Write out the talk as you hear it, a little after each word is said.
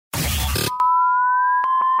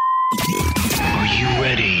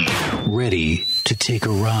ready to take a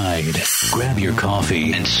ride. Grab your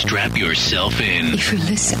coffee and strap yourself in. If you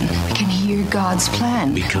listen, you can hear God's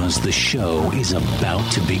plan. Because the show is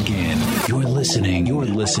about to begin. You're listening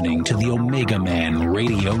to the Omegaman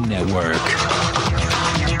Radio Network.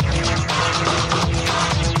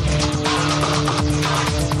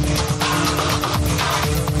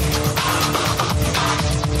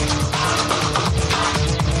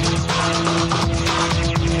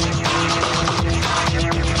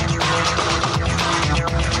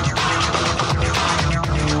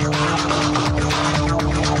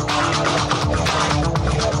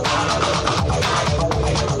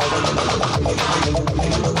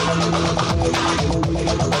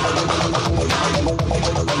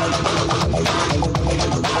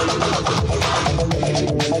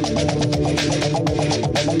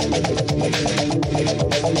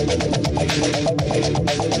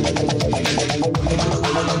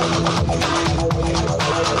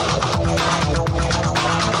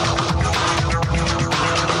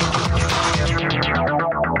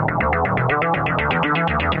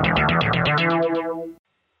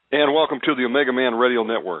 To the Omegaman Radio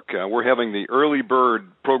Network. We're having the early bird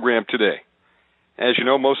program today. As you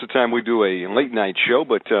know, most of the time we do a late night show,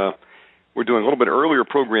 but we're doing a little bit earlier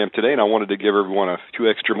program today, and I wanted to give everyone a few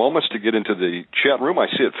extra moments to get into the chat room. I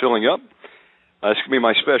see it filling up. It's going to be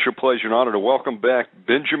my special pleasure and honor to welcome back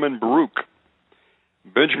Benjamin Baruch.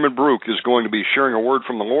 Benjamin Baruch is going to be sharing a word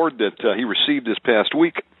from the Lord that he received this past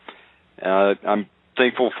week. I'm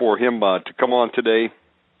thankful for him to come on today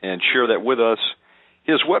and share that with us.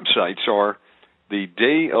 His websites are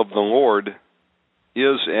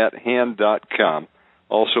thedayoftheLordIsAtHand.com,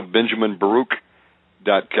 also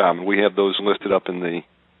BenjaminBaruch.com. We have those listed up in the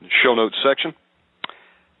show notes section.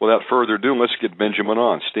 Without further ado, let's get Benjamin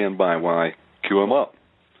on. Stand by while I cue him up.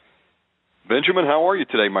 Benjamin, how are you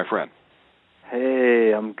today, my friend?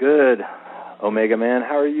 Hey, I'm good. Omegaman,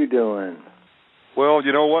 how are you doing? Well,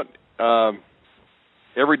 you know what?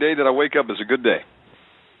 Every day that I wake up is a good day.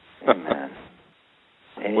 Amen.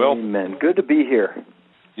 Amen. Well, good to be here.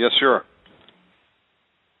 Yes, sir.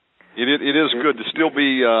 It is good to still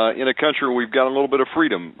be in a country where we've got a little bit of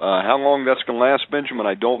freedom. How long that's going to last, Benjamin,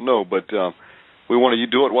 I don't know, but we want to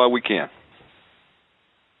do it while we can.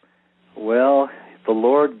 Well, the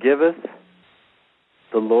Lord giveth,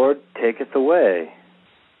 the Lord taketh away.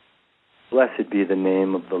 Blessed be the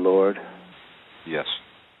name of the Lord. Yes.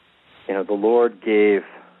 You know, the Lord gave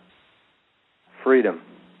freedom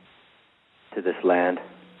to this land.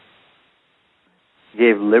 He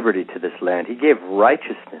gave liberty to this land. He gave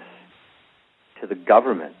righteousness to the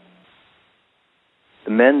government.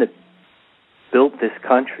 The men that built this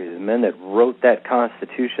country, the men that wrote that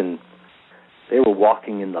Constitution, they were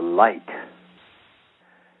walking in the light.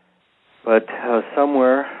 But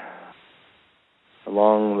somewhere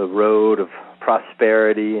along the road of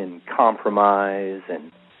prosperity and compromise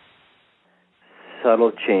and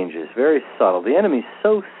subtle changes, very subtle. The enemy's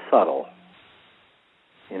so subtle.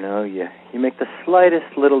 You know, you make the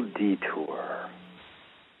slightest little detour,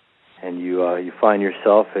 and you find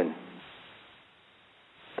yourself in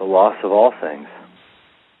the loss of all things.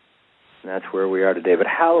 And that's where we are today. But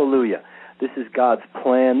hallelujah, this is God's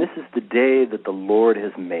plan. This is the day that the Lord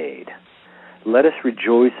has made. Let us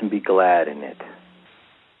rejoice and be glad in it.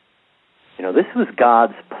 You know, this was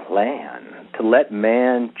God's plan, to let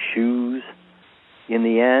man choose, in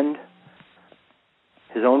the end,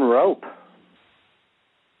 his own rope.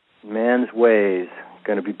 Man's ways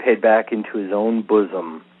going to be paid back into his own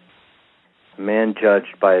bosom. Man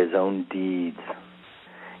judged by his own deeds.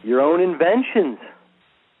 Your own inventions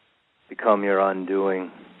become your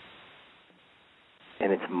undoing.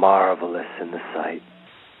 And it's marvelous in the sight.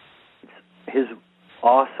 It's his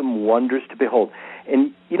awesome wonders to behold.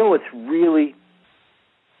 And you know what's really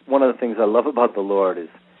one of the things I love about the Lord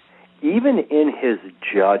is even in his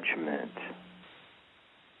judgment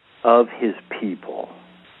of his people.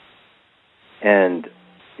 And,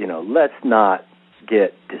 you know, let's not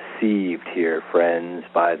get deceived here, friends,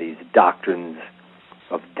 by these doctrines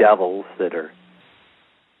of devils that are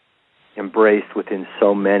embraced within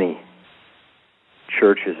so many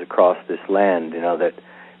churches across this land. You know, that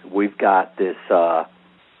we've got this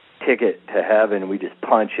ticket to heaven, we just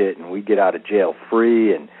punch it and we get out of jail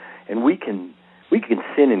free, and we can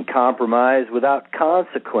sin and compromise without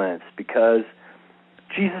consequence because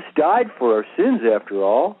Jesus died for our sins after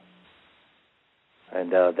all.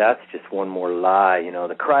 And that's just one more lie. You know,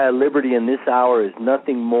 the cry of liberty in this hour is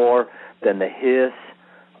nothing more than the hiss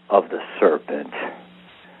of the serpent.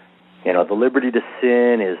 You know, the liberty to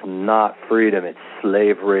sin is not freedom, it's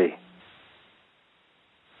slavery.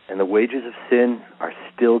 And the wages of sin are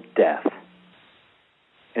still death.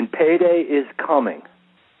 and payday is coming.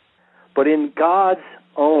 But in God's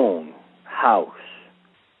own house,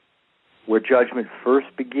 where judgment first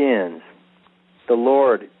begins, the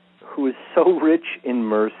Lord, who is so rich in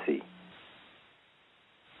mercy,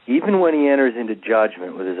 even when he enters into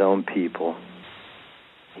judgment with his own people,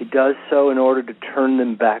 he does so in order to turn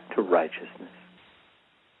them back to righteousness.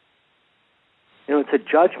 You know, it's a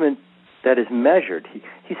judgment that is measured.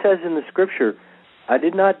 He says in the Scripture, I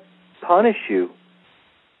did not punish you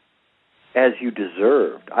as you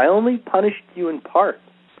deserved. I only punished you in part.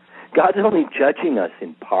 God's only judging us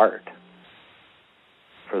in part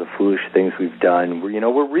for the foolish things we've done.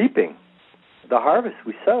 We're reaping the harvest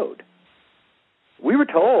we sowed. We were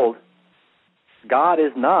told God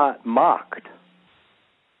is not mocked.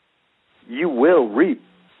 You will reap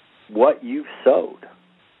what you've sowed.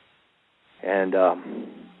 And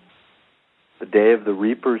the day of the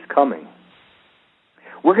reaper is coming.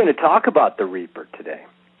 We're going to talk about the reaper today.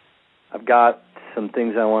 I've got some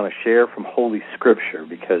things I want to share from Holy Scripture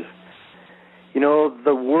because,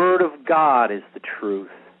 the Word of God is the truth.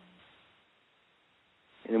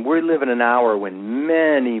 And we live in an hour when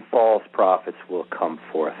many false prophets will come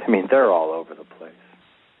forth. They're all over the place.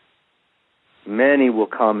 Many will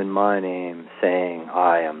come in my name saying,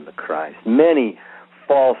 I am the Christ. Many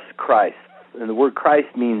false Christs. And the word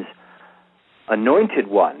Christ means anointed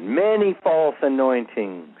one. Many false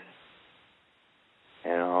anointings.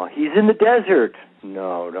 He's in the desert.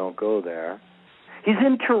 No, don't go there. He's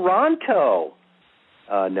in Toronto.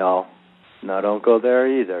 No, don't go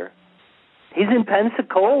there either. He's in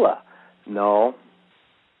Pensacola. No.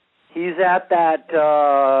 He's at that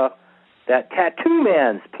tattoo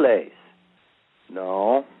man's place.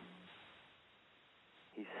 No.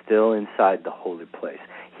 He's still inside the holy place.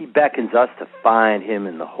 He beckons us to find him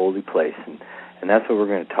in the holy place, and that's what we're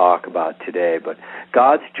going to talk about today. But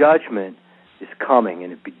God's judgment is coming,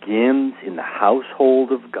 and it begins in the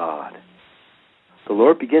household of God. The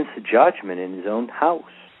Lord begins the judgment in his own house,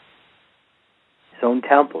 his own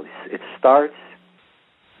temple. It starts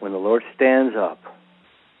when the Lord stands up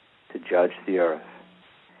to judge the earth.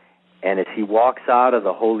 And as he walks out of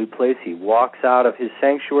the holy place, he walks out of his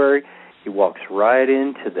sanctuary, he walks right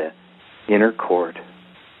into the inner court,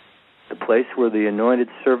 the place where the anointed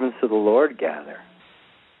servants of the Lord gather.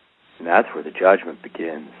 And that's where the judgment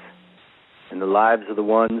begins. In the lives of the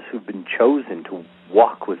ones who've been chosen to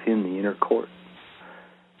walk within the inner court.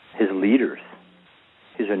 His leaders,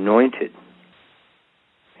 his anointed.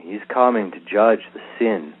 He's coming to judge the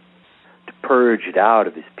sin, to purge it out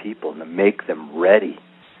of his people, and to make them ready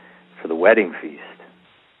for the wedding feast.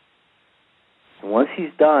 And once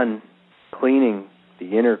he's done cleaning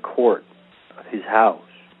the inner court of his house,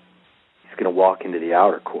 he's going to walk into the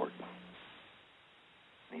outer court.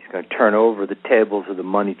 He's going to turn over the tables of the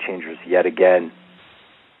money changers yet again.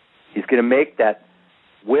 He's going to make that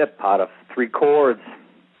whip out of 3 cords.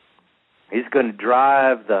 He's going to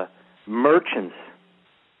drive the merchants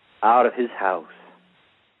out of his house.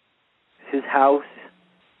 His house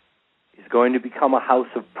is going to become a house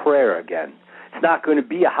of prayer again. It's not going to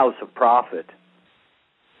be a house of profit.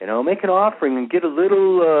 Make an offering and get a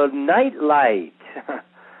little night light.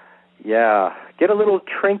 Yeah, get a little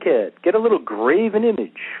trinket, get a little graven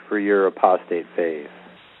image for your apostate faith.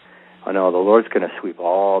 Oh no, the Lord's going to sweep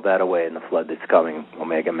all that away in the flood that's coming,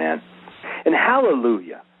 Omegaman. And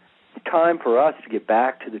hallelujah, it's time for us to get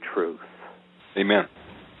back to the truth. Amen.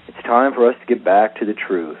 It's time for us to get back to the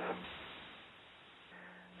truth.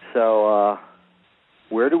 So,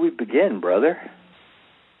 where do we begin, brother?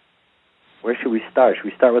 Where should we start? Should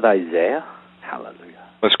we start with Isaiah? Hallelujah.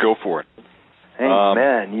 Let's go for it.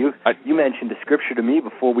 Amen. You mentioned the Scripture to me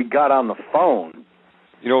before we got on the phone.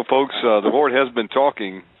 Folks, the Lord has been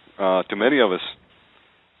talking to many of us.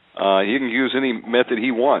 He can use any method he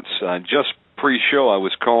wants. Just pre-show, I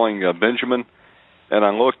was calling Benjamin, and I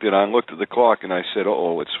looked at the clock, and I said,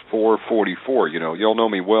 it's 4:44. Y'all know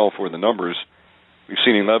me well for the numbers. We've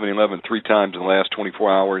seen 11:11 3 times in the last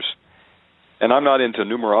 24 hours. And I'm not into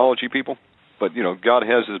numerology, people, but, God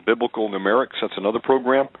has his biblical numerics. That's another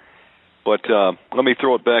program. But let me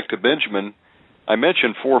throw it back to Benjamin. I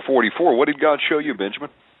mentioned 4:44. What did God show you,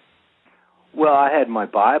 Benjamin? Well, I had my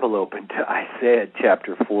Bible open to Isaiah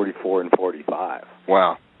chapter 44 and 45.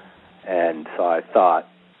 Wow. And so I thought,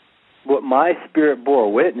 what my spirit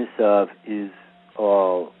bore witness of is,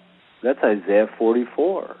 that's Isaiah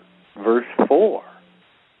 44, verse 4.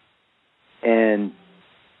 And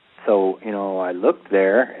so, I looked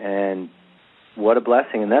there, and what a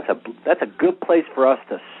blessing. And that's a good place for us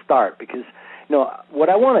to start, because, what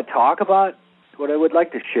I want to talk about, what I would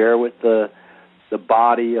like to share with the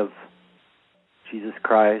body of Jesus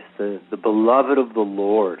Christ, the beloved of the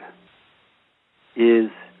Lord, is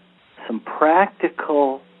some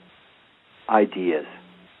practical ideas,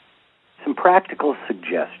 some practical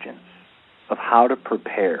suggestions of how to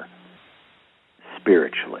prepare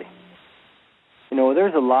spiritually. You know,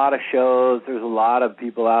 there's a lot of shows, there's a lot of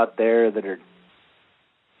people out there that are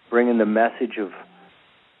bringing the message of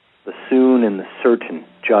the soon and the certain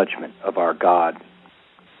judgment of our God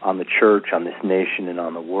on the church, on this nation, and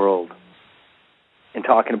on the world, and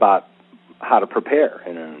talking about how to prepare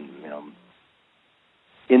in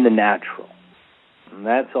the natural. And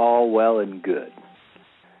that's all well and good.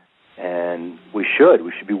 And we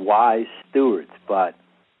should be wise stewards, but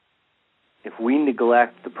if we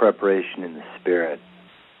neglect the preparation in the Spirit,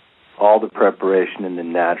 all the preparation in the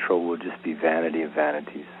natural will just be vanity of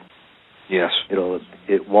vanities. Yes.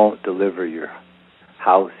 It won't deliver your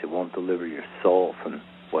house, it won't deliver your soul from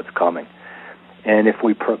what's coming. And if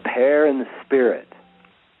we prepare in the Spirit,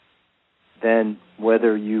 then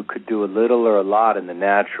whether you could do a little or a lot in the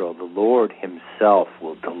natural, the Lord Himself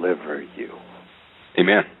will deliver you.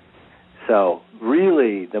 Amen. So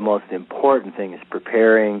really the most important thing is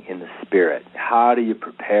preparing in the Spirit. How do you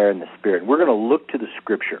prepare in the Spirit? We're going to look to the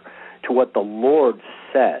Scripture, to what the Lord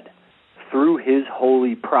said through His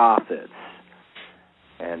holy prophets.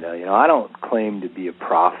 And, I don't claim to be a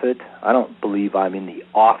prophet. I don't believe I'm in the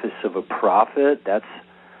office of a prophet. That's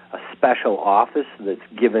a special office that's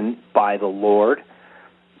given by the Lord.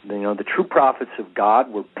 The true prophets of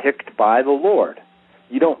God were picked by the Lord.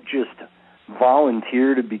 You don't just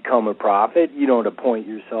volunteer to become a prophet. You don't appoint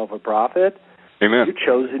yourself a prophet. Amen. You're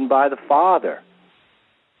chosen by the Father.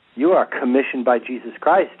 You are commissioned by Jesus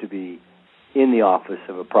Christ to be in the office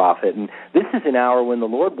of a prophet. And this is an hour when the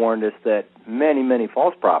Lord warned us that many, many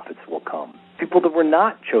false prophets will come. People that were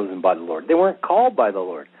not chosen by the Lord. They weren't called by the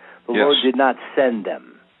Lord. The Lord did not send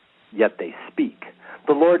them, yet they speak.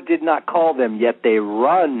 The Lord did not call them, yet they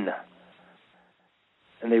run.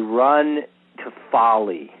 And they run to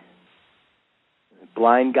folly.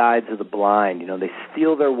 Blind guides of the blind. They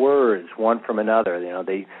steal their words one from another.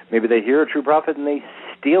 Maybe they hear a true prophet and they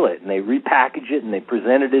steal it and they repackage it and they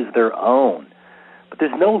present it as their own. But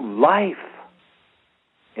there's no life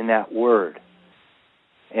in that word.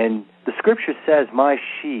 And the Scripture says, my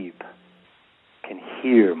sheep can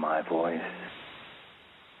hear my voice.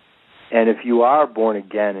 And if you are born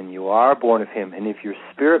again and you are born of Him, and if your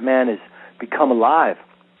spirit man has become alive,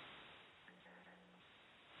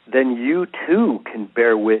 then you too can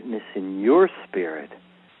bear witness in your spirit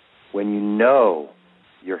when you know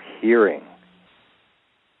you're hearing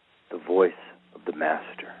the voice of the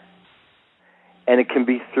Master. And it can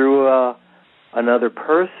be through another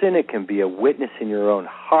person. It can be a witness in your own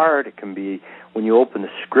heart. It can be when you open the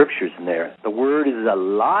Scriptures in there. The Word is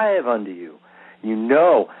alive unto you. You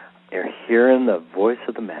know you're hearing the voice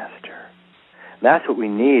of the Master. And that's what we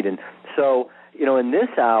need. And so, in this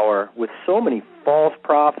hour, with so many false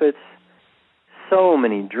prophets, so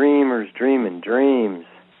many dreamers dreaming dreams,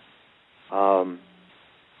 how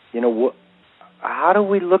do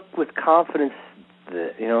we look with confidence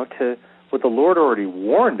that, to what the Lord already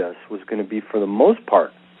warned us was going to be, for the most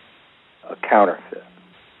part, a counterfeit?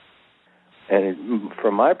 And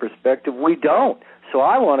from my perspective, we don't. So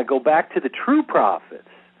I want to go back to the true prophets.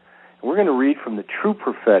 We're going to read from the true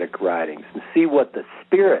prophetic writings and see what the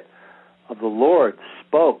Spirit of the Lord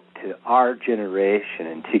spoke to our generation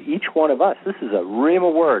and to each one of us. This is a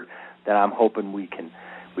rhema word that I'm hoping we can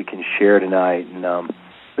share tonight. And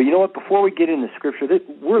but you know what? Before we get into Scripture,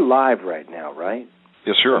 we're live right now, right?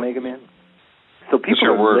 Yes, sir. Omegaman. So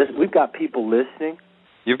people we've got people listening.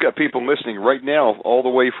 You've got people listening right now, all the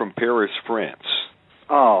way from Paris, France.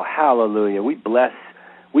 Oh, hallelujah! We bless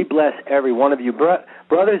every one of you,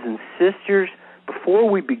 brothers and sisters. Before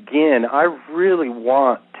we begin, I really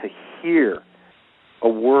want to hear a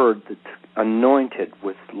word that's anointed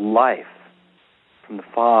with life from the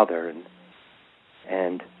Father.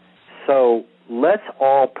 And so let's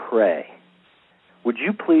all pray. Would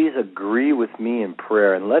you please agree with me in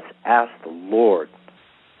prayer, and let's ask the Lord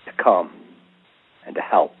to come and to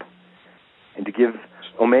help and to give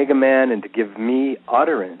Omegaman and to give me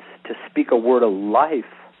utterance to speak a word of life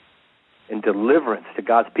and deliverance to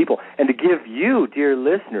God's people, and to give you, dear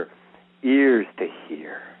listener, ears to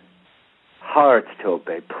hear, hearts to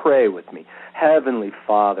obey. Pray with me. Heavenly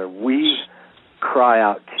Father, we cry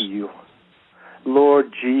out to you. Lord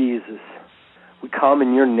Jesus, we come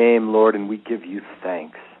in your name, Lord, and we give you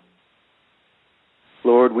thanks.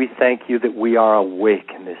 Lord, we thank you that we are awake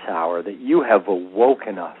in this hour, that you have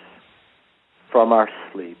awoken us from our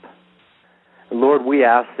sleep. Lord, we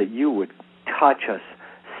ask that you would touch us,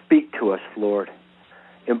 speak to us, Lord,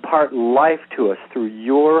 impart life to us through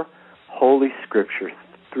your Holy Scripture,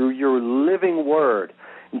 through your living Word.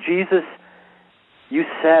 Jesus, you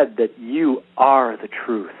said that you are the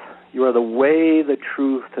truth. You are the way, the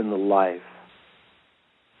truth, and the life.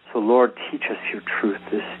 So, Lord, teach us your truth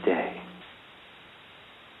this day.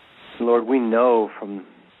 Lord, we know from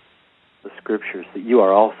the Scriptures that you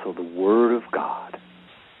are also the Word of God.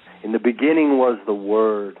 In the beginning was the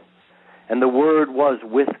Word, and the Word was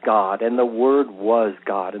with God, and the Word was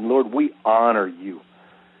God. And Lord, we honor you,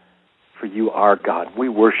 for you are God. We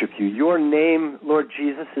worship you. Your name, Lord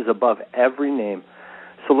Jesus, is above every name.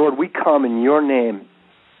 So, Lord, we come in your name,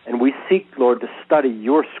 and we seek, Lord, to study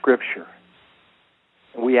your Scripture.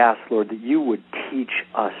 And we ask, Lord, that you would teach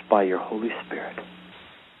us by your Holy Spirit.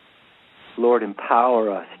 Lord, empower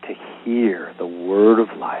us to hear the word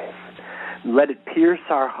of life. Let it pierce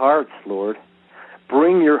our hearts, Lord.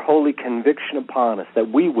 Bring your holy conviction upon us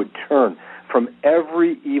that we would turn from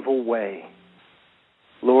every evil way.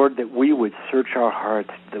 Lord, that we would search our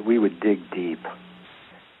hearts, that we would dig deep,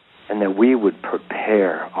 and that we would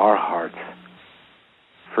prepare our hearts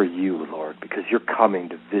for you, Lord, because you're coming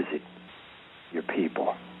to visit your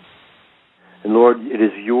people. And Lord, it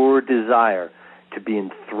is your desire to be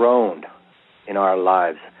enthroned in our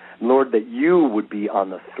lives. Lord, that you would be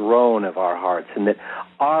on the throne of our hearts, and that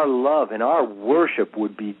our love and our worship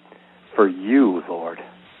would be for you, Lord.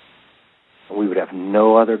 And we would have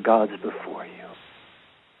no other gods before you.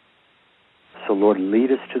 So, Lord,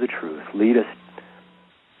 lead us to the truth. Lead us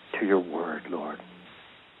to your word, Lord.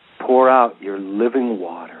 Pour out your living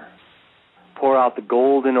water. Pour out the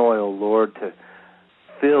golden oil, Lord, to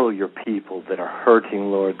fill your people that are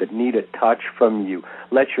hurting, Lord, that need a touch from you.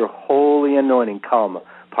 Let your holy anointing come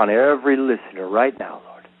upon every listener right now,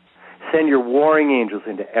 Lord. Send your warring angels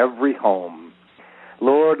into every home.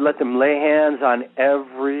 Lord, let them lay hands on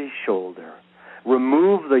every shoulder.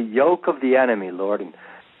 Remove the yoke of the enemy, Lord,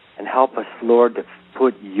 and help us, Lord, to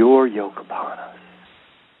put your yoke upon us,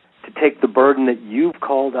 to take the burden that you've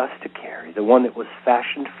called us to carry, the one that was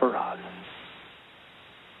fashioned for us.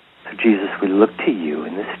 So, Jesus, we look to you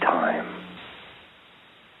in this time.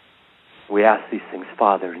 We ask these things,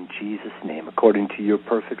 Father, in Jesus' name, according to your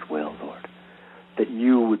perfect will, Lord, that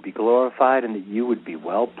you would be glorified and that you would be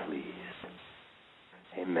well pleased.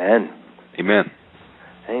 Amen. Amen.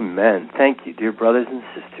 Amen. Thank you, dear brothers and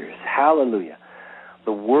sisters. Hallelujah.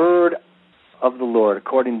 The word of the Lord,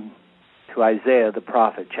 according to Isaiah the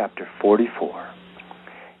prophet, chapter 44.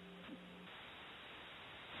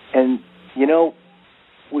 And, you know,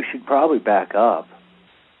 we should probably back up,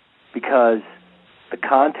 because the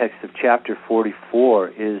context of chapter 44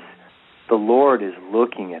 is the Lord is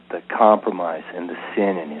looking at the compromise and the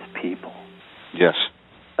sin in his people. Yes.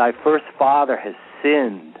 Thy first father has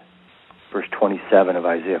sinned, verse 27 of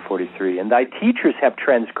Isaiah 43, and thy teachers have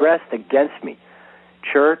transgressed against me.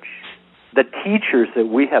 Church, the teachers that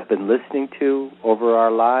we have been listening to over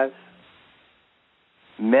our lives,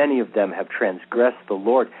 many of them have transgressed the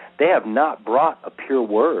Lord. They have not brought a pure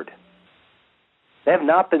word. They have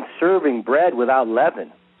not been serving bread without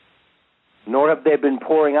leaven, nor have they been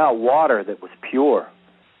pouring out water that was pure,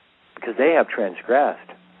 because they have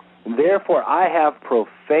transgressed. And therefore I have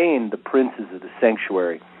profaned the princes of the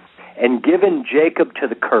sanctuary, and given Jacob to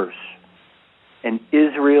the curse, and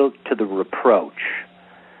Israel to the reproach.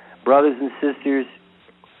 Brothers and sisters,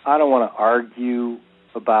 I don't want to argue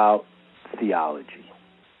about theology.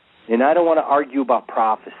 And I don't want to argue about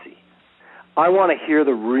prophecy. I want to hear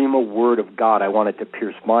the Rhema word of God. I want it to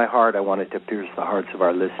pierce my heart. I want it to pierce the hearts of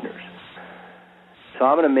our listeners. So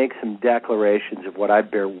I'm going to make some declarations of what I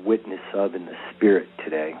bear witness of in the Spirit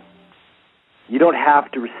today. You don't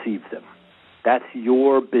have to receive them. That's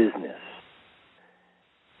your business.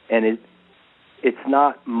 And it's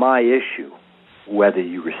not my issue whether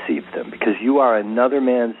you receive them, because you are another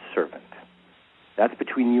man's servant. That's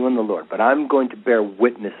between you and the Lord. But I'm going to bear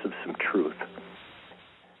witness of some truth.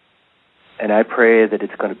 And I pray that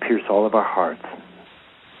it's going to pierce all of our hearts,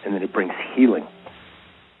 and that it brings healing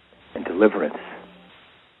and deliverance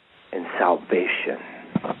and salvation.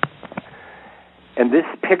 And this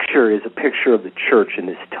picture is a picture of the church in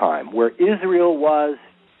this time, where Israel was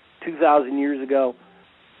 2,000 years ago,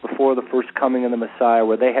 before the first coming of the Messiah,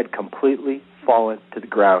 where they had completely fallen to the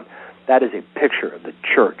ground. That is a picture of the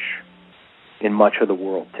church in much of the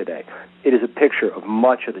world today. It is a picture of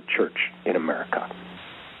much of the church in America.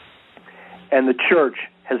 And the church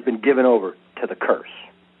has been given over to the curse.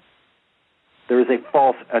 There is a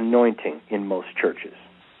false anointing in most churches.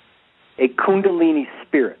 A Kundalini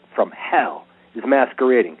spirit from hell is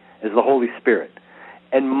masquerading as the Holy Spirit.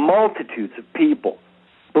 And multitudes of people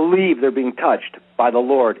believe they're being touched by the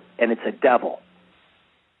Lord, and it's a devil.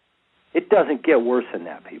 It doesn't get worse than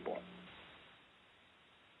that, people.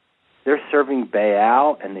 They're serving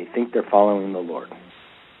Baal, and they think they're following the Lord.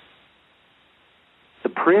 The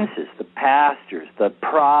princes, the pastors, the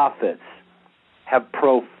prophets have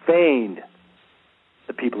profaned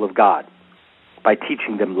the people of God by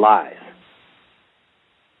teaching them lies,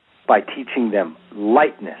 by teaching them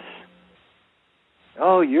lightness.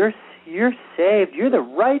 Oh, you're saved. You're the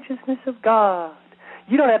righteousness of God.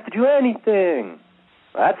 You don't have to do anything.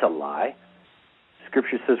 Well, that's a lie.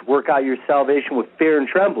 Scripture says, work out your salvation with fear and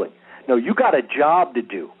trembling. No, you got a job to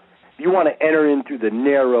do. You want to enter in through the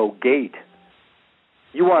narrow gate.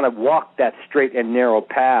 You want to walk that straight and narrow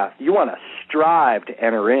path. You want to strive to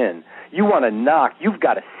enter in. You want to knock. You've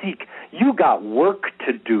got to seek. You got work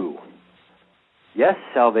to do. Yes,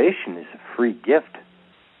 salvation is a free gift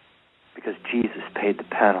because Jesus paid the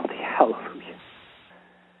penalty. Hallelujah.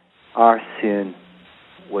 Our sin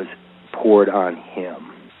was poured on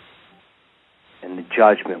him, and the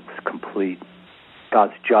judgment was complete.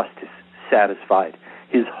 God's justice satisfied,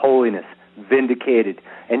 his holiness vindicated,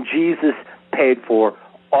 and Jesus paid for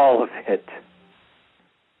all of it.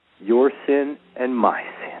 Your sin and my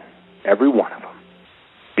sin, every one of them,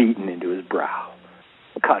 beaten into his brow,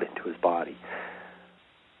 cut into his body.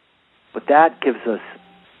 But that gives us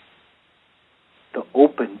the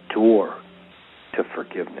open door to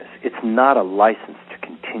forgiveness. It's not a license to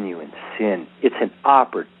continue in sin. It's an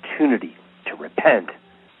opportunity to repent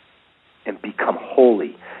and become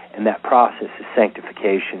holy. And that process is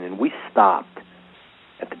sanctification. And we stopped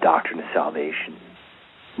at the doctrine of salvation.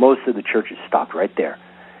 Most of the churches stopped right there.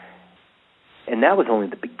 And that was only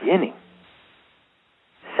the beginning.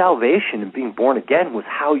 Salvation and being born again was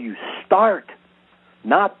how you start,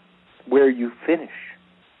 not where you finish.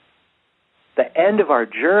 The end of our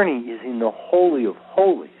journey is in the Holy of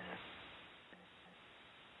Holies.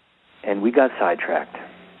 And we got sidetracked.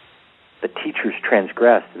 The teachers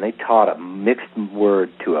transgressed, and they taught a mixed word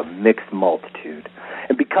to a mixed multitude.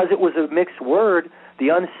 And because it was a mixed word, the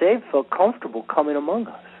unsaved felt comfortable coming among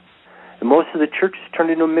us. And most of the churches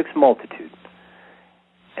turned into a mixed multitude.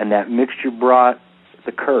 And that mixture brought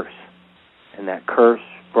the curse. And that curse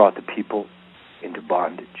brought the people into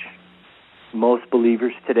bondage. Most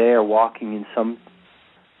believers today are walking in some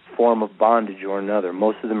form of bondage or another.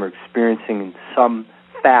 Most of them are experiencing in some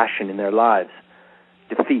fashion in their lives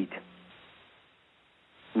defeat.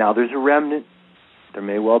 Now there's a remnant. There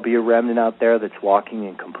may well be a remnant out there that's walking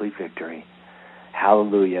in complete victory.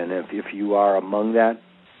 Hallelujah. And if you are among that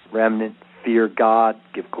remnant, fear God,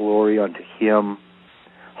 give glory unto him,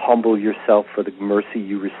 humble yourself for the mercy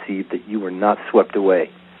you received, that you are not swept away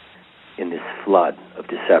in this flood of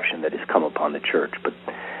deception that has come upon the church. But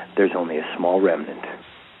there's only a small remnant.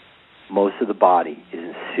 Most of the body is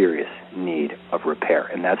in serious need of repair,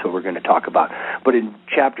 and that's what we're going to talk about. But in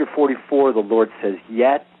chapter 44, the Lord says,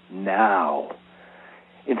 yet now,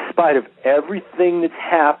 in spite of everything that's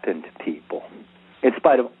happened to people, in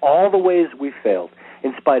spite of all the ways we failed,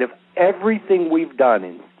 in spite of everything we've done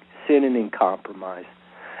in sin and in compromise,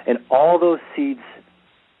 and all those seeds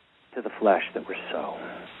to the flesh that were sown,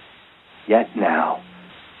 yet now,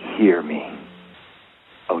 hear me,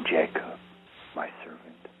 O Jacob, my servant.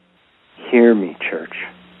 Hear me, church,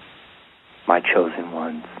 my chosen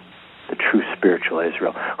ones, the true spiritual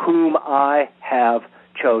Israel, whom I have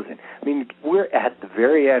chosen. I mean, we're at the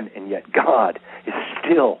very end, and yet God is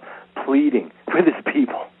still pleading with his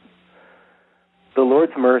people. The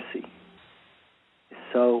Lord's mercy is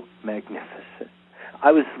so magnificent.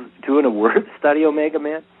 I was doing a word study,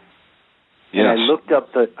 Omegaman. Yes. And I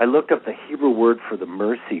looked up the Hebrew word for the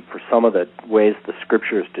mercy, for some of the ways the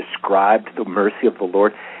Scriptures described the mercy of the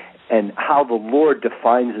Lord, and how the Lord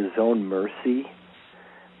defines his own mercy.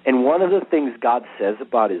 And one of the things God says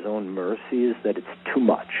about his own mercy is that it's too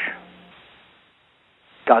much.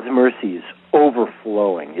 God's mercy is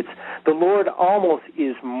overflowing. The Lord almost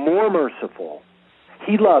is more merciful.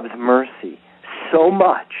 He loves mercy so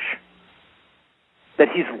much that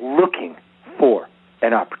he's looking for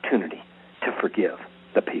an opportunity to forgive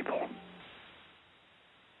the people.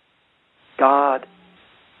 God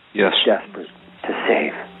is desperate to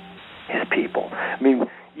save his people. I mean,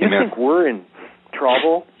 you Amen. think we're in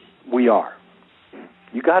trouble? We are.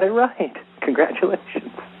 You got it right.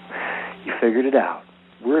 Congratulations. You figured it out.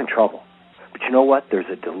 We're in trouble. But you know what? There's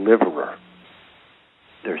a deliverer.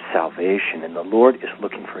 There's salvation, and the Lord is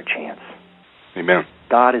looking for a chance. Amen.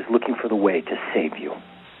 God is looking for the way to save you.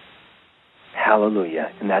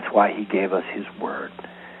 Hallelujah. And that's why he gave us his word.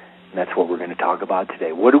 And that's what we're going to talk about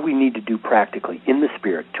today. What do we need to do practically in the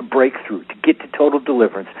Spirit to break through, to get to total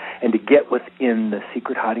deliverance, and to get within the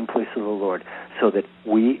secret hiding place of the Lord so that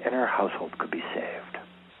we and our household could be saved?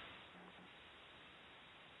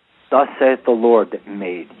 Thus saith the Lord that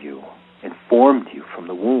made you and formed you from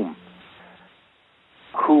the womb,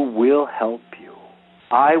 who will help you.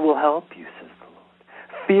 I will help you, says the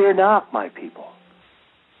Lord. Fear not, my people,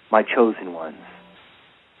 my chosen ones,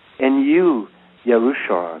 and you,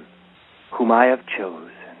 Yerushalayim, whom I have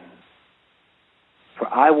chosen. For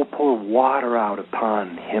I will pour water out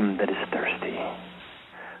upon him that is thirsty,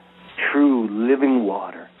 true living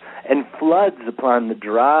water, and floods upon the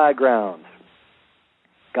dry grounds.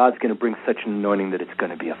 God's going to bring such an anointing that it's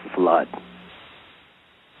going to be a flood.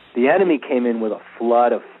 The enemy came in with a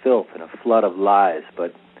flood of filth and a flood of lies,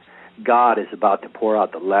 but God is about to pour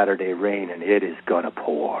out the latter-day rain, and it is going to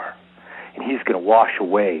pour. And he's going to wash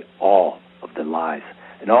away all of the lies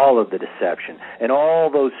and all of the deception and all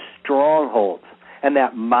those strongholds and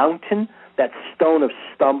that mountain, that stone of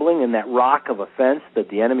stumbling and that rock of offense that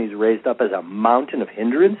the enemy's raised up as a mountain of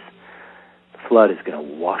hindrance. The flood is going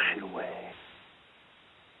to wash it away.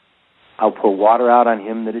 I'll pour water out on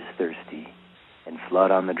him that is thirsty and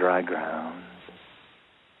flood on the dry ground.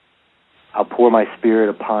 I'll pour my spirit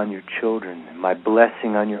upon your children and my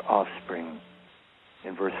blessing on your offspring.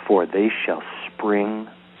 In verse 4, they shall spring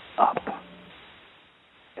up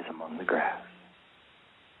as among the grass.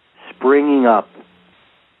 Springing up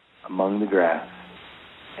among the grass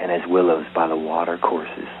and as willows by the water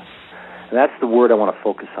courses. And that's the word I want to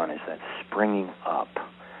focus on, is that springing up.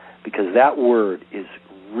 Because that word is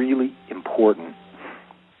really important.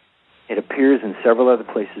 It appears in several other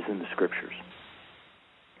places in the Scriptures.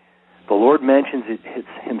 The Lord mentions it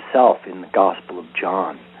himself in the Gospel of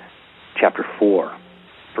John, chapter 4,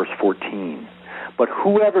 verse 14. But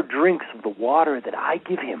whoever drinks of the water that I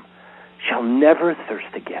give him shall never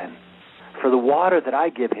thirst again. For the water that I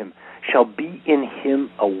give him shall be in him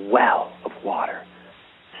a well of water,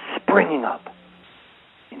 springing up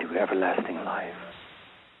into everlasting life.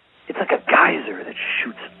 It's like a geyser that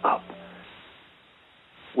shoots up.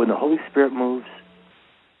 When the Holy Spirit moves,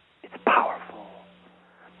 it's powerful.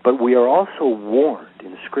 But we are also warned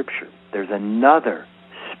in Scripture, there's another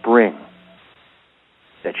spring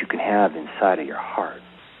that you can have inside of your heart.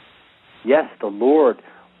 Yes, the Lord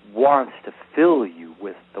wants to fill you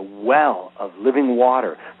with the well of living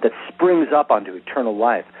water that springs up onto eternal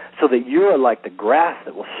life, so that you're like the grass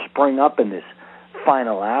that will spring up in this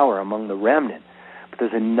final hour among the remnant. But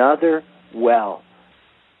there's another well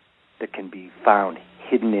that can be found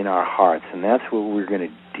hidden in our hearts, and that's what we're going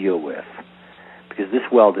to deal with, because this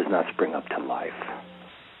well does not spring up to life.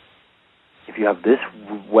 If you have this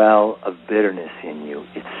well of bitterness in you,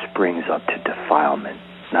 it springs up to defilement,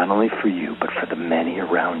 not only for you, but for the many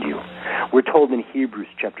around you. We're told in Hebrews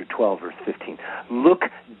chapter 12, verse 15, look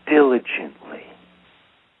diligently.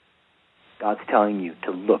 God's telling you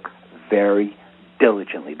to look very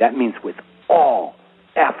diligently. That means with all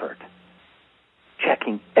effort,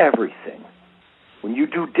 checking everything. When you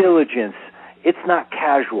do diligence, it's not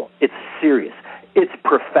casual, it's serious, it's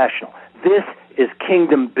professional. This is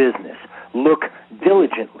kingdom business. Look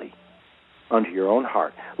diligently unto your own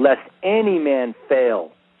heart, lest any man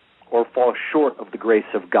fail or fall short of the grace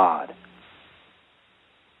of God.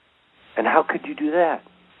 And how could you do that?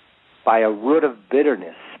 By a root of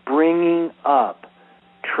bitterness springing up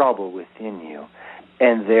trouble within you,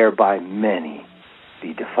 and thereby many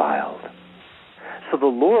be defiled. So the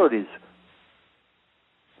Lord is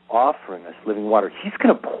offering us living water. He's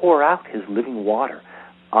going to pour out his living water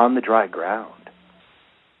on the dry ground.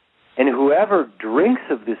 And whoever drinks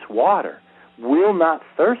of this water will not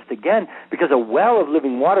thirst again, because a well of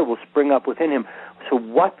living water will spring up within him. So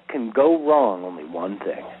what can go wrong? Only one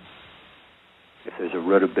thing. If there's a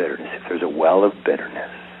root of bitterness, if there's a well of bitterness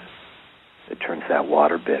that turns that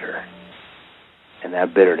water bitter, and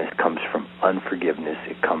that bitterness comes from unforgiveness,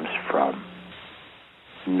 it comes from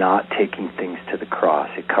not taking things to the cross,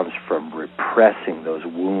 it comes from repressing those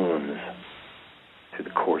wounds through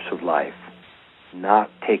the course of life, not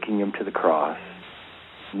taking them to the cross,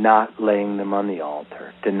 not laying them on the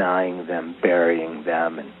altar, denying them, burying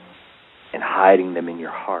them, and hiding them in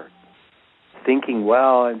your heart, thinking,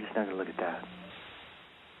 well, I'm just not going to look at that.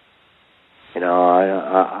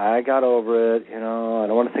 I got over it, I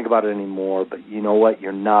don't want to think about it anymore, but you know what?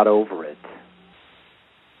 You're not over it.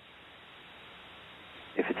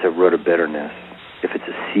 If it's a root of bitterness, if it's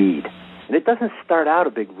a seed. And it doesn't start out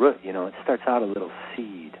a big root, it starts out a little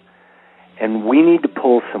seed. And we need to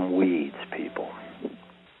pull some weeds, people.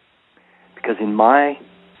 Because in my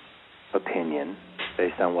opinion,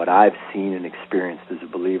 based on what I've seen and experienced as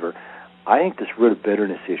a believer, I think this root of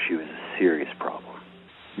bitterness issue is a serious problem.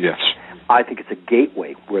 Yes. I think it's a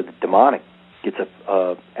gateway where the demonic gets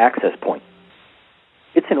a access point.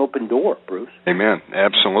 It's an open door, Bruce. Amen.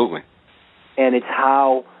 Absolutely. And it's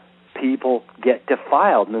how people get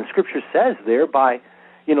defiled. And the Scripture says thereby,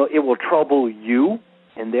 it will trouble you,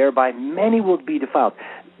 and thereby many will be defiled.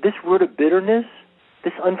 This root of bitterness,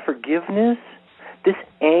 this unforgiveness, this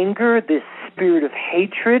anger, this spirit of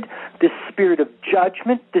hatred, this spirit of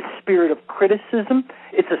judgment, this spirit of criticism,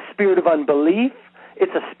 it's a spirit of unbelief,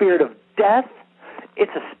 it's a spirit of death,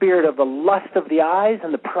 it's a spirit of the lust of the eyes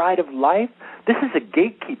and the pride of life. This is a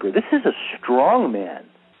gatekeeper. This is a strong man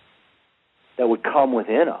that would come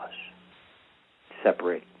within us.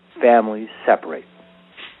 Separate. Families separate.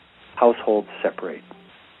 Households separate.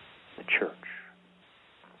 The church.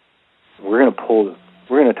 We're going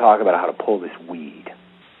to talk about how to pull this weed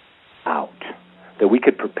out, that we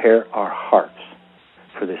could prepare our hearts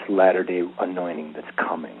for this latter-day anointing that's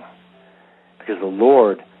coming. Because the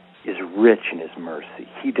Lord is rich in His mercy.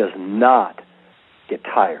 He does not get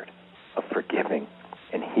tired of forgiving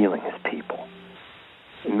and healing His people.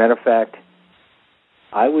 As a matter of fact,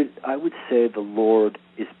 I would say the Lord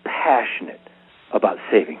is passionate about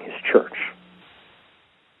saving His church.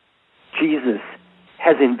 Jesus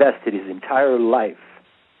has invested His entire life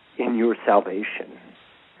in your salvation.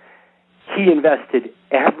 He invested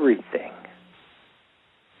everything,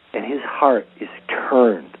 and His heart is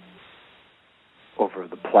turned over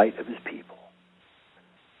the plight of His people.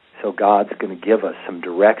 So God's going to give us some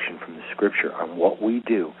direction from the Scripture on what we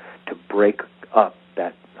do to break up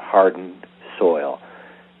that hardened soil,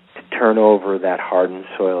 to turn over that hardened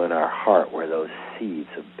soil in our heart where those seeds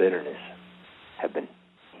of bitterness have been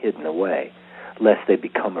hidden away, lest they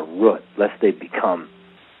become a root, lest they become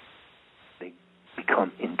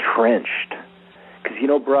entrenched. Because,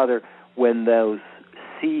 brother, when those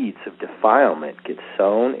seeds of defilement get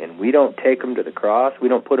sown and we don't take them to the cross, we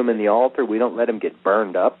don't put them in the altar, we don't let them get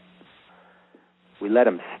burned up, we let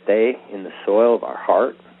them stay in the soil of our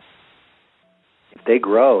heart, if they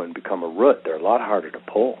grow and become a root, they're a lot harder to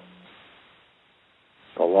pull.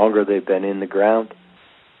 The longer they've been in the ground,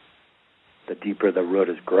 the deeper the root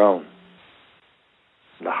has grown.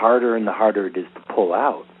 The harder and the harder it is to pull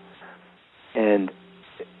out. And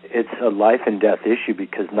it's a life and death issue,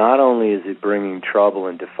 because not only is it bringing trouble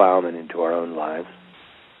and defilement into our own lives,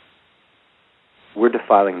 we're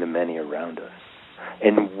defiling the many around us.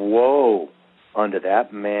 And woe unto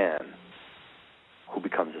that man who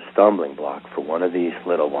becomes a stumbling block for one of these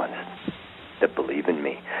little ones that believe in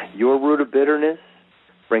me. Your root of bitterness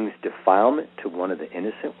brings defilement to one of the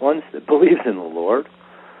innocent ones that believes in the Lord.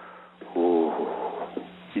 Ooh,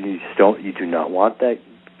 you do not want that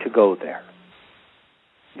to go there.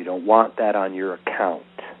 You don't want that on your account.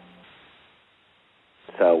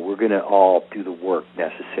 So we're going to all do the work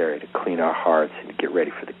necessary to clean our hearts and get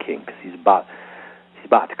ready for the King, because He's about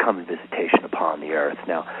to come in visitation upon the earth.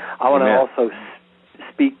 Now, I want to also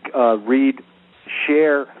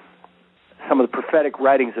share some of the prophetic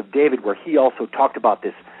writings of David, where he also talked about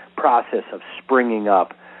this process of springing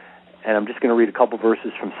up. And I'm just going to read a couple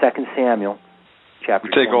verses from 2 Samuel, chapter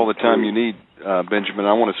 23. Take all the time you need, Benjamin.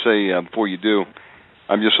 I want to say, before you do,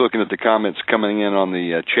 I'm just looking at the comments coming in on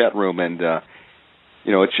the chat room, and,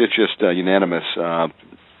 it's just unanimous.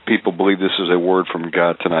 People believe this is a word from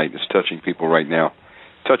God tonight. It's touching people right now.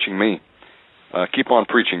 Touching me. Keep on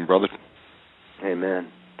preaching, brother.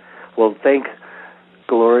 Amen. Well,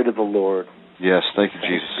 glory to the Lord. Yes, thank you,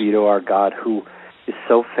 Jesus. Thanks be to our God, who is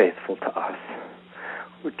so faithful to us.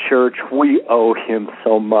 Church, we owe Him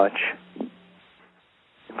so much.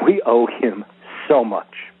 We owe Him so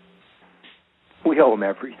much. We owe Him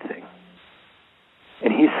everything.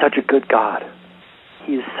 And He's such a good God.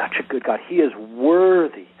 He is such a good God. He is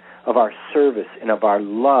worthy of our service and of our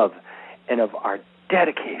love and of our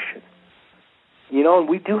dedication. And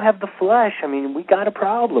we do have the flesh. We got a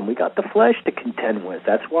problem. We got the flesh to contend with.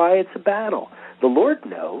 That's why it's a battle. The Lord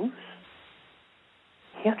knows.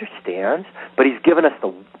 He understands. But He's given us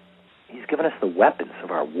the weapons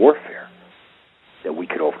of our warfare that we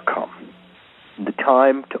could overcome. The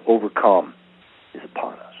time to overcome is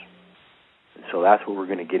upon us. And so that's what we're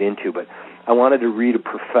going to get into. But I wanted to read a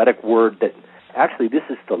prophetic word that, actually, this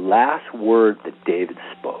is the last word that David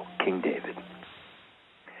spoke, King David.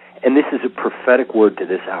 And this is a prophetic word to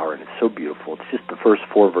this hour, and it's so beautiful. It's just the first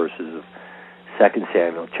 4 verses of 2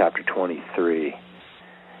 Samuel chapter 23.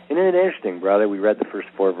 Isn't it interesting, brother? We read the first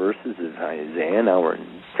 4 verses of Isaiah, now we're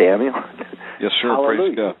in Samuel. Yes, sir.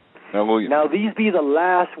 Praise God. Hallelujah. Now these be the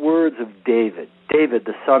last words of David. David,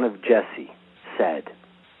 the son of Jesse, said,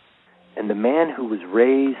 and the man who was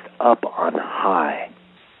raised up on high,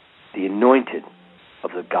 the anointed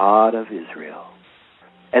of the God of Israel,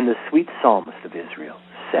 and the sweet psalmist of Israel,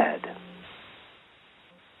 said,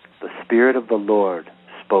 the Spirit of the Lord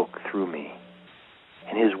spoke through me,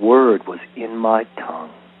 and His word was in my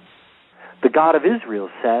tongue. The God of Israel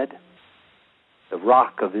said, the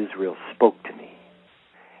Rock of Israel spoke to me.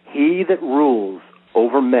 He that rules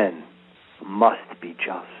over men must be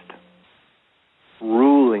just,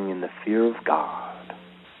 ruling in the fear of God.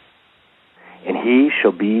 And he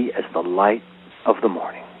shall be as the light of the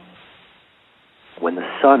morning, when the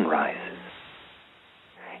sun rises,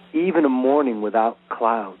 even a morning without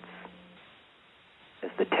clouds, as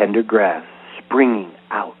the tender grass springing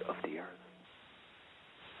out of the earth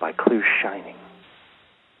by clear shining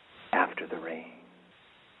after the rain.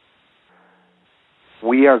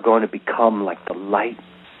 We are going to become like the light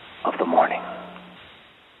of the morning.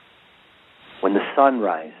 When the sun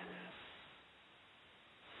rises,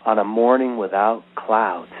 on a morning without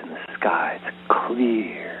clouds in the sky, it's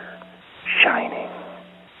clear, shining.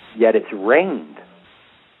 Yet it's rained.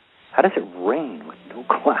 How does it rain with no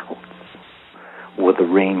clouds? Well, the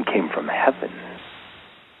rain came from heaven.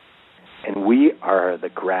 And we are the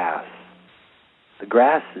grass. The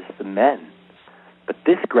grass is the men. But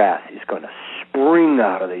this grass is going to spring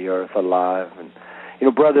out of the earth alive.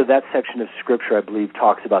 And, brother, that section of Scripture, I believe,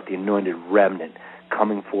 talks about the anointed remnant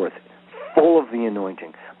coming forth, full of the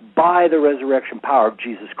anointing, by the resurrection power of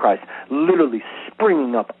Jesus Christ, literally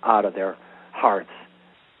springing up out of their hearts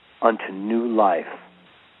unto new life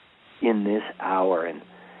in this hour. And,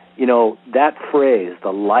 that phrase,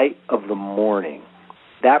 the light of the morning,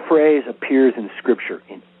 that phrase appears in Scripture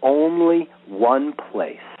in only one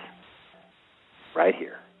place, right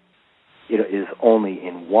here. It is only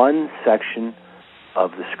in one section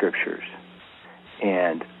of the Scriptures.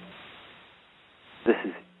 And this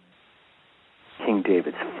is King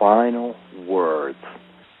David's final words.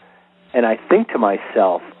 And I think to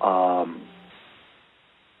myself,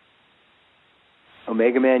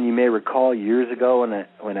 Omegaman, you may recall years ago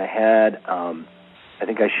when I had, I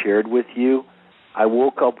think I shared with you, I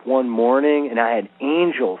woke up one morning and I had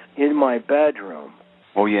angels in my bedroom.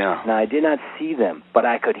 Oh, yeah. And I did not see them, but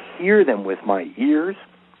I could hear them with my ears,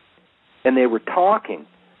 and they were talking,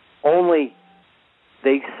 only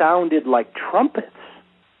they sounded like trumpets.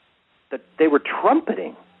 That they were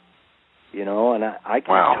trumpeting, and I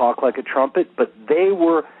can't talk like a trumpet, but they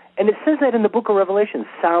were, and it says that in the book of Revelation,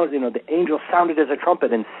 the angel sounded as a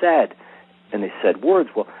trumpet and they said words.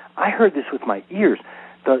 Well, I heard this with my ears.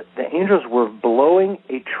 The angels were blowing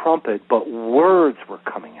a trumpet, but words were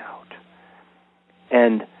coming out.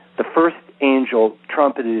 And the first angel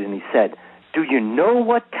trumpeted and he said, "Do you know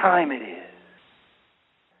what time it is?"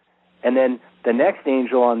 And then the next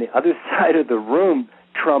angel on the other side of the room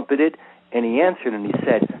trumpeted, and he answered and he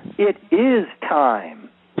said, "It is time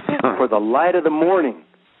for the light of the morning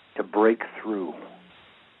to break through."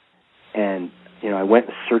 And, I went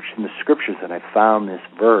and searched in the Scriptures and I found this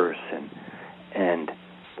verse, and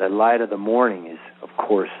the light of the morning is, of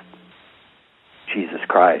course, Jesus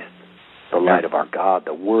Christ, the light of our God,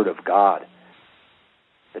 the Word of God,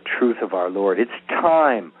 the truth of our Lord. It's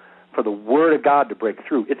time for the Word of God to break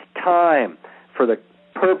through. It's time for the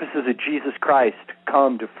purposes of Jesus Christ to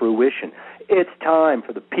come to fruition. It's time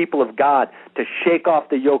for the people of God to shake off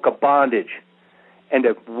the yoke of bondage and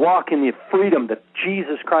to walk in the freedom that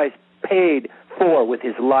Jesus Christ paid for with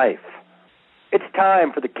his life. It's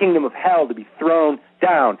time for the kingdom of hell to be thrown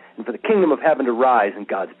down and for the kingdom of heaven to rise in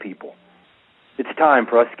God's people. It's time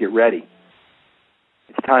for us to get ready.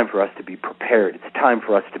 It's time for us to be prepared. It's time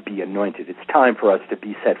for us to be anointed. It's time for us to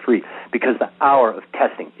be set free because the hour of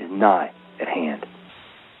testing is nigh at hand.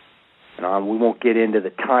 And we won't get into the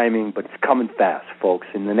timing, but it's coming fast, folks.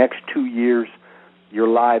 In the next 2 years, your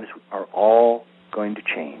lives are all going to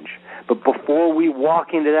change. But before we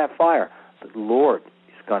walk into that fire, the Lord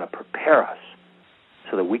is going to prepare us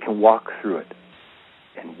so that we can walk through it.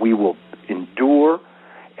 And we will endure,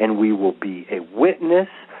 and we will be a witness,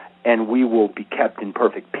 and we will be kept in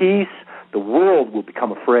perfect peace. The world will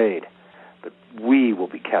become afraid, but we will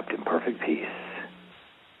be kept in perfect peace.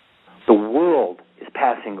 The world is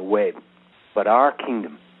passing away, but our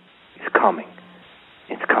kingdom is coming.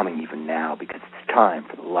 It's coming even now because it's time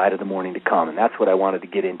for the light of the morning to come, and that's what I wanted to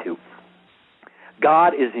get into.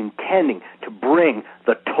 God is intending to bring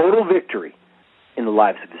the total victory in the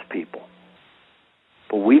lives of his people.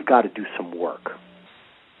 But we've got to do some work.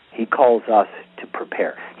 He calls us to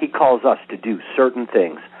prepare. He calls us to do certain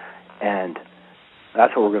things, and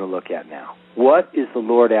that's what we're going to look at now. What is the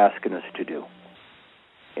Lord asking us to do?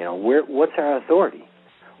 What's our authority?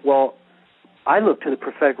 Well, I look to the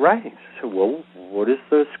prophetic writings. So, what does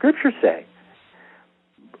the Scripture say?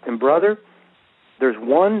 And brother, there's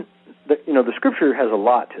one, the Scripture has a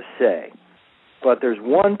lot to say, but there's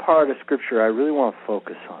one part of Scripture I really want to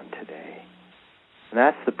focus on today, and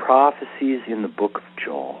that's the prophecies in the book of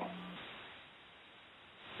Joel.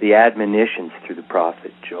 the admonitions through the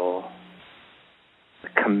prophet Joel, the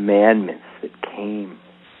commandments that came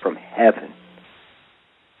from heaven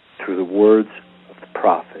through the words of the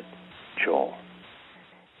prophet Joel.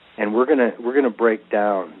 And we're gonna break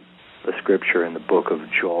down the scripture in the book of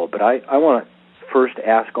Joel. But I want to first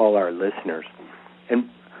ask all our listeners, and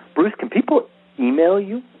Bruce, can people email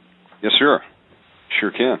you? Yes, sir.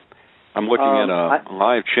 Sure can. I'm looking at a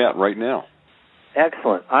live chat right now.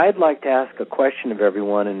 Excellent. I'd like to ask a question of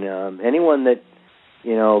everyone, and anyone that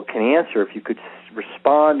can answer, if you could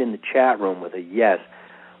respond in the chat room with a yes.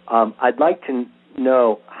 I'd like to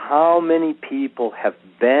know how many people have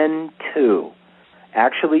been to,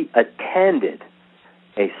 actually attended,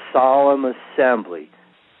 a solemn assembly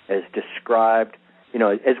as described,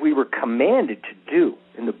 as we were commanded to do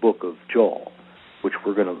in the book of Joel, which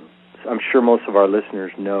I'm sure most of our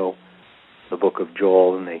listeners know the book of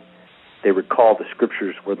Joel, and they recall the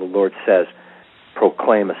scriptures where the Lord says,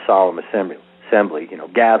 proclaim a solemn assembly,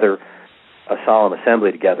 gather a solemn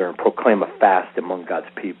assembly together and proclaim a fast among God's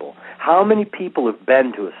people. How many people have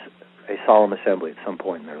been to a solemn assembly at some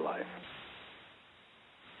point in their life?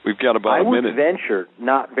 We've got about a minute. I would venture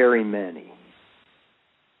not very many.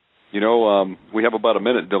 We have about a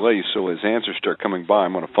minute delay, so as answers start coming by,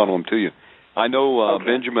 I'm going to funnel them to you. I know okay.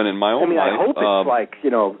 Benjamin in my own life. I hope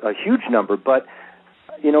it's a huge number, but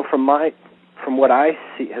from what I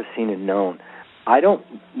have seen and known, I don't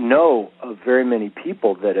know of very many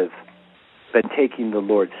people that have been taking the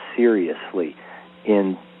Lord seriously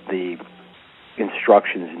in the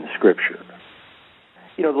instructions in the Scripture.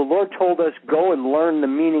 The Lord told us, go and learn the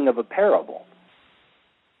meaning of a parable.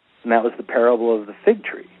 And that was the parable of the fig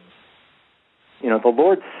tree. The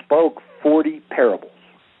Lord spoke 40 parables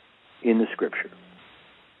in the Scripture.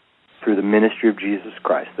 Through the ministry of Jesus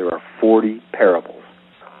Christ, there are 40 parables.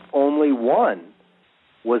 Only one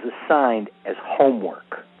was assigned as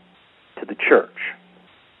homework to the church.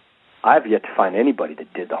 I've yet to find anybody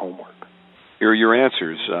that did the homework. Here are your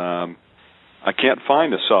answers. I can't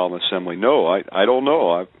find a solemn assembly. No, I don't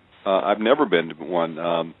know. I've never been to one.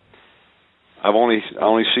 I only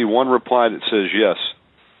see one reply that says yes.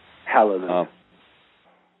 Hallelujah.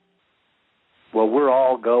 Well, we're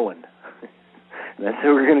all going. That's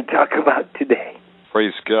what we're going to talk about today.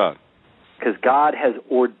 Praise God. Because God has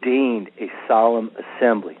ordained a solemn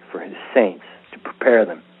assembly for His saints to prepare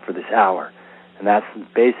them for this hour. And that's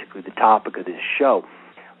basically the topic of this show.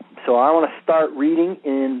 So I want to start reading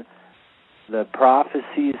in the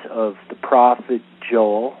prophecies of the prophet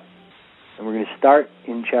Joel. And we're going to start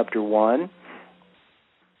in chapter 1.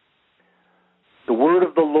 The word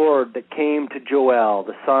of the Lord that came to Joel,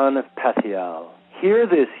 the son of Pethiel. Hear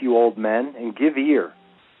this, you old men, and give ear,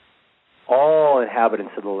 all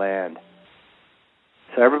inhabitants of the land.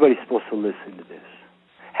 So everybody's supposed to listen to this.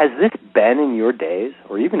 Has this been in your days,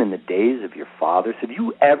 or even in the days of your fathers? Have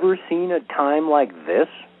you ever seen a time like this?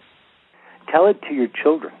 Tell it to your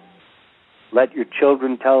children. Let your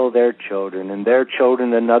children tell their children, and their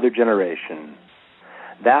children another generation.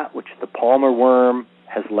 That which the palmer worm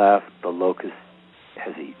has left, the locust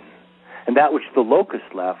has eaten. And that which the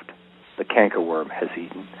locust left, the cankerworm has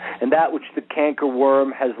eaten. And that which the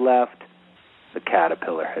cankerworm has left, the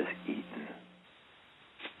caterpillar has eaten.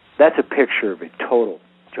 That's a picture of a total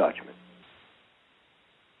judgment.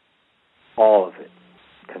 All of it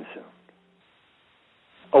consumed.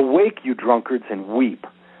 Awake, you drunkards, and weep.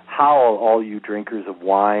 Howl, all you drinkers of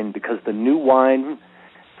wine, because the new wine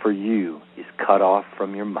for you is cut off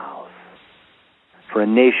from your mouth. For a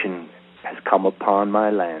nation has come upon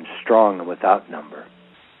my land, strong and without number,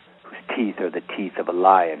 whose teeth are the teeth of a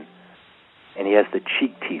lion, and he has the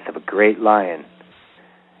cheek teeth of a great lion.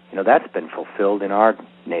 That's been fulfilled in our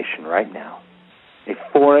nation right now. A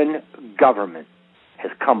foreign government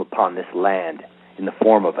has come upon this land in the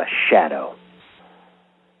form of a shadow,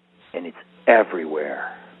 and it's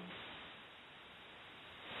everywhere.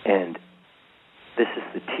 And this is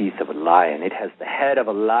the teeth of a lion. It has the head of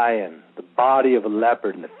a lion, the body of a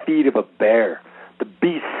leopard, and the feet of a bear. The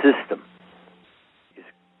beast system is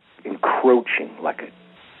encroaching like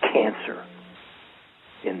a cancer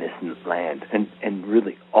in this land and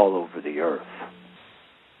really all over the earth.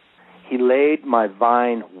 He laid my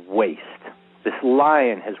vine waste. This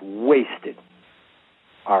lion has wasted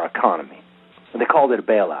our economy. And they called it a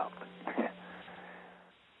bailout.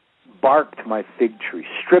 Barked my fig tree,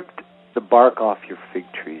 stripped the bark off your fig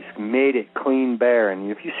trees, made it clean bare.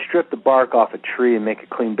 And if you strip the bark off a tree and make it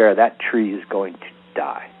clean bare, that tree is going to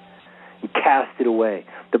die. And cast it away.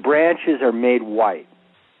 The branches are made white.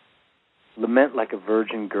 Lament like a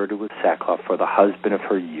virgin girded with sackcloth for the husband of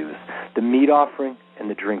her youth. The meat offering and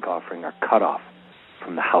the drink offering are cut off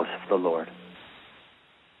from the house of the Lord.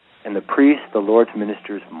 And the priests, the Lord's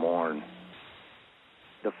ministers, mourn.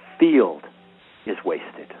 The field is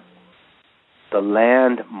wasted. The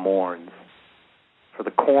land mourns. For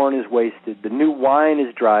the corn is wasted, the new wine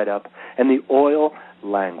is dried up, and the oil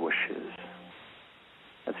languishes.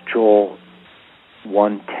 That's Joel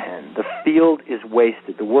 1:10. The field is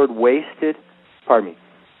wasted. The word the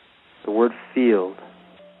word field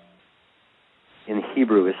in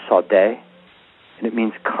Hebrew is sadeh, and it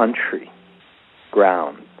means country,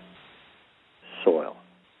 ground, soil.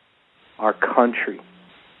 Our country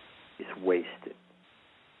is wasted.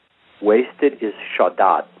 Wasted is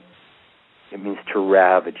shadad. It means to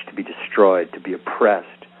ravage, to be destroyed, to be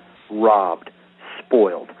oppressed, robbed,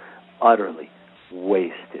 spoiled, utterly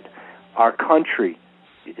wasted. Our country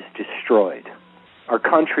is destroyed. Our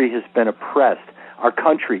country has been oppressed. Our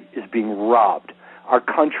country is being robbed. Our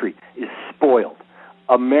country is spoiled.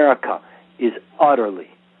 America is utterly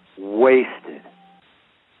wasted.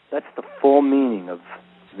 That's the full meaning of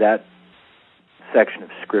that section of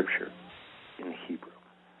Scripture in Hebrew.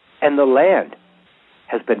 And the land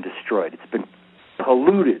has been destroyed. It's been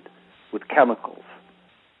polluted with chemicals.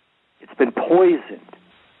 It's been poisoned.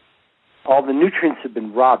 All the nutrients have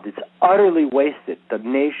been robbed. It's utterly wasted. The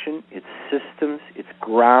nation, its systems, its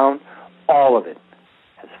ground, all of it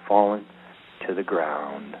has fallen to the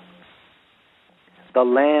ground. The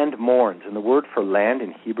land mourns, and the word for land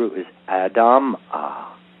in Hebrew is Adamah.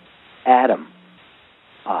 Adam.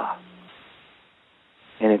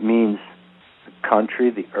 And it means the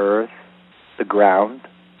country, the earth, the ground,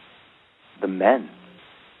 the men.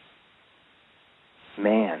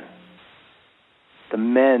 Man. The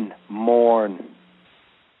men mourn.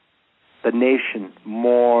 The nation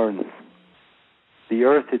mourns. The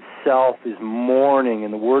earth itself is mourning,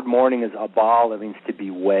 and the word mourning is abal. It means to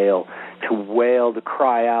bewail, to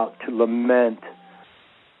cry out, to lament.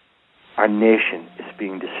 Our nation is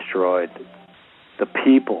being destroyed. The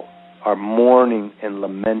people are mourning and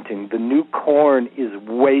lamenting. The new corn is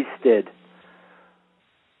wasted.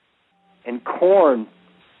 And corn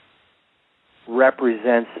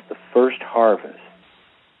represents the first harvest.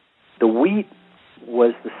 The wheat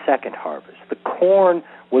was the second harvest. The corn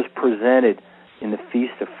was presented in the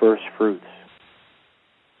Feast of First Fruits.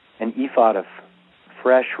 An ephod of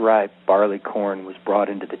fresh, ripe barley corn was brought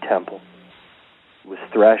into the temple. It was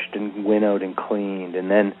threshed and winnowed and cleaned, and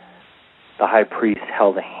then the high priest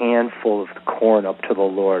held a handful of the corn up to the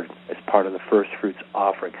Lord as part of the first fruits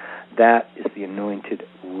offering. That is the anointed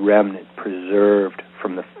remnant preserved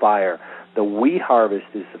from the fire. The wheat harvest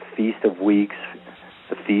is the Feast of Weeks,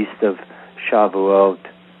 the Feast of Shavuot,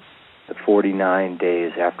 the 49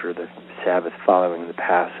 days after the Sabbath following the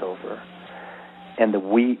Passover. And the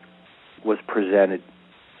wheat was presented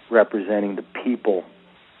representing the people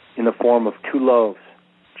in the form of two loaves,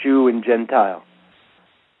 Jew and Gentile.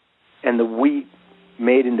 And the wheat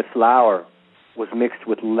made into flour was mixed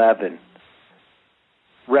with leaven,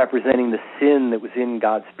 representing the sin that was in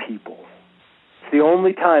God's people. It's the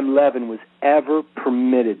only time leaven was ever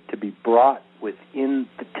permitted to be brought within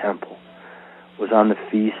the temple was on the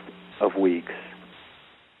Feast of Weeks,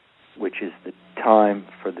 which is the time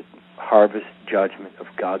for the harvest judgment of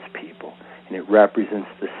God's people. And it represents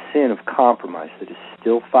the sin of compromise that is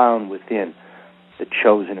still found within the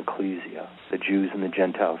chosen ecclesia, the Jews and the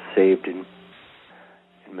Gentiles saved in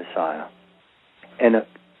Messiah. And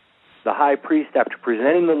the high priest, after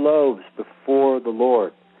presenting the loaves before the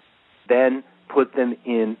Lord, then put them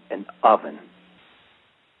in an oven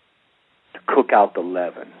to cook out the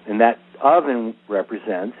leaven. And that oven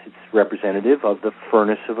it's representative of the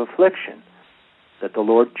furnace of affliction that the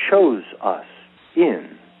Lord chose us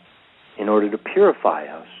in order to purify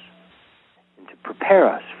us and to prepare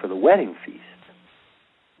us for the wedding feast.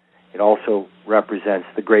 It also represents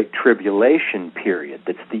the great tribulation period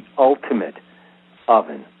that's the ultimate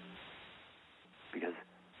oven. Because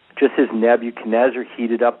just as Nebuchadnezzar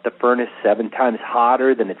heated up the furnace 7 times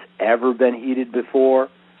hotter than it's ever been heated before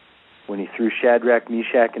when he threw Shadrach,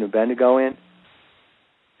 Meshach, and Abednego in,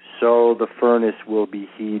 so the furnace will be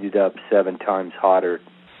heated up 7 times hotter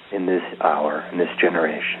in this hour, in this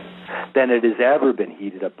generation, than it has ever been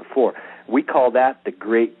heated up before. We call that the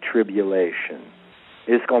Great Tribulation.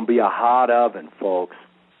 It's going to be a hot oven, folks.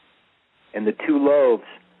 And the 2 loaves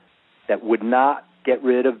that would not get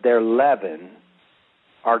rid of their leaven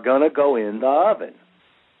are going to go in the oven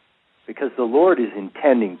because the Lord is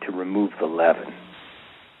intending to remove the leaven.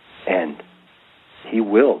 And He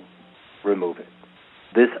will remove it.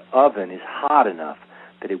 This oven is hot enough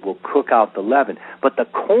that it will cook out the leaven. But the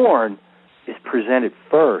corn is presented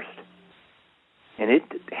first, and it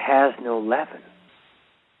has no leaven.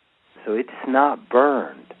 So it's not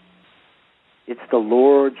burned. It's It's the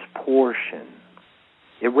Lord's portion.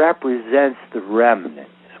 It represents the remnant,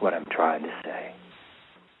 is what I'm trying to say.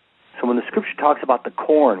 So when the Scripture talks about the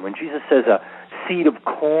corn, when Jesus says a seed of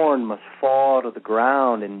corn must fall to the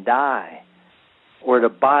ground and die, or it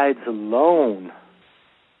abides alone,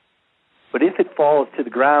 but if it falls to the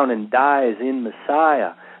ground and dies in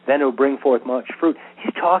Messiah, then it will bring forth much fruit.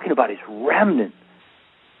 He's talking about his remnant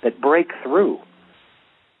that break through.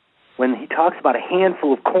 When he talks about a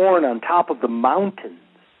handful of corn on top of the mountains,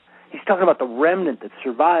 he's talking about the remnant that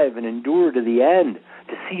survive and endure to the end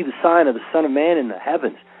to see the sign of the Son of Man in the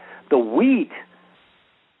heavens. The wheat,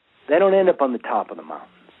 they don't end up on the top of the mountains.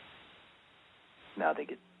 Now they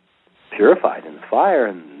get purified in the fire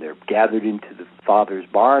and they're gathered into the Father's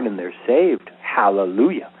barn and they're saved.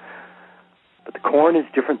 Hallelujah. But the corn is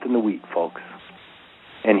different than the wheat, folks.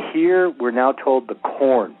 And here we're now told the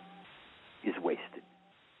corn is wasted.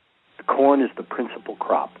 The corn is the principal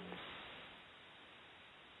crop.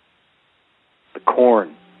 The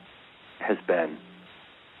corn has been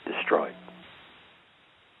destroyed.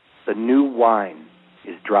 The new wine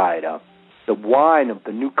is dried up. The wine of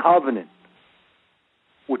the new covenant,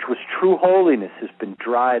 which was true holiness, has been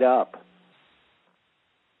dried up.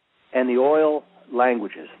 And the oil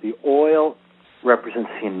languages. The oil represents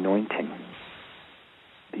the anointing.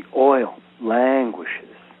 The oil languishes.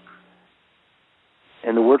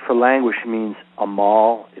 And the word for languish means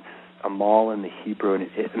amal. It's amal in the Hebrew, and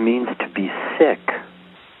it means to be sick,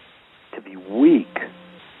 to be weak,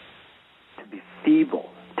 to be feeble,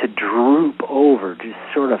 to droop over, just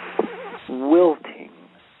sort of wilting.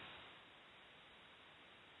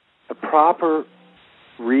 A proper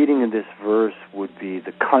reading of this verse would be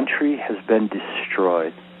the country has been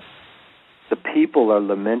destroyed. The people are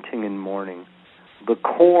lamenting and mourning. The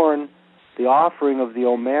corn, the offering of the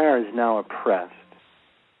Omer, is now oppressed.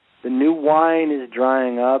 The new wine is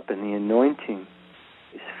drying up, and the anointing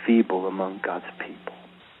is feeble among God's people.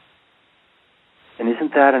 And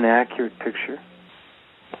isn't that an accurate picture?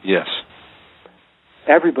 Yes.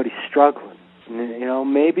 Everybody's struggling. You know,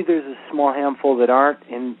 maybe there's a small handful that aren't,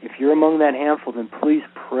 and if you're among that handful, then please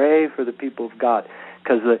pray for the people of God,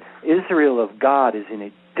 because the Israel of God is in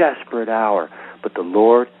a desperate hour, but the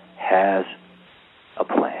Lord has a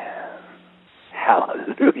plan.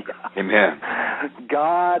 Hallelujah. Amen.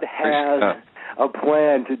 God has a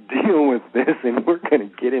plan to deal with this, and we're going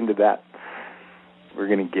to get into that. We're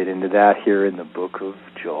going to get into that here in the book of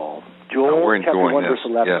Joel. Joel, chapter 1, verse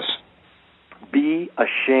 11. Yes. Be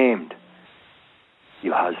ashamed,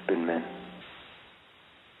 you husbandmen,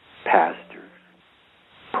 pastors,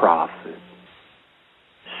 prophet,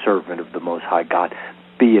 servant of the Most High God.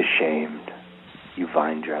 Be ashamed, you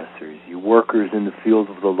vine dressers, you workers in the field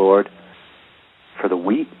of the Lord, for the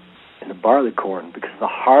wheat and the barley corn, because the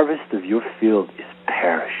harvest of your field is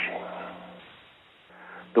perishing.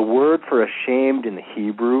 The word for ashamed in the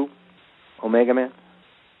Hebrew, Omegaman,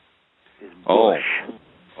 is bush.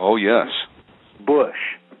 Oh, yes. Bush.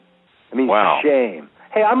 I mean, wow. Shame.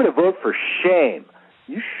 Hey, I'm going to vote for shame.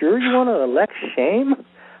 You sure you want to elect shame?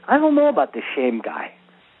 I don't know about the shame guy.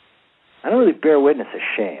 I don't really bear witness of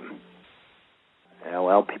shame. Yeah,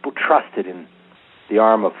 well, people trusted in the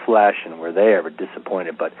arm of flesh, and were they ever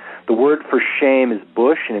disappointed? But the word for shame is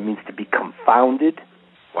bush, and it means to be confounded.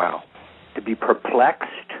 Wow. To be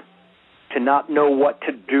perplexed, to not know what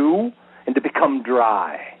to do, and to become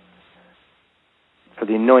dry. For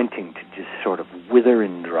the anointing to just sort of wither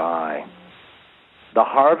and dry. The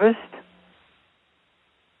harvest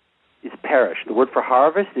is perish. The word for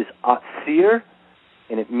harvest is atzir,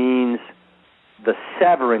 and it means the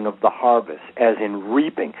severing of the harvest, as in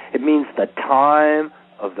reaping. It means the time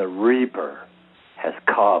of the reaper has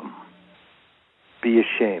come. Be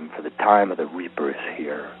ashamed, for the time of the reaper is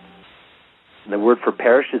here. And the word for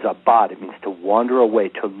perish is abad. It means to wander away,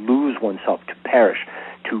 to lose oneself, to perish,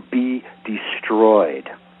 to be destroyed,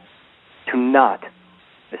 to not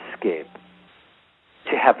escape,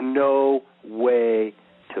 to have no way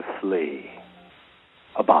to flee.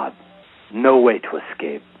 Abad, no way to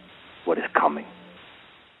escape what is coming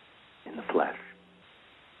in the flesh.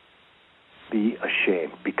 Be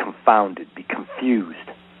ashamed, be confounded, be confused,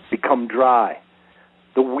 become dry.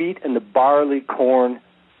 The wheat and the barley corn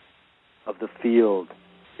of the field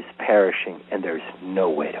is perishing, and there's no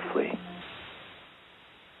way to flee.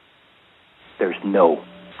 There's no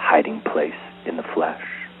hiding place in the flesh.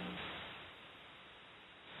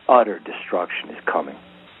 Utter destruction is coming.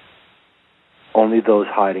 Only those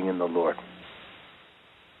hiding in the Lord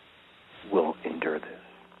will endure this.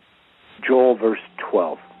 Joel verse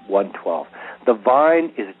 12, 1:12. The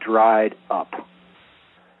vine is dried up,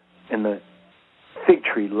 and the fig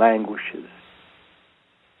tree languishes.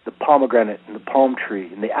 The pomegranate and the palm tree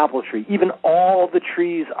and the apple tree, even all the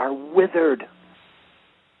trees are withered.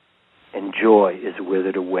 And joy is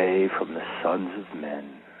withered away from the sons of men.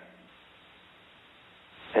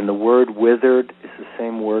 And the word withered is the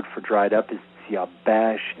same word for dried up as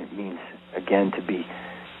yabesh. It means, again, to be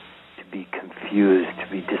confused,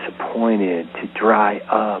 to be disappointed, to dry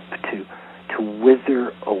up, to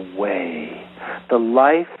wither away. The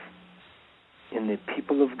life in the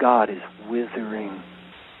people of God is withering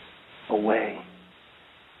away.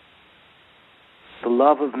 The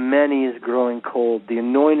love of many is growing cold. The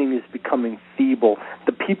anointing is becoming feeble.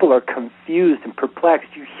 The people are confused and perplexed.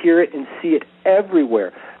 You hear it and see it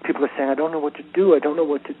everywhere. People are saying, I don't know what to do. I don't know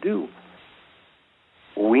what to do.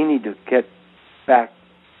 We need to get back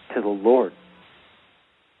to the Lord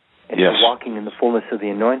and yes. walking in the fullness of the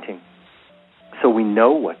anointing so we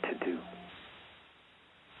know what to do.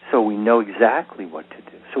 So we know exactly what to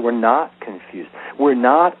do. So we're not confused. We're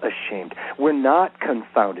not ashamed. We're not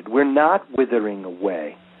confounded. We're not withering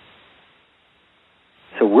away.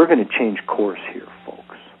 So we're going to change course here,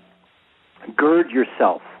 folks. Gird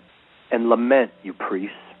yourself and lament, you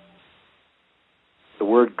priests. The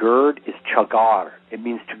word gird is chagar. It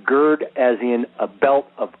means to gird as in a belt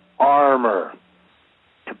of armor,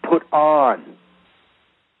 to put on,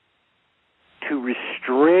 to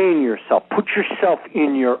restrain yourself. Put yourself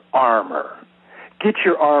in your armor. Get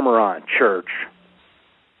your armor on, church.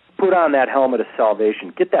 Put on that helmet of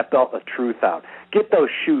salvation. Get that belt of truth out. Get those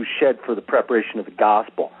shoes shed for the preparation of the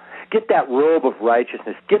gospel. Get that robe of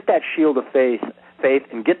righteousness. Get that shield of faith,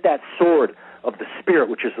 and get that sword of the Spirit,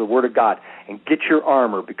 which is the Word of God, and get your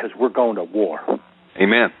armor because we're going to war.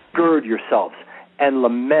 Amen. Gird yourselves and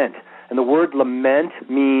lament. And the word lament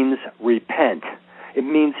means repent. It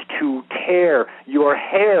means to tear your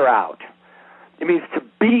hair out. It means to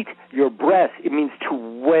beat your breast. It means to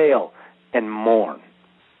wail and mourn.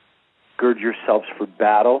 Gird yourselves for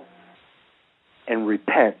battle and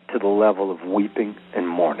repent to the level of weeping and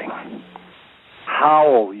mourning.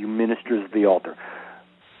 Howl, you ministers of the altar.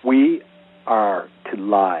 We are to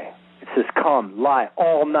lie. It says, come, lie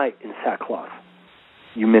all night in sackcloth,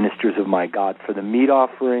 you ministers of my God, for the meat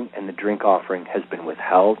offering and the drink offering has been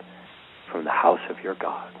withheld from the house of your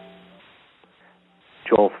God.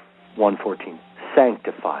 Joel 1:14,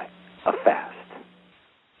 sanctify a fast.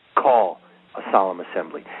 Call a solemn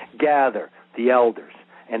assembly. Gather the elders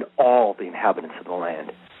and all the inhabitants of the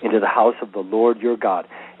land into the house of the Lord your God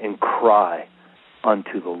and cry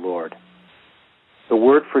unto the Lord. The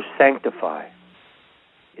word for sanctify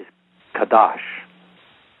is kadash,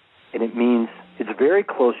 and it means, it's very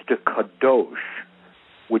close to kadosh,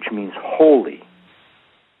 which means holy.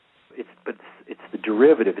 It's the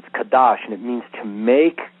derivative. It's kadash, and it means to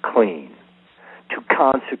make clean, to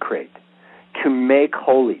consecrate, to make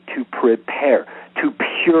holy, to prepare, to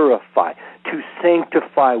purify, to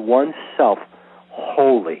sanctify oneself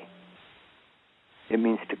holy. It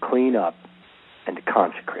means to clean up and to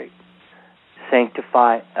consecrate.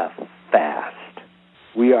 Sanctify a fast.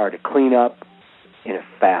 We are to clean up in a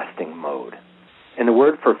fasting mode. And the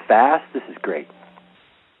word for fast, this is great.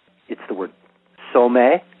 It's the word some,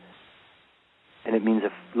 and it means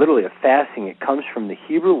literally a fasting. It comes from the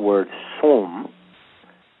Hebrew word som,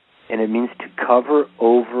 and it means to cover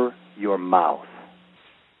over your mouth.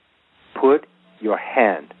 Put your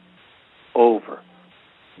hand over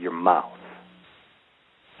your mouth.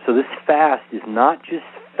 So this fast is not just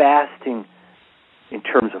fasting in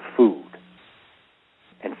terms of food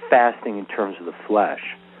and fasting in terms of the flesh,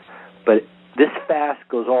 but this fast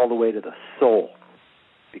goes all the way to the soul,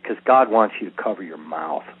 because God wants you to cover your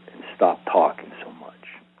mouth and stop talking so much.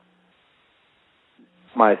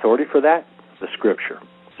 My authority for that? The Scripture.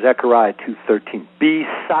 Zechariah 2:13. Be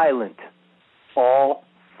silent, all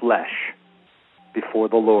flesh, before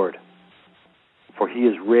the Lord, for he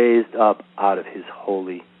is raised up out of his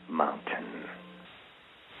holy mountain.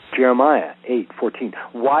 Jeremiah 8:14.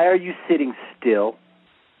 Why are you sitting still?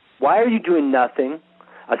 Why are you doing nothing?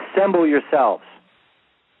 Assemble yourselves.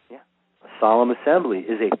 Yeah. A solemn assembly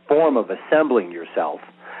is a form of assembling yourself.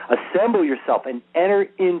 Assemble yourself and enter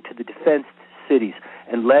into the defenced cities,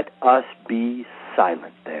 and let us be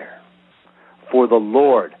silent there. For the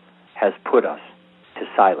Lord has put us to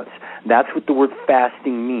silence. And that's what the word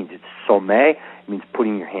fasting means. It's some. It means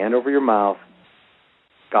putting your hand over your mouth.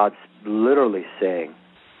 God's literally saying,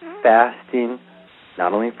 fasting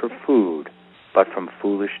not only for food, but from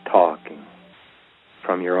foolish talking,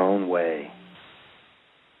 from your own way.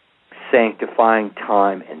 Sanctifying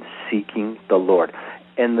time and seeking the Lord.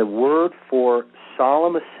 And the word for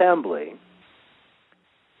solemn assembly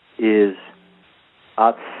is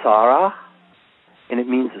atzara, and it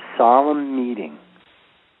means a solemn meeting,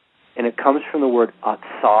 it comes from the word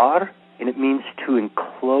atzar, and it means to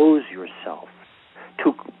enclose yourself,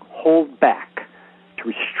 to hold back, to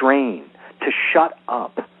restrain, to shut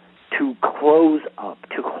up, to close up,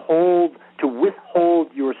 to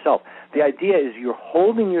withhold yourself. The idea is you're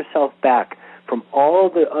holding yourself back from all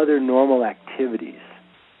the other normal activities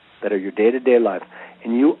that are your day-to-day life,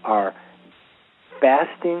 and you are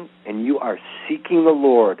fasting and you are seeking the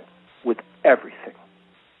Lord with everything.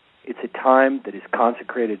 It's a time that is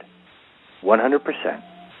consecrated 100%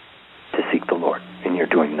 to seek the Lord, and you're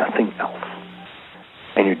doing nothing else.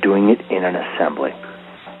 And you're doing it in an assembly.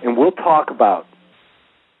 And we'll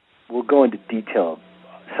go into detail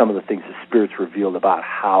some of the things the Spirit's revealed about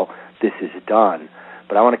how this is done.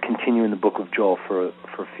 But I want to continue in the book of Joel for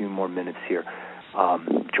a few more minutes here.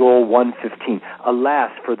 Joel 1:15.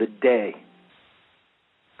 Alas, for the day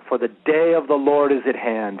of the Lord is at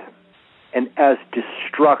hand, and as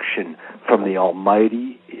destruction from the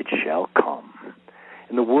Almighty it shall come.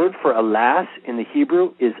 And the word for alas in the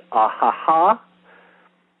Hebrew is ahaha,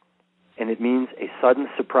 and it means a sudden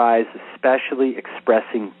surprise, especially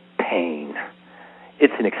expressing pain.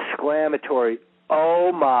 It's an exclamatory,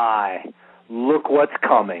 oh my, look what's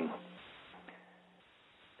coming.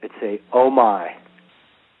 It's a, oh my,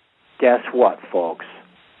 guess what, folks?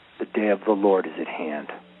 The day of the Lord is at hand.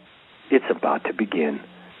 It's about to begin,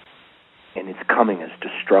 and it's coming as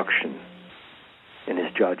destruction and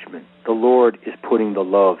his judgment. The Lord is putting the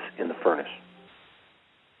loaves in the furnace.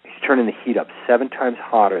 He's turning the heat up 7 times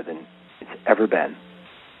hotter than it's ever been.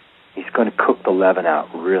 He's going to cook the leaven out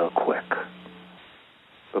real quick.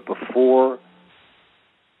 But before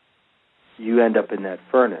you end up in that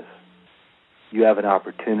furnace, you have an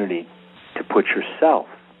opportunity to put yourself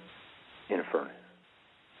in a furnace.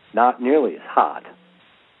 Not nearly as hot.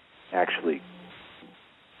 Actually,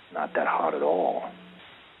 not that hot at all.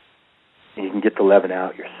 And you can get the leaven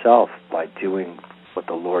out yourself by doing what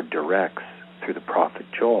the Lord directs through the prophet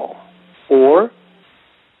Joel. Or,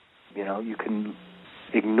 you can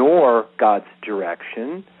ignore God's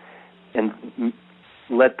direction and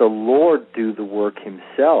let the Lord do the work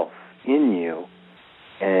himself in you,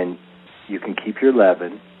 and you can keep your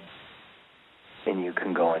leaven, and you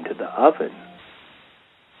can go into the oven.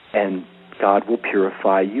 And God will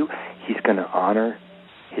purify you. He's going to honor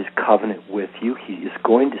his covenant with you. He is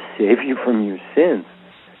going to save you from your sins,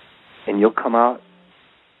 and you'll come out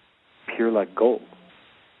pure like gold.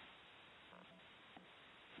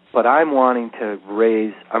 But I'm wanting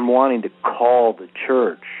to call the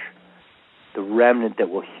church, the remnant that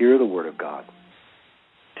will hear the word of God,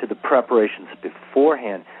 to the preparations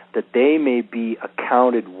beforehand, that they may be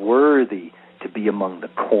accounted worthy to be among the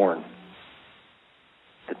corn,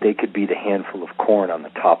 that they could be the handful of corn on the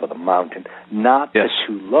top of the mountain, not the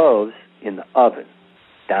 2 loaves in the oven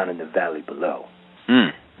down in the valley below.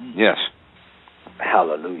 Yes.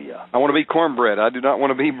 Hallelujah. I want to be cornbread. I do not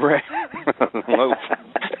want to be bread. Loaf.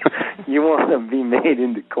 You want to be made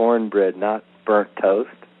into cornbread, not burnt toast.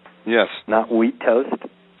 Yes. Not wheat toast,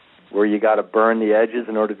 where you got to burn the edges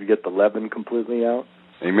in order to get the leaven completely out.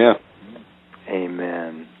 Amen.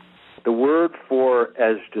 Amen. The word for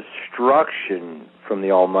as destruction from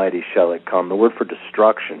the Almighty shall it come. The word for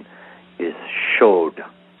destruction is shod,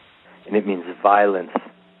 and it means violence,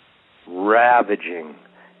 ravaging,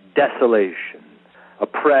 desolation,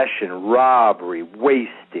 oppression, robbery,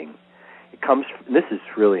 wasting. It comes. This is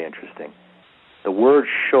really interesting. The word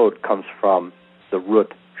shod comes from the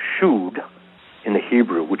root shud in the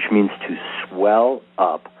Hebrew, which means to swell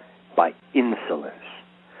up by insolence,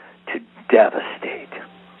 to devastate.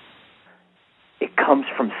 It comes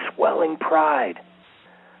from swelling pride.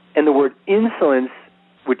 And the word insolence,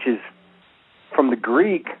 which is from the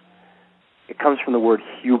Greek, it comes from the word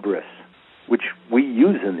hubris, which we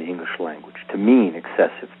use in the English language to mean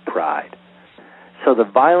excessive pride. So the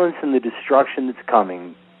violence and the destruction that's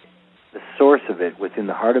coming, the source of it within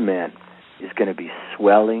the heart of man, is going to be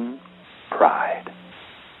swelling pride,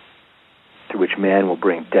 to which man will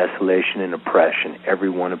bring desolation and oppression, every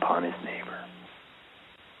one upon his neighbor.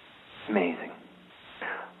 Amazing.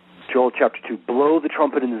 Joel chapter 2, blow the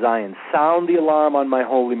trumpet in Zion, sound the alarm on my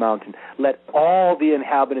holy mountain, let all the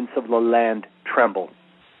inhabitants of the land tremble.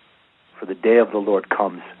 For the day of the Lord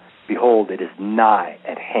comes, behold, it is nigh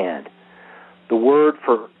at hand. The word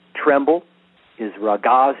for tremble is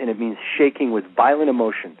ragaz, and it means shaking with violent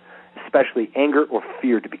emotion, especially anger or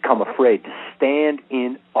fear, to become afraid, to stand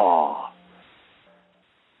in awe,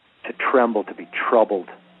 to tremble, to be troubled.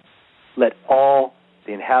 Let all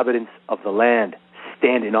the inhabitants of the land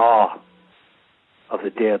stand in awe of the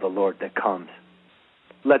day of the Lord that comes.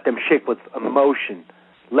 Let them shake with emotion.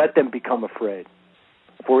 Let them become afraid.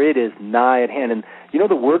 for it is nigh at hand. And you know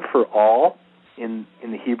the word for all in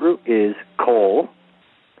the Hebrew is kol,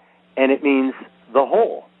 and it means the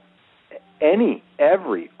whole. Any,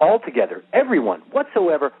 every, altogether, everyone,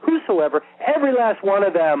 whatsoever, whosoever, every last one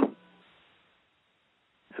of them.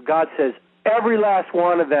 So God says, every last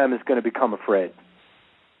one of them is going to become afraid.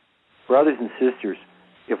 Brothers and sisters,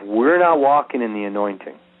 if we're not walking in the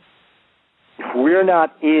anointing, if we're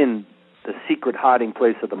not in the secret hiding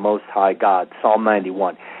place of the Most High God, Psalm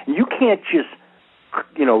 91, and you can't just,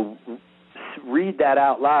 read that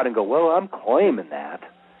out loud and go, well, I'm claiming that.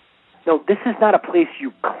 No, this is not a place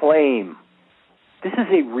you claim. This is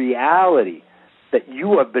a reality that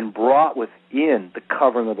you have been brought within the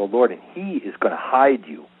covering of the Lord, and He is going to hide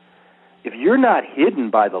you. If you're not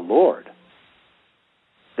hidden by the Lord,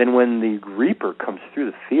 then when the reaper comes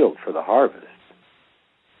through the field for the harvest,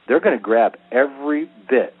 they're going to grab every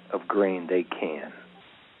bit of grain they can.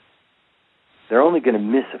 They're only going to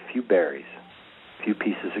miss a few berries, a few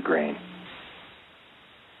pieces of grain,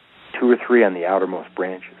 2 or 3 on the outermost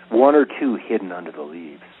branches, 1 or 2 hidden under the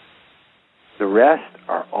leaves. The rest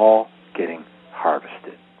are all getting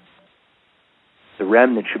harvested. The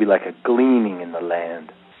remnant should be like a gleaning in the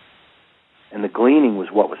land. And the gleaning was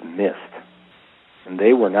what was missed. And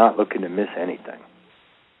they were not looking to miss anything.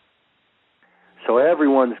 So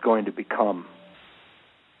everyone's going to become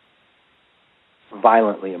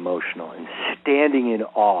violently emotional and standing in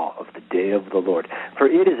awe of the day of the Lord. For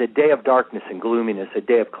it is a day of darkness and gloominess, a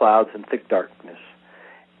day of clouds and thick darkness.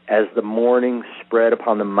 As the morning spread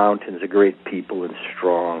upon the mountains, a great people and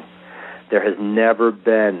strong. There has never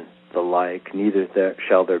been the like, neither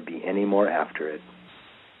shall there be any more after it.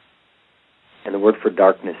 And the word for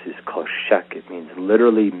darkness is koshek. It means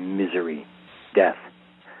literally misery, death,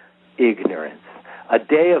 ignorance. A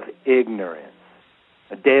day of ignorance,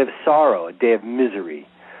 a day of sorrow, a day of misery.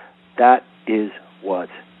 That is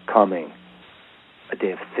what's coming. A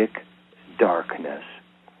day of thick darkness.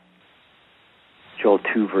 Joel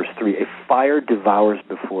 2, verse 3, a fire devours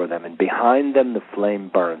before them, and behind them the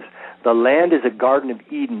flame burns. The land is a garden of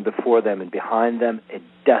Eden before them, and behind them a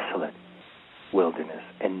desolate wilderness,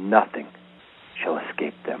 and nothing shall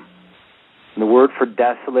escape them. And the word for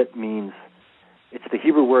desolate means, it's the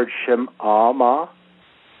Hebrew word shem'ama,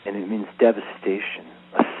 and it means devastation,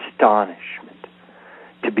 astonishment,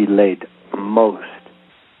 to be laid most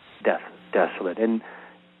desolate. And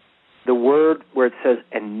the word where it says,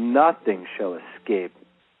 and nothing shall escape,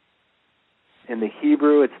 in the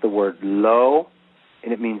Hebrew it's the word lo,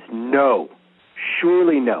 and it means no,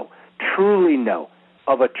 surely no, truly no,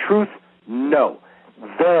 of a truth no,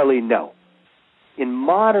 verily no. In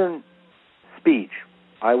modern speech,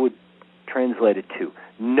 I would translate it to,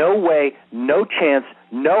 no way, no chance,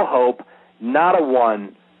 no hope, not a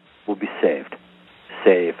one will be saved,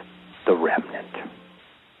 save the remnant.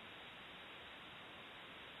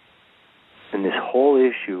 And this whole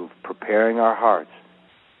issue of preparing our hearts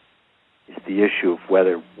is the issue of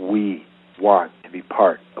whether we want to be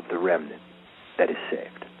part of the remnant that is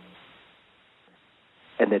saved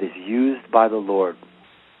and that is used by the Lord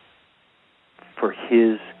for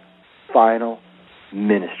His final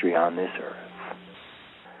ministry on this earth.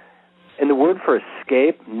 And the word for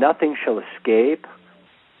escape, nothing shall escape,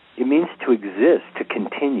 it means to exist, to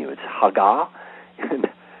continue. It's haga.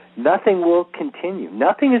 Nothing will continue.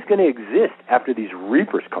 Nothing is going to exist after these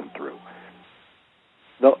reapers come through.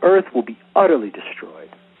 The earth will be utterly destroyed.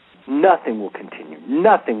 Nothing will continue.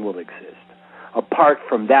 Nothing will exist apart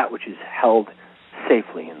from that which is held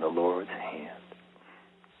safely in the Lord's hand.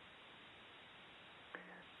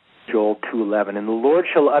 Joel 2:11, and the Lord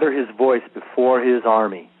shall utter His voice before His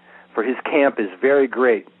army, for His camp is very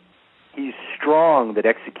great. He's strong that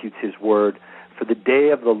executes His word, for the day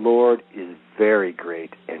of the Lord is very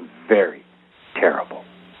great and very terrible.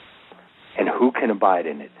 And who can abide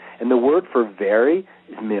in it? And the word for very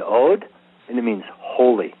is me'od, and it means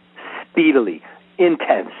holy, speedily,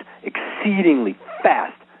 intense, exceedingly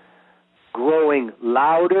fast, growing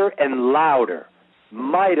louder and louder,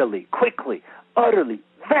 mightily, quickly, utterly,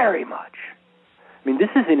 very much. I mean,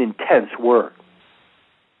 this is an intense word.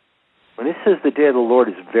 When it says the day of the Lord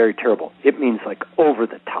is very terrible, it means like over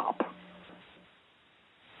the top.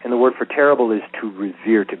 And the word for terrible is to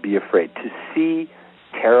revere, to be afraid, to see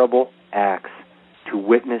terrible acts, to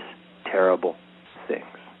witness terrible things.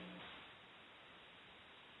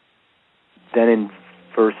 Then in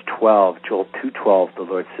verse 12, Joel 2:12, the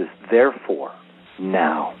Lord says, therefore,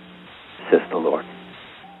 now, says the Lord.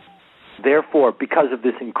 Therefore, because of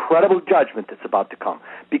this incredible judgment that's about to come,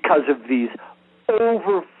 because of these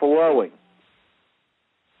overflowing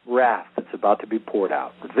wrath that's about to be poured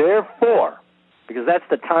out, therefore, because that's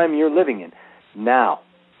the time you're living in, now,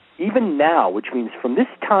 even now, which means from this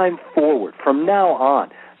time forward, from now on.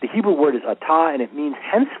 The Hebrew word is atah, and it means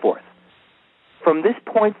henceforth. From this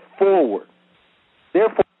point forward.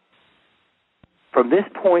 Therefore, from this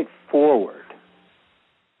point forward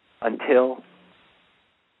until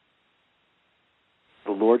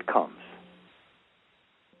the Lord comes,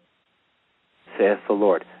 saith the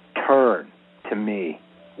Lord, turn to me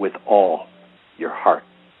with all your heart,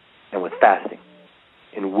 and with fasting,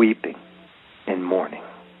 and weeping, and mourning.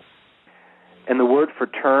 And the word for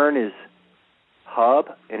turn is hub,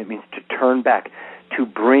 and it means to turn back, to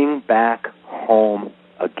bring back home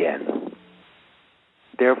again.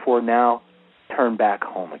 Therefore now, turn back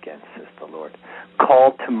home again, says the Lord.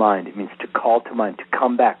 Call to mind, it means to call to mind, to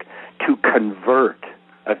come back, to convert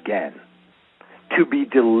again, to be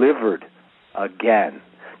delivered again,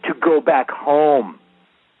 to go back home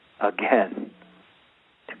again,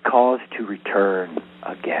 to cause to return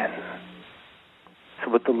again.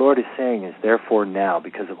 So what the Lord is saying is, therefore now,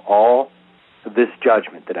 because of all of this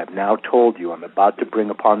judgment that I've now told you I'm about to bring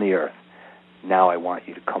upon the earth, now I want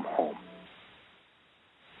you to come home.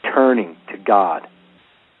 Turning to God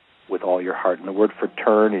with all your heart. And the word for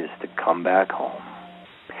turn is to come back home.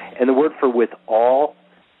 And the word for with all,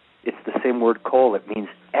 it's the same word kol. It means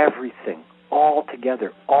everything, all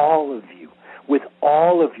together, all of you, with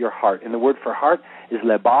all of your heart. And the word for heart is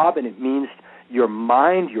lebab, and it means your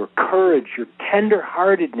mind, your courage, your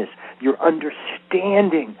tender-heartedness, your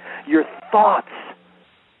understanding, your thoughts,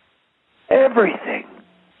 everything.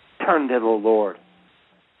 Turn to the Lord.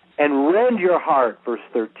 And rend your heart, verse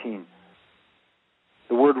 13.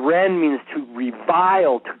 The word rend means to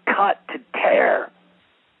revile, to cut, to tear.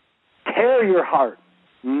 Tear your heart,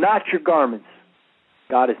 not your garments.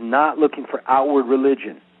 God is not looking for outward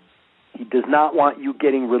religion. He does not want you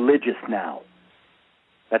getting religious now.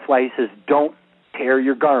 That's why he says, don't tear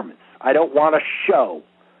your garments. I don't want a show.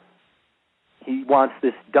 He wants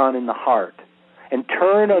this done in the heart. And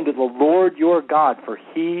turn unto the Lord your God, for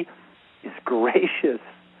he is gracious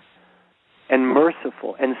and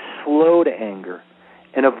merciful and slow to anger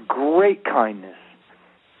and of great kindness.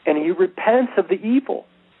 And he repents of the evil.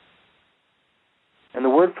 And the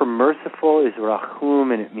word for merciful is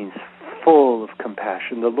rachum, and it means full of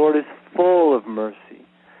compassion. The Lord is full of mercy.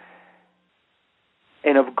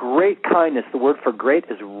 And of great kindness, the word for great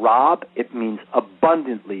is rab. It means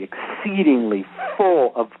abundantly, exceedingly,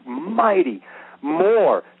 full of mighty,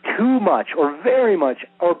 more, too much, or very much,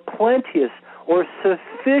 or plenteous, or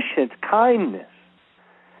sufficient kindness.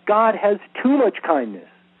 God has too much kindness.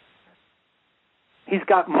 He's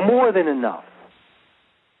got more than enough.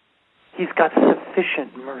 He's got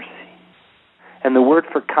sufficient mercy. And the word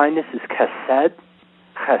for kindness is chesed,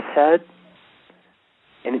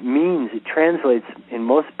 and it translates in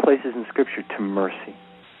most places in Scripture to mercy,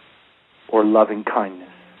 or loving kindness,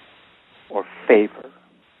 or favor,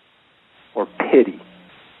 or pity,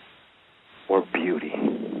 or beauty.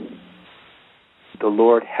 The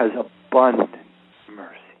Lord has abundant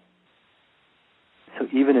mercy. So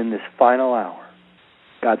even in this final hour,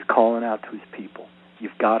 God's calling out to his people.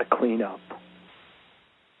 You've got to clean up.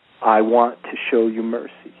 I want to show you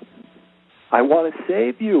mercy. I want to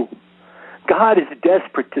save you. God is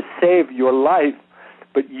desperate to save your life,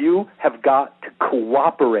 but you have got to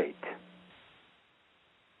cooperate.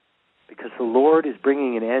 Because the Lord is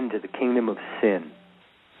bringing an end to the kingdom of sin.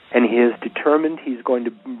 And he has determined he's going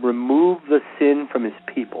to remove the sin from his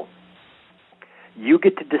people. You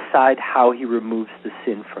get to decide how he removes the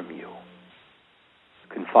sin from you. You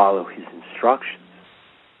can follow his instructions.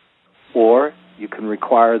 Or you can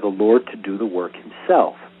require the Lord to do the work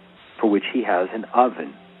himself, for which he has an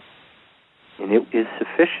oven. And it is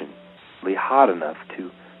sufficiently hot enough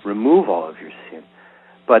to remove all of your sin.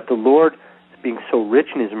 But the Lord, being so rich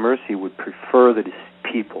in his mercy, would prefer that his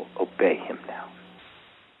people obey him now.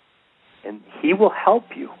 And he will help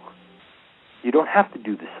you. You don't have to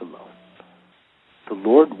do this alone. The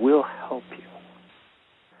Lord will help you.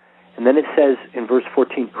 And then it says in verse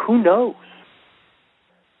 14, who knows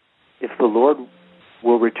if the Lord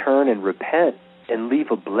will return and repent and leave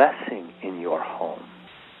a blessing in your home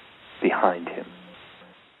behind him,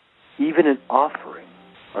 even an offering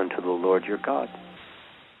unto the Lord your God.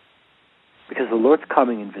 Because the Lord's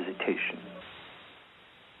coming in visitation.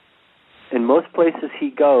 In most places he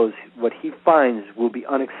goes, what he finds will be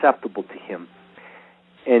unacceptable to him,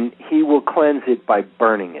 and he will cleanse it by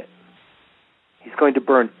burning it. He's going to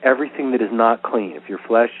burn everything that is not clean. If your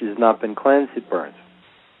flesh has not been cleansed, it burns.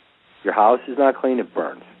 Your house is not clean, it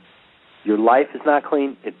burns. Your life is not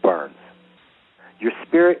clean, it burns. Your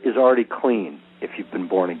spirit is already clean if you've been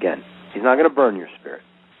born again. He's not going to burn your spirit.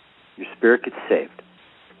 Your spirit gets saved.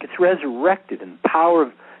 It gets resurrected in the power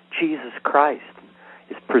of Jesus Christ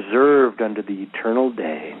is preserved unto the eternal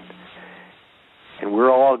day. And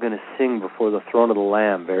we're all going to sing before the throne of the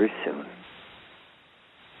Lamb very soon.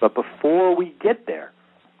 But before we get there,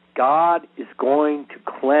 God is going to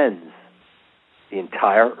cleanse the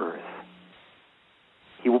entire earth.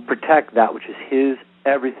 He will protect that which is His.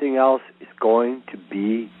 Everything else is going to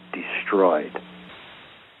be destroyed.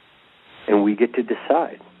 And we get to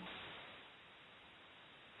decide,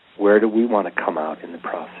 where do we want to come out in the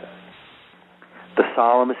process? The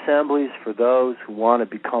solemn assembly is for those who want to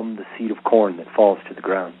become the seed of corn that falls to the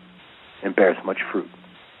ground and bears much fruit.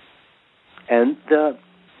 And the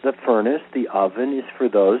furnace, the oven, is for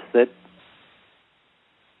those that,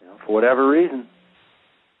 for whatever reason,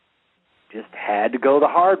 just had to go the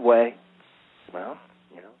hard way. Well,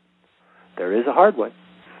 there is a hard way.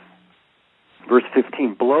 Verse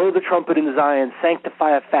 15, blow the trumpet in Zion,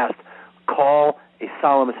 sanctify a fast, call a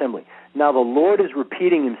solemn assembly. Now the Lord is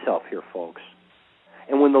repeating Himself here, folks.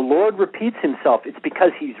 And when the Lord repeats Himself, it's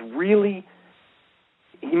because He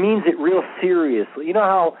means it real seriously. You know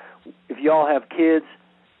how if you all have kids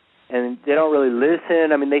and they don't really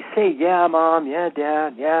listen, they say, yeah, Mom, yeah,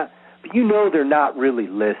 Dad, yeah, but they're not really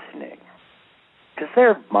listening because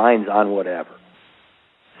their mind's on whatever.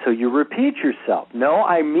 So you repeat yourself. No,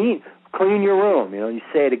 I mean clean your room. You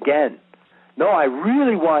say it again. No, I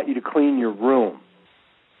really want you to clean your room.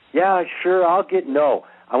 Yeah, sure, no.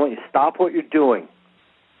 I want you to stop what you're doing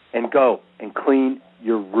and go and clean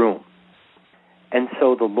your room. And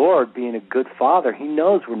so the Lord, being a good Father, He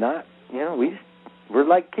knows we're not, we're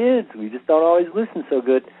like kids. We just don't always listen so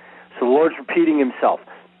good. So the Lord's repeating Himself.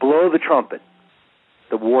 Blow the trumpet,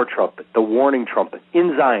 the war trumpet, the warning trumpet,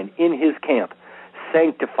 in Zion, in His camp.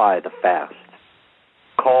 Sanctify the fast.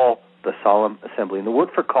 Call the solemn assembly. And the word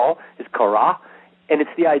for call is karah, and it's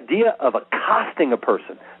the idea of accosting a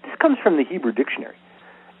person. This comes from the Hebrew dictionary.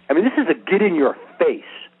 This is a get-in-your-face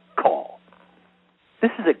call.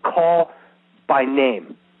 This is a call by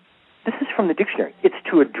name. This is from the dictionary. It's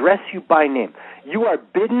to address you by name. You are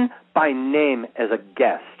bidden by name as a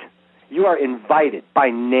guest. You are invited by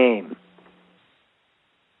name.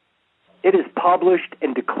 It is published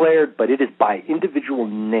and declared, but it is by individual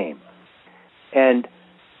name. And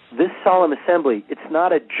this solemn assembly, it's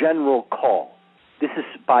not a general call. This is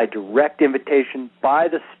by direct invitation, by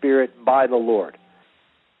the Spirit, by the Lord.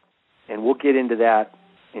 And we'll get into that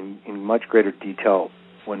in much greater detail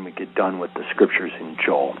when we get done with the scriptures in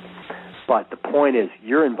Joel. But the point is,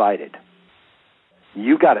 you're invited.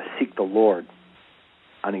 You got to seek the Lord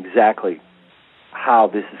on exactly how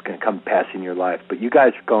this is going to come to pass in your life. But you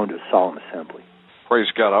guys are going to a solemn assembly. Praise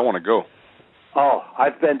God, I want to go. Oh,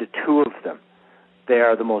 I've been to 2 of them. They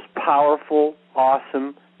are the most powerful,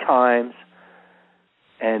 awesome times.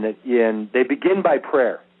 And they begin by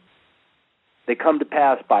prayer. They come to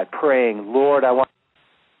pass by praying, Lord, I want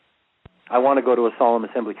to go to a solemn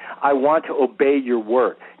assembly. I want to obey your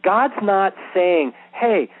word. God's not saying,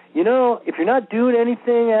 hey, if you're not doing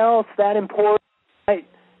anything else that important, I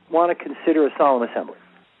want to consider a solemn assembly.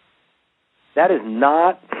 That is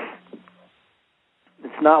not,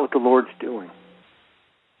 it's not what the Lord's doing.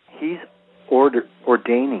 He's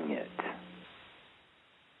ordaining it.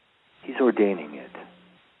 He's ordaining it.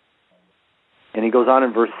 And He goes on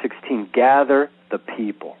in verse 16, gather the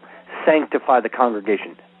people, sanctify the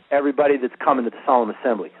congregation. Everybody that's coming to the solemn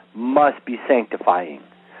assembly must be sanctifying.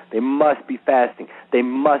 They must be fasting. They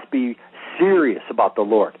must be serious about the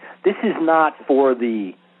Lord. This is not for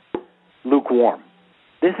the lukewarm.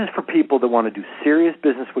 This is for people that want to do serious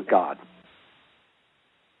business with God.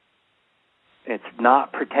 It's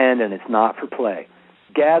not pretend and it's not for play.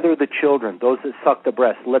 Gather the children, those that suck the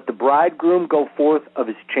breast. Let the bridegroom go forth of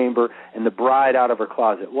his chamber and the bride out of her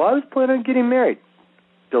closet. Well, I was planning on getting married.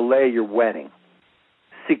 Delay your wedding.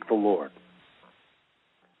 Seek the Lord.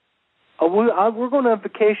 Oh, we're going on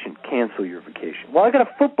vacation. Cancel your vacation. Well, I got a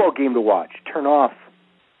football game to watch. Turn off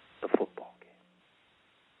the football game.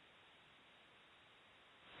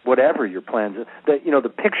 Whatever your plans are. The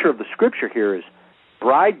picture of the scripture here is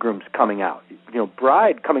bridegroom's coming out.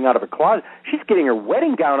 Bride coming out of her closet. She's getting her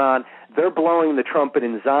wedding gown on. They're blowing the trumpet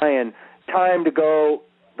in Zion. Time to go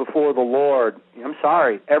before the Lord. I'm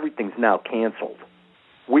sorry, everything's now canceled.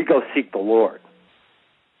 We go seek the Lord.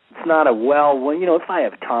 It's not a if I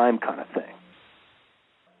have time kind of thing.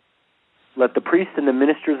 Let the priest and the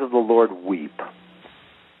ministers of the Lord weep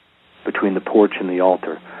between the porch and the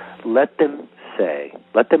altar. Let them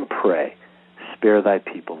pray, spare thy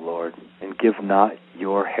people, Lord, and give not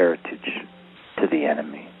your heritage to the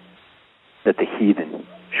enemy, that the heathen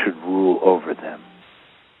should rule over them.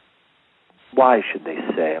 Why should they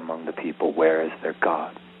say among the people, where is their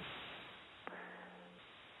God?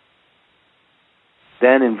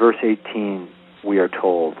 Then in verse 18, we are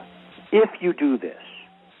told, if you do this,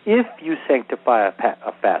 if you sanctify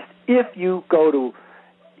a fast, if you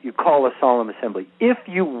you call a solemn assembly, if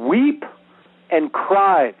you weep and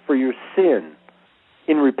cry for your sin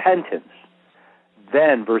in repentance,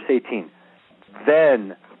 then, verse 18,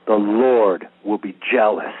 then the Lord will be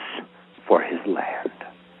jealous for his land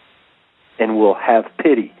and will have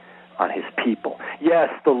pity on his people. Yes,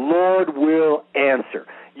 the Lord will answer.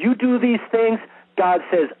 You do these things, God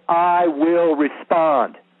says, I will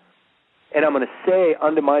respond. And I'm going to say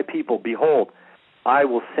unto my people, behold, I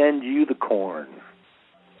will send you the corn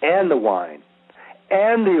and the wine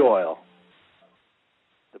and the oil.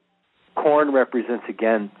 The corn represents,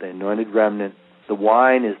 again, the anointed remnant. The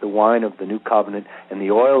wine is the wine of the new covenant, and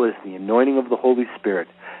the oil is the anointing of the Holy Spirit.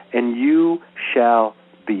 And you shall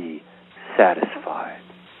be satisfied.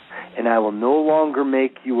 And I will no longer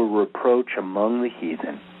make you a reproach among the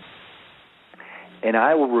heathen. And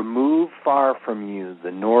I will remove far from you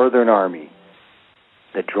the northern army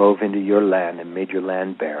that drove into your land and made your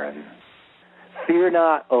land barren. Fear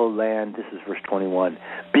not, O land, this is verse 21.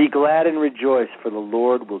 Be glad and rejoice, for the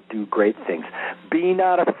Lord will do great things. Be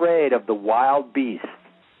not afraid of the wild beasts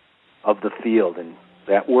of the field. And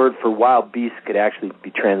that word for wild beast could actually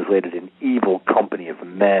be translated an evil company of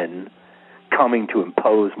men coming to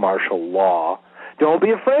impose martial law. Don't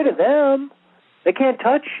be afraid of them. They can't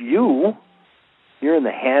touch you. You're in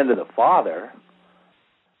the hand of the Father.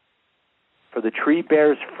 For the tree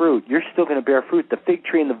bears fruit. You're still going to bear fruit. The fig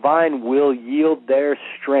tree and the vine will yield their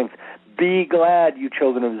strength. Be glad, you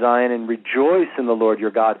children of Zion, and rejoice in the Lord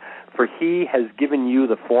your God, for he has given you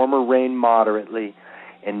the former rain moderately,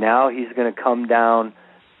 and now he's going to come down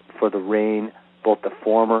for the rain, both the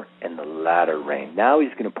former and the latter rain. Now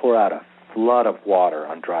he's going to pour out a flood of water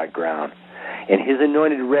on dry ground. And his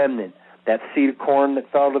anointed remnant, that seed of corn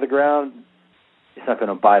that fell to the ground, it's not going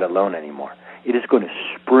to abide alone anymore. It is going to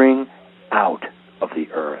spring out of the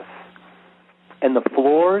earth. And the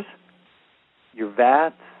floors, your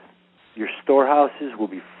vats, your storehouses will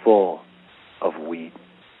be full of wheat.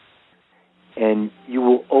 And you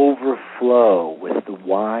will overflow with the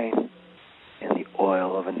wine and the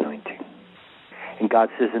oil of anointing. And God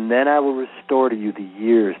says, and then I will restore to you the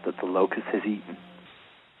years that the locust has eaten,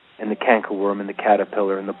 and the cankerworm, and the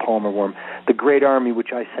caterpillar, and the palmer worm, the great army which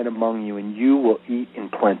I sent among you, and you will eat in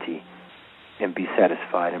plenty and be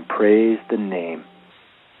satisfied, and praise the name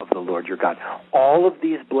of the Lord your God. All of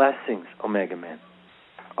these blessings, Omegaman,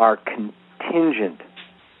 are contingent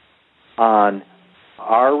on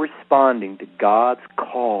our responding to God's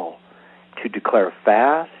call to declare a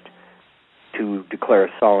fast, to declare a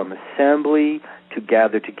solemn assembly, to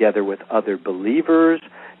gather together with other believers,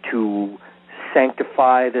 to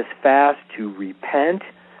sanctify this fast, to repent,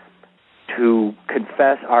 to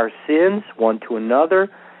confess our sins one to another,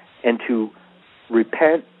 and to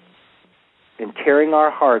repent in tearing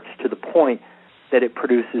our hearts to the point that it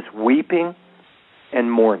produces weeping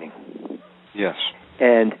and mourning. Yes.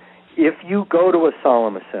 And if you go to a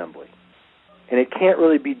solemn assembly, and it can't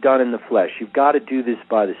really be done in the flesh, you've got to do this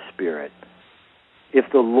by the Spirit. If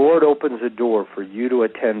the Lord opens a door for you to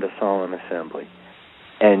attend a solemn assembly,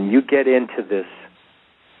 and you get into this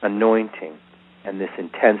anointing and this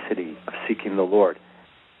intensity of seeking the Lord,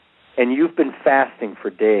 and you've been fasting for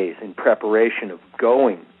days in preparation of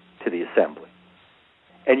going to the assembly,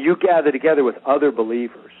 and you gather together with other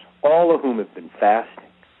believers, all of whom have been fasting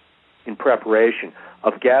in preparation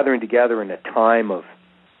of gathering together in a time of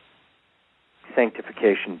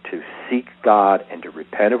sanctification to seek God and to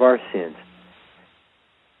repent of our sins,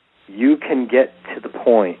 you can get to the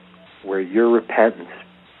point where your repentance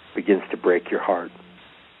begins to break your heart.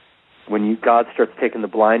 When God starts taking the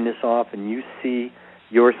blindness off and you see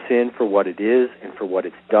your sin for what it is and for what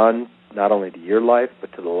it's done, not only to your life,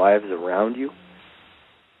 but to the lives around you,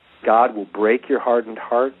 God will break your hardened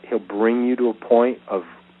heart. He'll bring you to a point of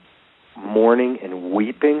mourning and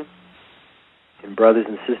weeping. And brothers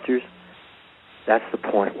and sisters, that's the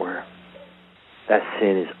point where that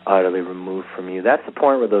sin is utterly removed from you. That's the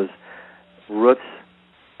point where those roots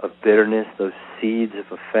of bitterness, those seeds of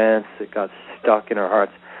offense that got stuck in our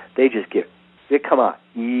hearts, they come out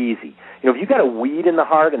easy. You know, if you got a weed in the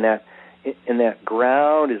heart and that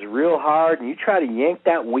ground is real hard, and you try to yank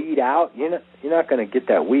that weed out, you're not going to get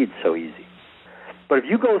that weed so easy. But if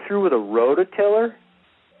you go through with a rototiller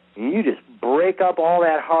and you just break up all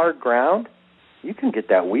that hard ground, you can get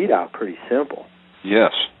that weed out pretty simple.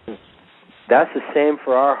 Yes. That's the same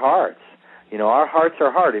for our hearts. You know, our hearts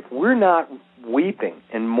are hard. If we're not weeping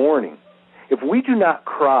and mourning, if we do not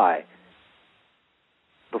cry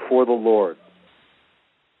before the Lord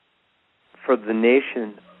for the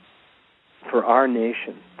nation, for our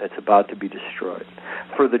nation that's about to be destroyed,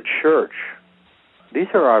 for the church. These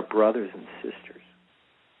are our brothers and sisters,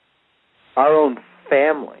 our own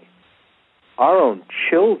family, our own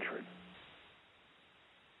children,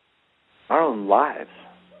 our own lives.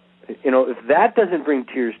 You know, if that doesn't bring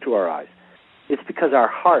tears to our eyes, it's because our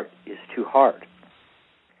heart is too hard.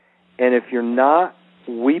 And if you're not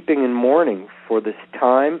weeping and mourning for this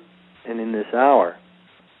time and in this hour,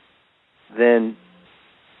 then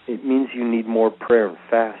it means you need more prayer and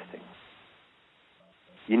fasting.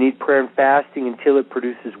 You need prayer and fasting until it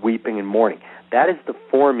produces weeping and mourning. That is the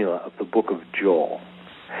formula of the book of Joel.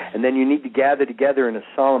 And then you need to gather together in a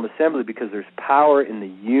solemn assembly because there's power in the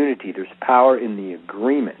unity. There's power in the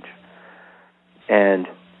agreement. And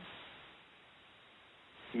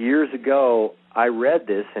years ago, I read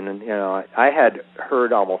this, and I had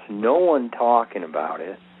heard almost no one talking about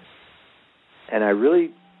it. And I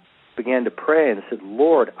really began to pray and said,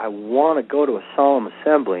 Lord, I want to go to a solemn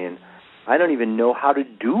assembly, and I don't even know how to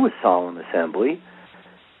do a solemn assembly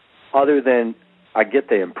other than I get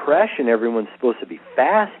the impression everyone's supposed to be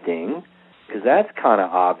fasting, because that's kind of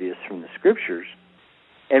obvious from the Scriptures,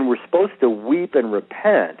 and we're supposed to weep and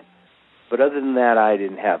repent. But other than that, I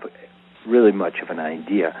didn't have really much of an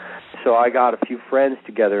idea. So I got a few friends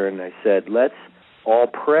together, and I said, let's all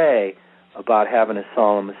pray about having a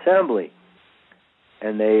solemn assembly.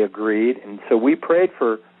 And they agreed, and so we prayed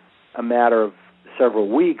for a matter of several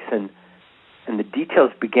weeks, and the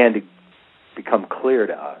details began to become clear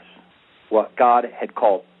to us, what God had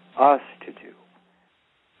called us to do.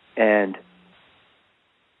 And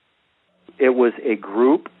it was a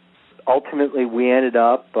group. Ultimately, we ended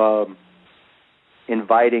up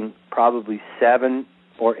inviting probably 7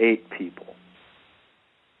 or 8 people.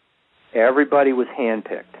 Everybody was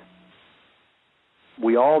handpicked.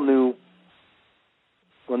 We all knew,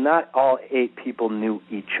 well, not all 8 people knew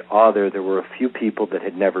each other. There were a few people that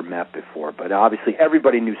had never met before, but obviously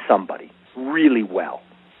everybody knew somebody really well.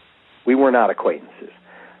 We were not acquaintances.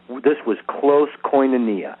 This was close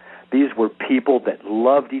koinonia. These were people that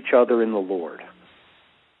loved each other in the Lord.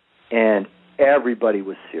 And everybody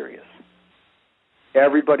was serious.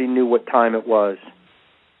 Everybody knew what time it was.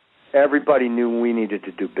 Everybody knew we needed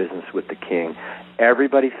to do business with the King.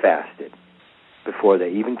 Everybody fasted before they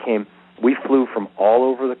even came. We flew from all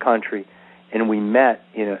over the country, and we met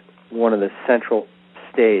in one of the central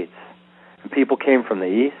states. And people came from the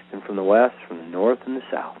east and from the west, from the north and the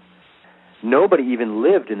south. Nobody even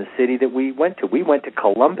lived in the city that we went to. We went to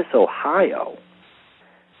Columbus, Ohio.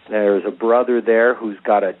 There's a brother there who's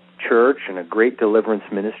got a church and a great deliverance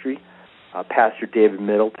ministry, Pastor David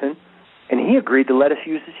Middleton, and he agreed to let us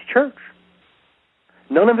use his church.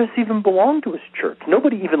 None of us even belong to his church.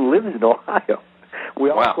 Nobody even lives in Ohio. We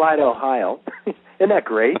all fly to Ohio. Isn't that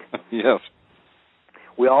great? Yes.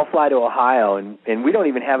 We all fly to Ohio, and we don't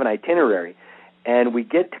even have an itinerary. And we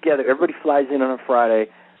get together. Everybody flies in on a Friday,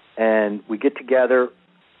 and we get together,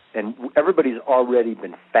 and everybody's already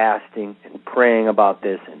been fasting and praying about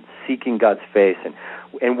this and seeking God's face.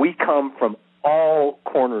 And we come from all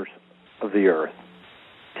corners of the earth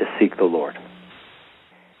to seek the Lord.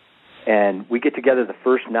 And we get together the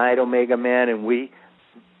first night, Omegaman, and we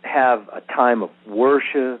have a time of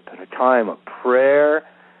worship and a time of prayer.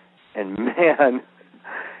 And, man,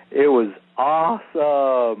 it was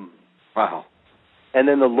awesome. Wow. And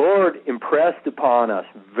then the Lord impressed upon us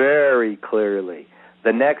very clearly.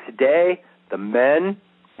 The next day, the men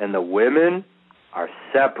and the women are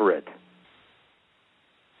separate.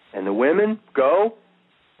 And the women go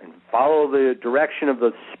and follow the direction of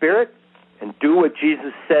the Spirit and do what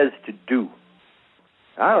Jesus says to do.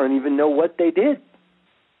 I don't even know what they did.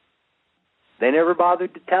 They never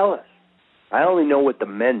bothered to tell us. I only know what the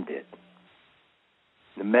men did.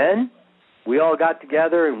 The men, we all got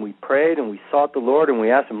together and we prayed and we sought the Lord and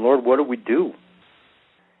we asked him, Lord, what do we do?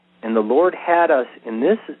 And the Lord had us in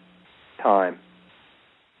this time,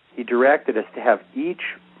 he directed us to have each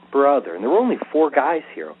brother, and there were only 4 guys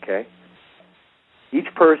here, okay?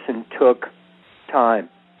 Each person took time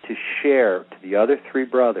to share to the other 3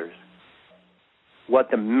 brothers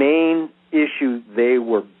what the main issue they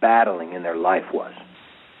were battling in their life was.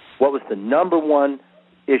 What was the number one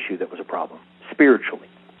issue that was a problem, spiritually?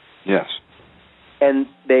 Yes. And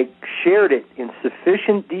they shared it in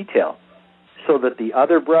sufficient detail so that the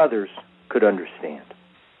other brothers could understand.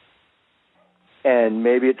 And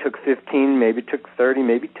maybe it took 15, maybe it took 30,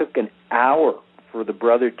 maybe it took an hour for the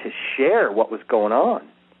brother to share what was going on.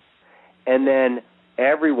 And then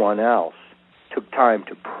everyone else took time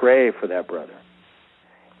to pray for that brother.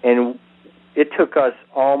 And it took us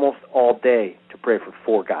almost all day to pray for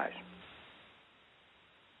 4 guys.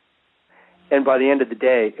 And by the end of the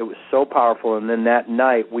day, it was so powerful. And then that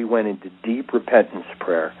night, we went into deep repentance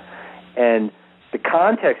prayer. And the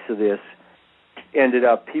context of this ended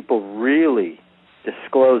up people really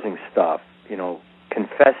disclosing stuff,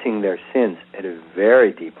 confessing their sins at a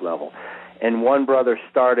very deep level. And one brother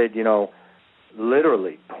started,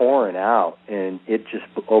 literally pouring out, and it just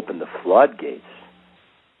opened the floodgates.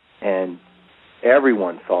 And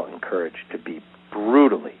everyone felt encouraged to be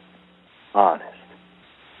brutally honest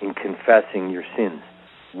in confessing your sins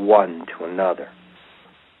one to another.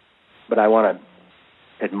 But I want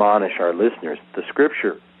to admonish our listeners, the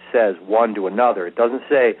Scripture says one to another. It doesn't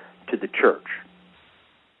say to the church.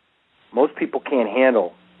 Most people can't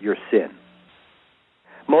handle your sin.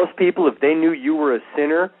 Most people, if they knew you were a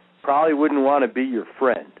sinner, probably wouldn't want to be your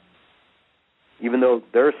friend. Even though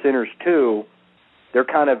they're sinners too,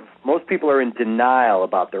 most people are in denial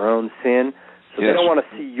about their own sin, so they don't want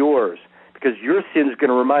to see yours, because your sin is going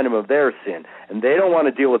to remind them of their sin, and they don't want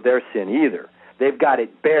to deal with their sin either. They've got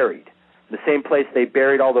it buried, the same place they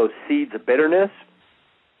buried all those seeds of bitterness.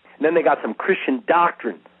 And then they got some Christian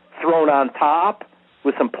doctrine thrown on top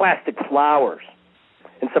with some plastic flowers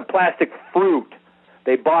and some plastic fruit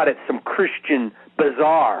they bought at some Christian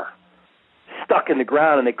bazaar stuck in the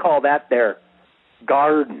ground, and they call that their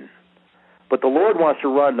garden. But the Lord wants to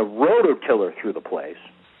run the rototiller through the place,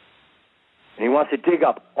 and He wants to dig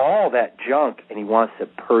up all that junk, and He wants to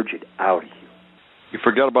purge it out of you. You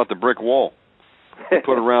forgot about the brick wall.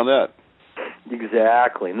 Put around that.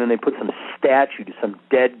 Exactly. And then they put some statue to some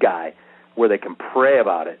dead guy where they can pray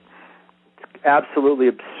about it. It's absolutely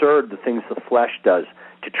absurd, the things the flesh does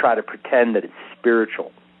to try to pretend that it's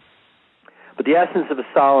spiritual. But the essence of a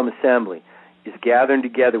solemn assembly is gathering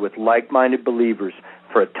together with like-minded believers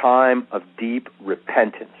for a time of deep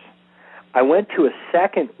repentance. I went to a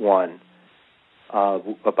second one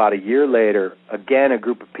about a year later. Again, a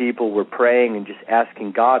group of people were praying and just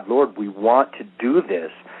asking God, Lord, we want to do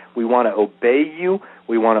this. We want to obey you.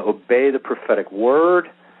 We want to obey the prophetic word.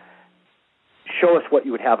 Show us what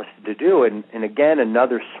you would have us to do. And again,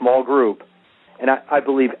 another small group. And I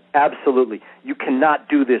believe absolutely you cannot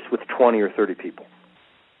do this with 20 or 30 people.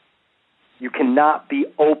 You cannot be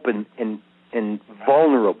open and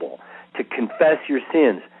vulnerable to confess your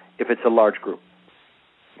sins if it's a large group.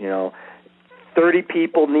 30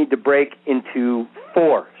 people need to break into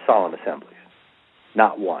 4 solemn assemblies,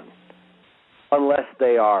 not one, unless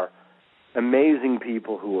they are amazing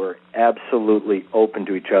people who are absolutely open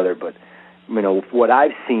to each other. But, what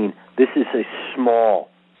I've seen, this is a small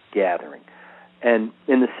gathering. And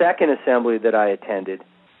in the second assembly that I attended,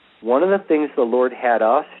 one of the things the Lord had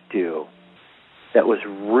us do that was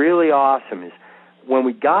really awesome is when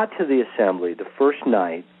we got to the assembly the first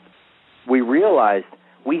night, we realized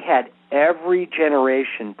we had every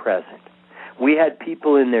generation present. We had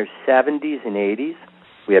people in their 70s and 80s.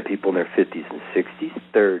 We had people in their 50s and 60s,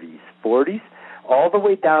 30s, 40s, all the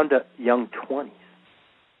way down to young 20s.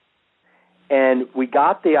 And we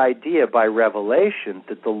got the idea by revelation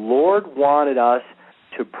that the Lord wanted us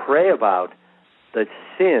to pray about the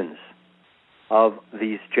sins of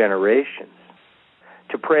these generations,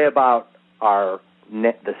 to pray about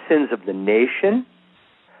the sins of the nation,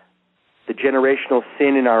 the generational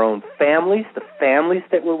sin in our own families, the families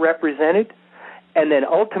that were represented, and then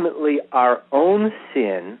ultimately our own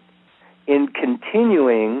sin in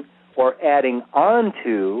continuing or adding on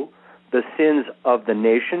to the sins of the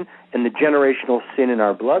nation and the generational sin in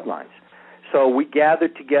our bloodlines. So we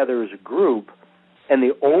gathered together as a group, and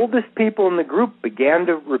the oldest people in the group began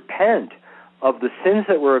to repent of the sins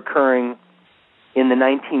that were occurring in the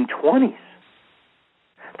 1920s,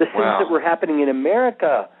 the sins that were happening in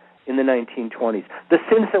America in the 1920s, the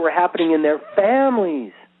sins that were happening in their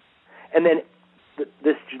families. And then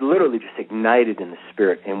this literally just ignited in the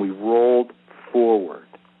Spirit, and we rolled forward,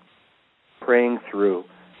 praying through,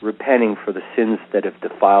 repenting for the sins that have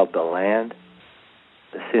defiled the land,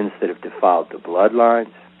 the sins that have defiled the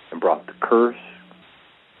bloodlines and brought the curse,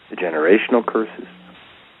 the generational curses,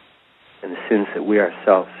 and the sins that we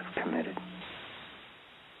ourselves have committed.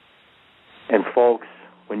 And folks,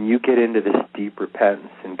 when you get into this deep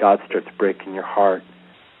repentance and God starts breaking your heart,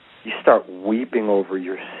 you start weeping over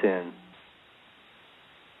your sin.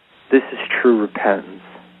 This is true repentance.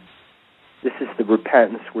 This is the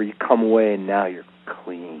repentance where you come away and now you're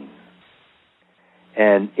clean.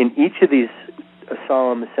 And in each of these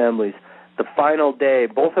solemn assemblies, the final day,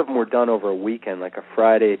 both of them were done over a weekend, like a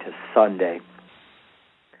Friday to Sunday.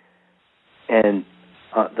 And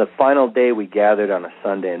the final day we gathered on a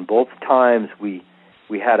Sunday, and both times we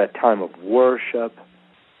had a time of worship,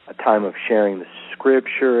 a time of sharing the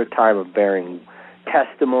Scripture, a time of bearing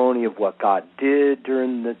testimony of what God did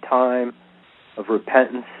during the time, of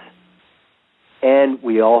repentance, and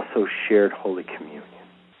we also shared Holy Communion.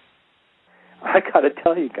 I got to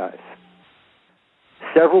tell you guys,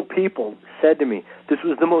 several people said to me, this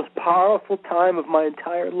was the most powerful time of my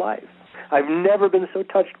entire life. I've never been so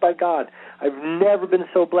touched by God. I've never been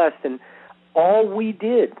so blessed. And all we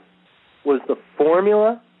did was the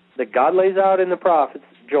formula that God lays out in the prophets,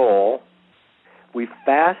 Joel. We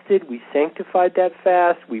fasted. We sanctified that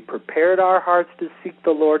fast. We prepared our hearts to seek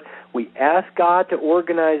the Lord. We asked God to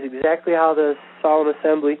organize exactly how the solemn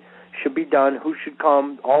assembly should be done, who should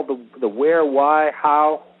come, all the where, why,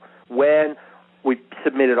 how, when. We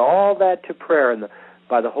submitted all that to prayer, and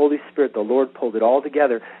by the Holy Spirit, the Lord pulled it all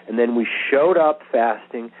together. And then we showed up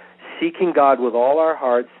fasting, seeking God with all our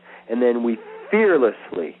hearts, and then we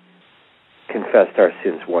fearlessly confessed our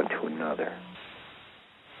sins one to another.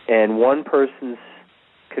 And one person's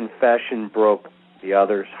confession broke the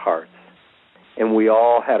other's hearts. And we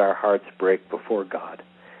all had our hearts break before God.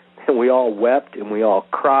 And we all wept, and we all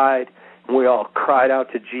cried, and we all cried out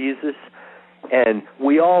to Jesus. And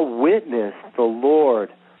we all witnessed the Lord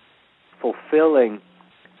fulfilling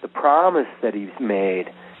the promise that He's made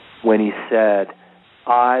when He said,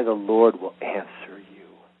 I, the Lord, will answer you.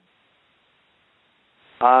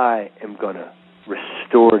 I am going to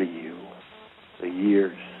restore to you the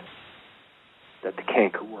years that the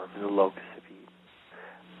cankerworm and the locusts have eaten.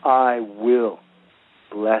 I will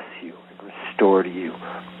bless you and restore to you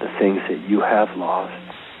the things that you have lost.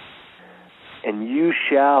 And you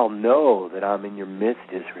shall know that I'm in your midst,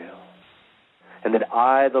 Israel, and that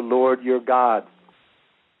I, the Lord your God,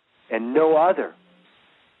 and no other,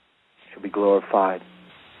 shall be glorified,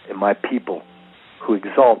 and my people who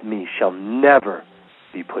exalt me shall never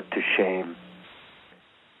be put to shame.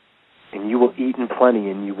 And you will eat in plenty,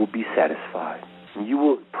 and you will be satisfied. And you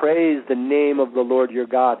will praise the name of the Lord your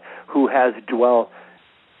God, who has dwelt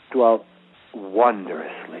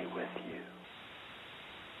wondrously with you.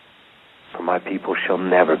 For my people shall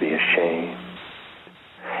never be ashamed.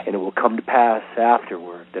 And it will come to pass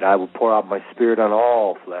afterward that I will pour out my Spirit on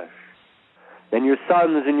all flesh. Then your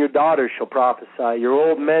sons and your daughters shall prophesy. Your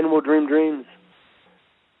old men will dream dreams.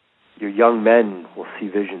 Your young men will see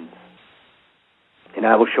visions. And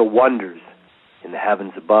I will show wonders in the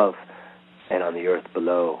heavens above and on the earth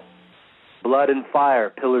below. Blood and fire,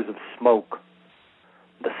 pillars of smoke.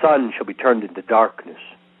 The sun shall be turned into darkness,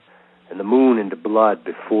 and the moon into blood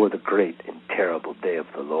before the great and terrible day of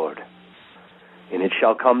the Lord. And it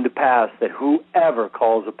shall come to pass that whoever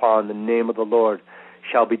calls upon the name of the Lord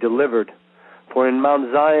shall be delivered. For in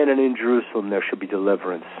Mount Zion and in Jerusalem there shall be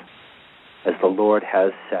deliverance, as the Lord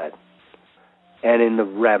has said, and in the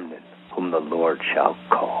remnant whom the Lord shall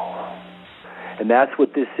call. And that's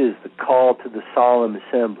what this is, the call to the solemn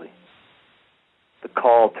assembly, the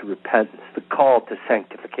call to repentance, the call to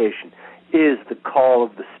sanctification, is the call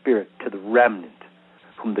of the Spirit to the remnant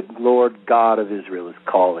whom the Lord God of Israel is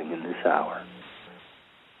calling in this hour.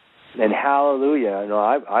 And hallelujah,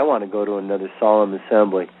 I want to go to another solemn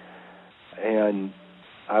assembly. And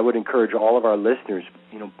I would encourage all of our listeners,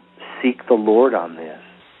 seek the Lord on this.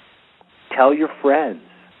 Tell your friends.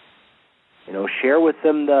 Share with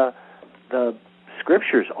them the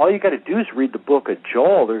scriptures. All you got to do is read the book of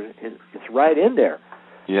Joel. It's right in there.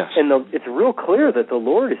 Yes. And it's real clear that the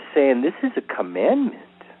Lord is saying this is a commandment.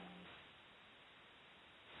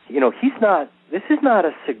 This is not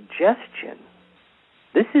a suggestion.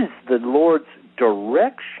 This is the Lord's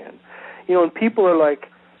direction. And people are like,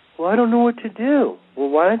 well, I don't know what to do. Well,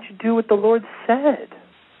 why don't you do what the Lord said?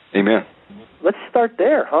 Amen. Let's start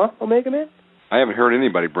there, huh, Omegaman? I haven't heard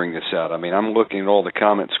anybody bring this out. I mean, I'm looking at all the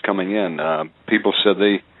comments coming in. People said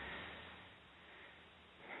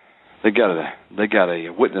they got a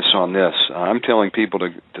witness on this. I'm telling people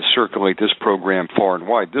to circulate this program far and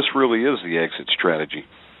wide. This really is the exit strategy.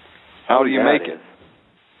 How do you make it?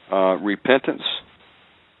 Repentance,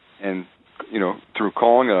 and through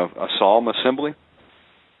calling a solemn assembly,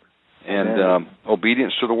 and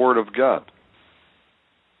obedience to the Word of God.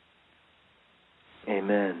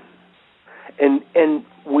 Amen. And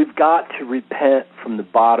we've got to repent from the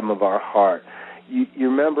bottom of our heart. You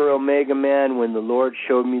remember, Omegaman, when the Lord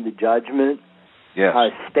showed me the judgment? Yes. I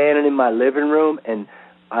was standing in my living room, and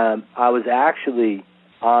I was actually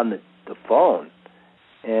on the phone,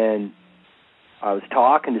 and I was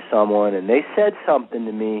talking to someone, and they said something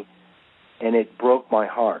to me, and it broke my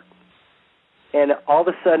heart. And all of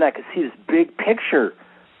a sudden, I could see this big picture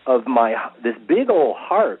of this big old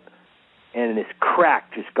heart, and this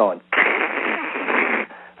crack just going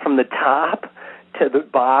from the top to the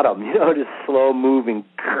bottom, just slow-moving,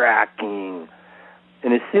 cracking.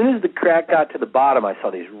 And as soon as the crack got to the bottom, I saw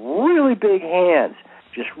these really big hands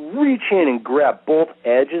just reach in and grab both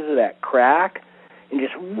edges of that crack and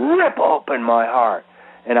just rip open my heart.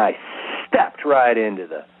 And I stepped right into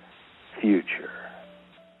the future.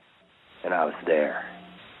 And I was there.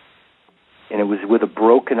 And it was with a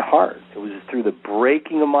broken heart. It was through the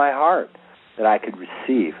breaking of my heart that I could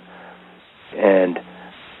receive. And,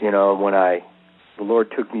 when the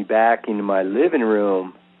Lord took me back into my living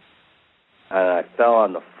room, and I fell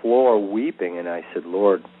on the floor weeping, and I said,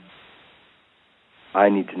 Lord, I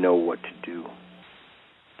need to know what to do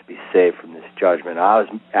to be saved from this judgment. I was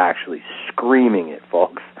actually screaming it,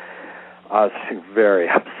 folks. I was very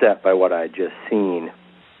upset by what I had just seen.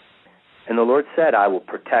 And the Lord said, I will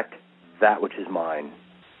protect that which is mine,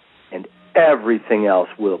 and everything else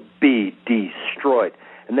will be destroyed.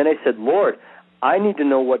 And then I said, Lord, I need to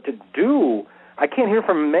know what to do. I can't hear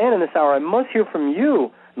from a man in this hour. I must hear from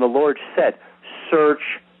you. And the Lord said, search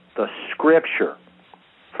the Scripture,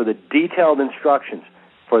 for the detailed instructions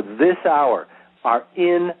for this hour are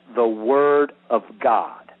in the Word of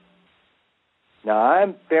God. Now,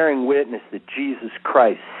 I'm bearing witness that Jesus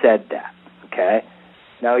Christ said that, okay?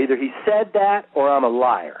 Now, either he said that or I'm a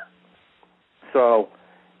liar. So,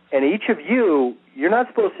 and each of you, you're not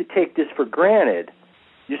supposed to take this for granted.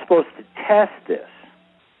 You're supposed to test this.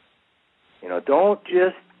 Don't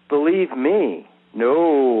just believe me.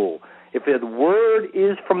 No. If the word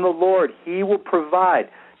is from the Lord, he will provide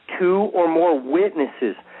 2 or more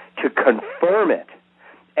witnesses to confirm it.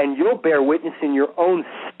 And you'll bear witness in your own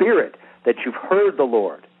spirit that you've heard the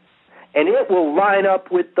Lord. And it will line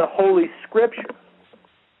up with the Holy Scripture.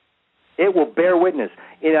 It will bear witness.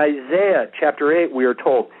 In Isaiah chapter 8, we are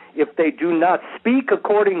told, if they do not speak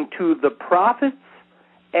according to the prophets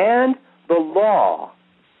and the law,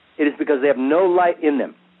 it is because they have no light in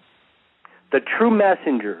them. The true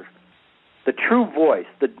messenger, the true voice,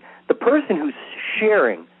 the person who's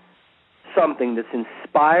sharing something that's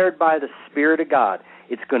inspired by the Spirit of God,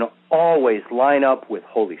 it's going to always line up with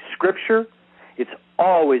Holy Scripture. It's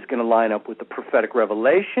always going to line up with the prophetic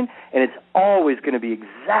revelation, and it's always going to be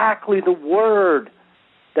exactly the word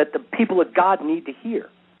that the people of God need to hear.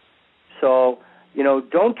 So,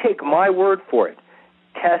 don't take my word for it.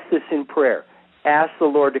 Test this in prayer. Ask the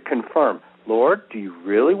Lord to confirm. Lord, do you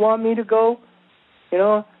really want me to go,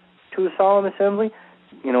 to a solemn assembly?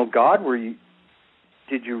 God,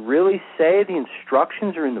 did you really say the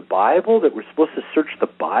instructions are in the Bible, that we're supposed to search the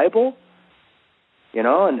Bible?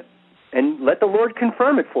 And let the Lord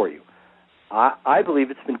confirm it for you. I believe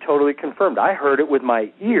it's been totally confirmed. I heard it with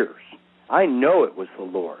my ears. I know it was the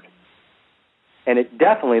Lord. And it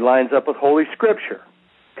definitely lines up with Holy Scripture,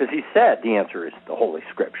 because he said the answer is the Holy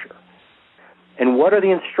Scripture. And what are the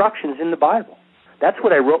instructions in the Bible? That's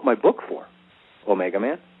what I wrote my book for,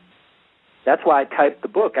 Omegaman. That's why I typed the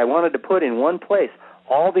book. I wanted to put in one place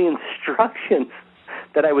all the instructions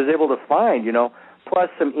that I was able to find, plus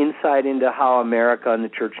some insight into how America and the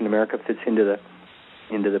church in America fits into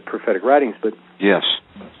the prophetic writings. But yes,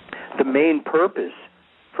 the main purpose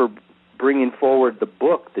for bringing forward the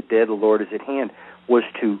book, The Day of the Lord is at Hand, was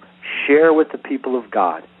to share with the people of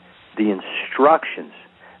God the instructions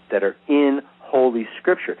that are in Holy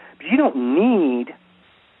Scripture. But you don't need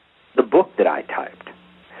the book that I typed.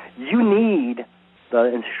 You need the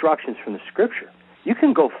instructions from the Scripture. You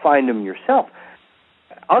can go find them yourself.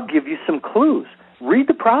 I'll give you some clues. Read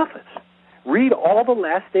the prophets. Read all the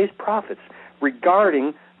last days prophets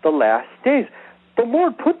regarding the last days. The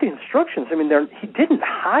Lord put the instructions. He didn't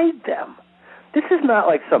hide them. This is not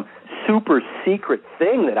like some super secret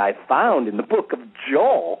thing that I found in the book of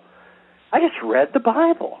Joel. I just read the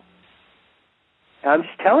Bible. And I'm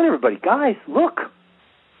just telling everybody, guys, look,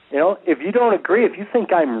 if you don't agree, if you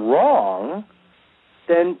think I'm wrong,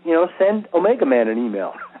 then, send Omegaman an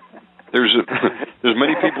email. There's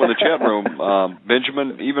many people in the chat room,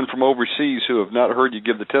 Benjamin, even from overseas, who have not heard you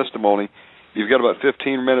give the testimony. You've got about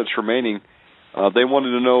 15 minutes remaining. They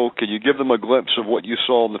wanted to know, can you give them a glimpse of what you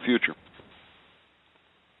saw in the future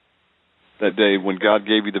that day when God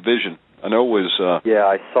gave you the vision? I know it was... Yeah,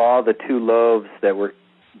 I saw the 2 loaves that were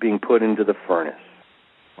being put into the furnace.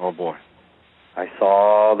 Oh, boy. I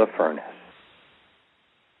saw the furnace.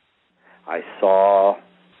 I saw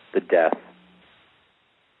the death.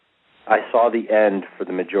 I saw the end for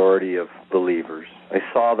the majority of believers. I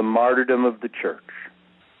saw the martyrdom of the church.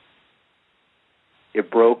 It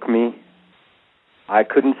broke me. I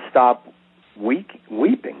couldn't stop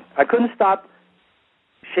weeping. I couldn't stop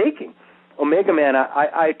shaking. Omegaman,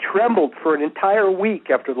 I trembled for an entire week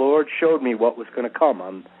after the Lord showed me what was going to come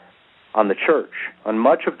on the church, on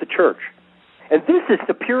much of the church. And this is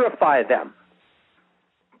to purify them.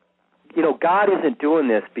 God isn't doing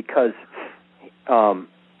this because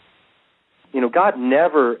God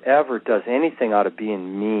never, ever does anything out of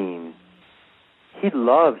being mean. He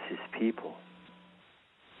loves his people.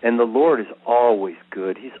 And the Lord is always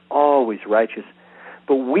good. He's always righteous.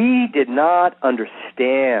 But we did not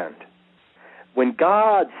understand. When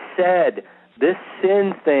God said this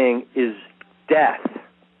sin thing is death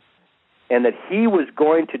and that he was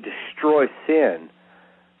going to destroy sin,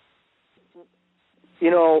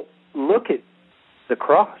 look at the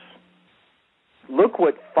cross. Look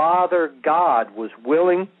what Father God was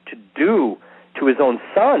willing to do to his own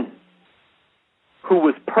Son, who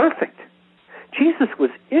was perfect. Jesus was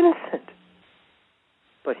innocent,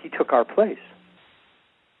 but he took our place.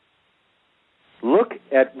 Look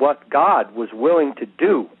at what God was willing to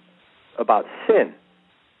do about sin.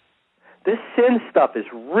 This sin stuff is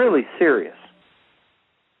really serious,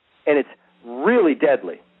 and it's really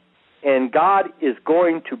deadly. And God is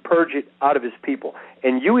going to purge it out of his people.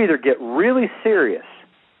 And you either get really serious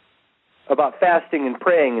about fasting and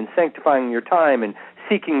praying and sanctifying your time and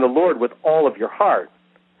seeking the Lord with all of your heart,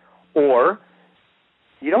 or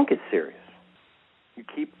you don't get serious. You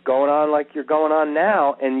keep going on like you're going on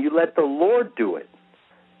now, and you let the Lord do it.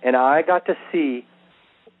 And I got to see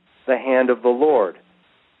the hand of the Lord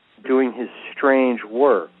doing his strange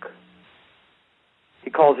work. He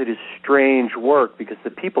calls it his strange work because the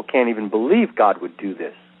people can't even believe God would do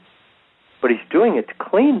this. But he's doing it to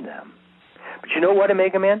clean them. But you know what,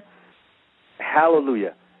 Omegaman?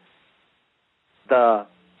 Hallelujah. The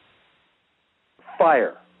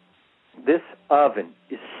fire, this oven,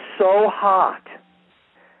 is so hot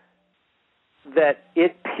that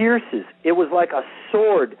it pierces. It was like a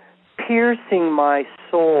sword piercing my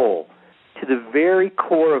soul to the very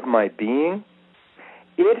core of my being.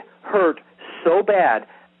 It hurt so bad,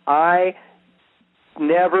 I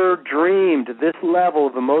never dreamed this level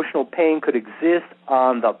of emotional pain could exist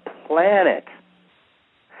on the planet.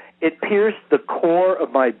 It pierced the core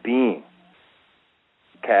of my being.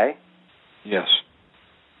 Okay? Yes.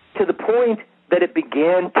 To the point that it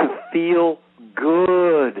began to feel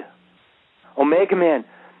good. Omegaman,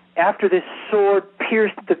 after this sword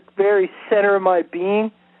pierced the very center of my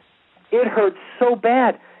being, it hurt so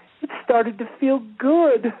bad, it started to feel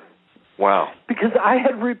good. Wow. Because I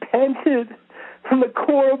had repented from the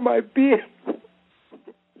core of my being.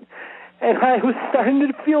 And I was starting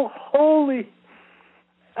to feel holy.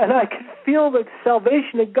 And I could feel the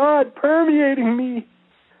salvation of God permeating me.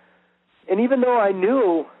 And even though I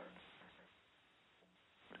knew,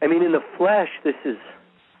 in the flesh, this is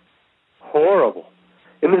horrible.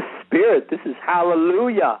 In the spirit, this is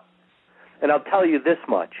hallelujah. And I'll tell you this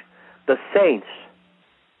much. The saints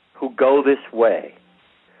who go this way,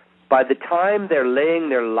 by the time they're laying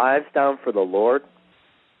their lives down for the Lord,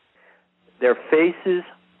 their faces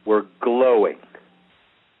were glowing.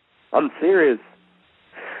 I'm serious.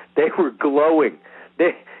 They were glowing.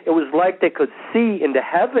 It was like they could see into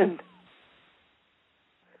heaven.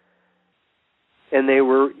 And they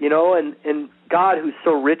were, and God, who's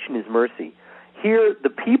so rich in his mercy, here the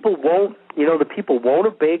people won't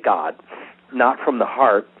obey God, not from the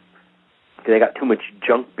heart, because they got too much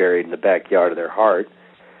junk buried in the backyard of their heart.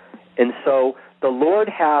 And so the Lord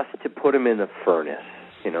has to put him in the furnace.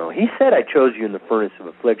 He said, I chose you in the furnace of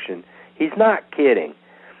affliction. He's not kidding.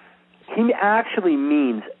 He actually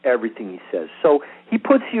means everything he says. So he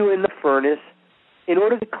puts you in the furnace in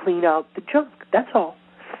order to clean out the junk. That's all.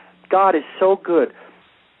 God is so good.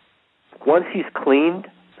 Once he's cleaned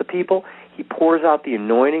the people, he pours out the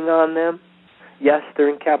anointing on them. Yes, they're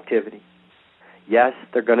in captivity. Yes,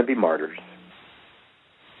 they're going to be martyrs.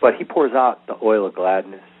 But he pours out the oil of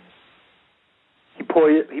gladness. He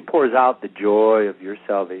pours out the joy of your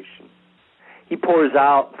salvation. He pours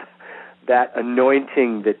out that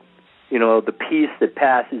anointing that, the peace that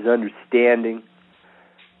passes understanding.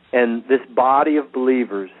 And this body of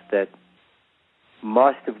believers that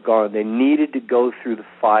must have gone, they needed to go through the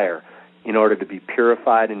fire in order to be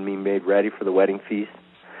purified and be made ready for the wedding feast.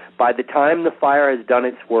 By the time the fire has done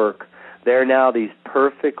its work, they're now these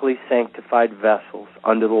perfectly sanctified vessels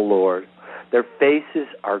under the Lord. Their faces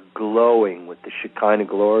are glowing with the Shekinah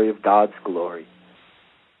glory of God's glory.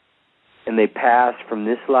 And they pass from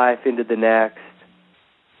this life into the next,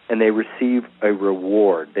 and they receive a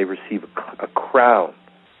reward. They receive a crown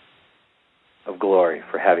of glory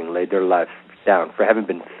for having laid their lives down, for having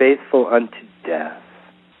been faithful unto death.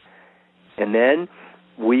 And then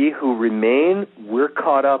we who remain, we're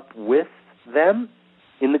caught up with them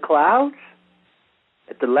in the clouds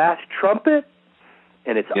at the last trumpet,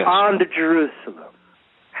 and it's on to Jerusalem.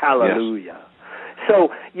 Hallelujah. Yes. So,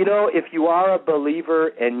 if you are a believer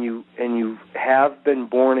and you have been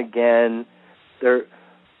born again,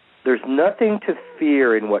 There's nothing to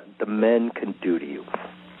fear in what the men can do to you.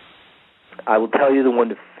 I will tell you the one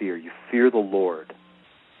to fear. You fear the Lord.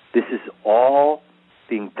 This is all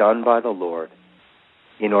being done by the Lord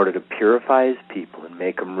in order to purify his people and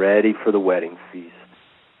make them ready for the wedding feast.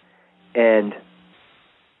 And,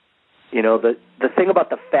 you know, the thing about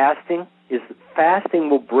the fasting is that fasting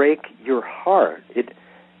will break your heart.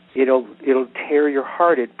 It'll tear your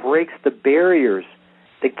heart. It breaks the barriers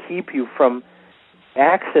that keep you from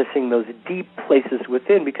accessing those deep places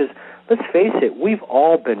within, because let's face it, we've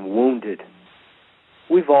all been wounded.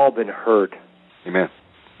 We've all been hurt. Amen.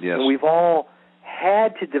 Yes. And we've all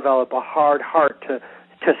had to develop a hard heart to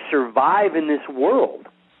survive in this world.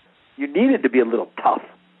 You needed to be a little tough,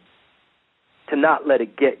 to not let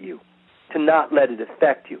it get you, to not let it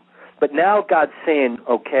affect you. But now God's saying,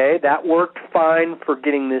 okay, that worked fine for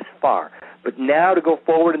getting this far. But now to go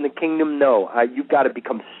forward in the kingdom, no, you've got to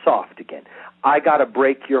become soft again. I got to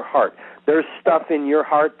break your heart. There's stuff in your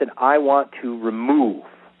heart that I want to remove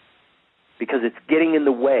because it's getting in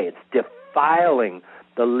the way. It's defiling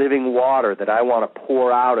the living water that I want to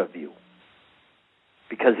pour out of you,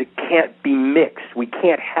 because it can't be mixed. We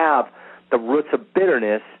can't have the roots of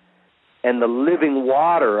bitterness and the living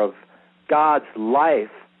water of God's life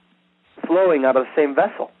flowing out of the same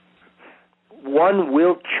vessel. One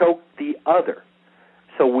will choke the other.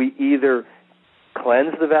 So we either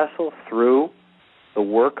cleanse the vessel through the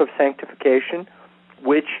work of sanctification,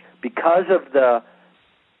 which, because of the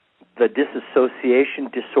disassociation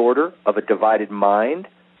disorder of a divided mind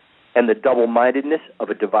and the double-mindedness of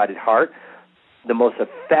a divided heart, the most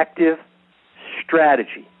effective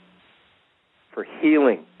strategy for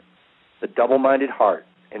healing the double-minded heart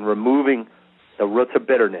and removing the roots of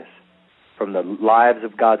bitterness from the lives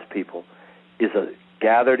of God's people is a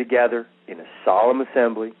gather together in a solemn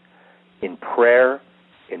assembly, in prayer,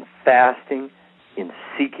 in fasting, in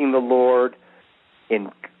seeking the Lord, in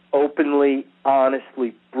openly,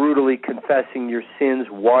 honestly, brutally confessing your sins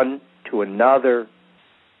one to another,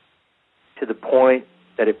 to the point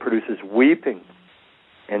that it produces weeping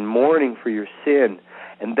and mourning for your sin.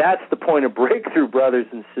 And that's the point of breakthrough, brothers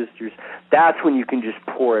and sisters. That's when you can just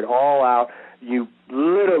pour it all out. You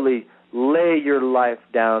literally lay your life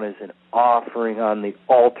down as an offering on the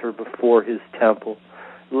altar before his temple.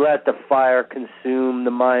 Let the fire consume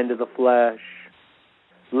the mind of the flesh.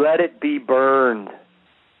 Let it be burned.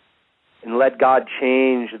 And let God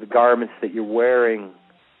change the garments that you're wearing.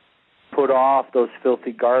 Put off those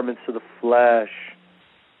filthy garments of the flesh.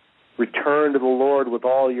 Return to the Lord with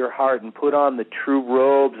all your heart and put on the true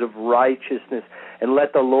robes of righteousness. And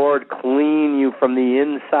let the Lord clean you from the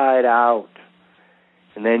inside out.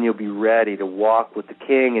 And then you'll be ready to walk with the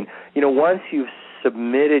King. And, you know, once you've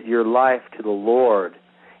submitted your life to the Lord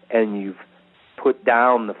and you've put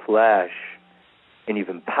down the flesh and you've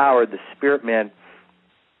empowered the spirit man,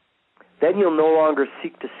 then you'll no longer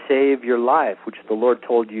seek to save your life, which the Lord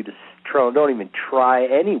told you to don't even try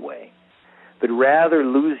anyway, but rather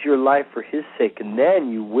lose your life for his sake, and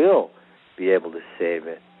then you will be able to save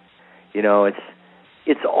it. You know,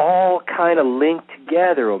 it's all kind of linked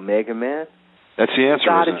together, Omegaman. That's the answer, We've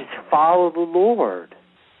got to isn't it? just follow the Lord.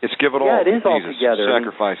 It's give it all. Yeah, it is to all Jesus. together.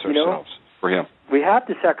 Sacrifice ourselves for him. We have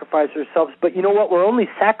to sacrifice ourselves, but you know what? We're only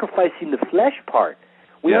sacrificing the flesh part.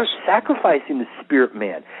 We aren't sacrificing the spirit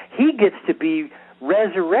man. He gets to be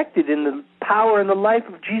resurrected in the power and the life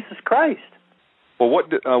of Jesus Christ. Well,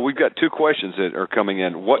 we've got two questions that are coming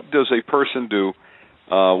in. What does a person do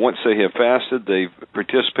once they have fasted, they've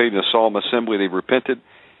participated in a solemn assembly, they've repented,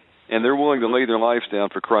 and they're willing to lay their lives down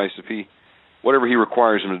for Christ, whatever he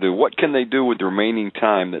requires them to do? What can they do with the remaining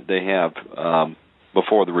time that they have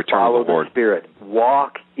before the return of the Lord? Follow the Spirit.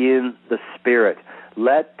 Walk in the Spirit.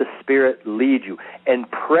 Let the Spirit lead you. And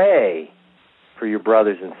pray for your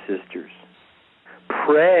brothers and sisters.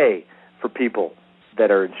 Pray for people that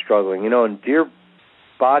are struggling. You know, and dear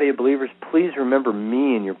body of believers, please remember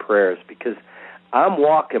me in your prayers, because I'm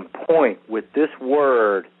walking point with this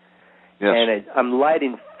word, and I'm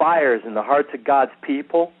lighting fires in the hearts of God's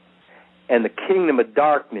people, and the kingdom of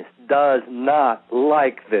darkness does not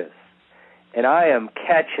like this. And I am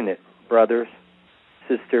catching it, brothers,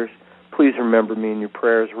 sisters. Please remember me in your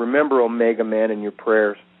prayers. Remember Omegaman in your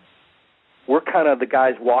prayers. We're kind of the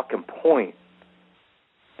guys walking point.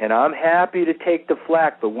 And I'm happy to take the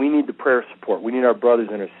flack, but we need the prayer support. We need our brothers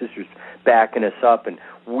and our sisters backing us up. And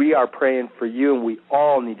we are praying for you, and we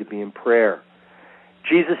all need to be in prayer.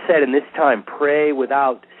 Jesus said in this time, pray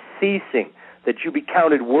without ceasing, that you be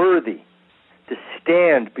counted worthy to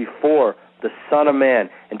stand before the Son of Man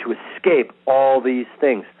and to escape all these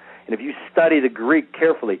things. And if you study the Greek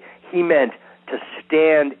carefully, he meant to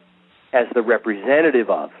stand as the representative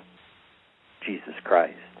of, Jesus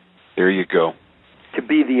Christ. There you go. To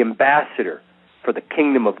be the ambassador for the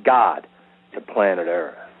kingdom of God to planet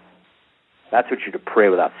Earth. That's what you're to pray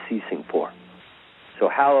without ceasing for. So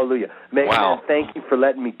hallelujah. Wow. Thank you for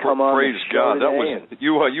letting me come on. Praise God. That was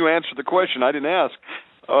you answered the question. I didn't ask.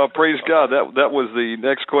 Praise God. That was the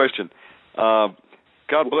next question. God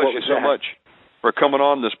bless you so much for coming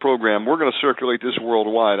on this program. We're going to circulate this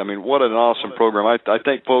worldwide. I mean, what an awesome program. I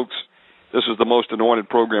think, folks, this is the most anointed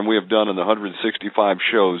program we have done in the 165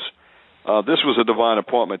 shows. This was a divine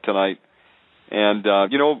appointment tonight. And,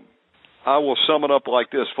 I will sum it up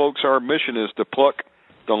like this. Folks, our mission is to pluck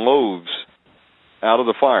the loaves out of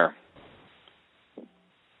the fire,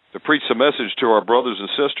 to preach the message to our brothers and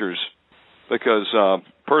sisters, because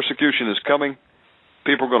persecution is coming.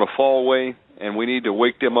 People are going to fall away, and we need to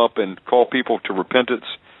wake them up and call people to repentance,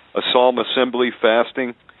 a solemn assembly,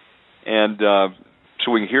 fasting, and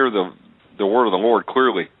so we can hear the word of the Lord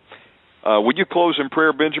clearly. Would you close in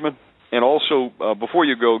prayer, Benjamin? And also, before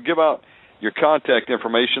you go, give out your contact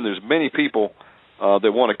information. There's many people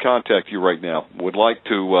that want to contact you right now, would like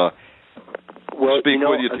to speak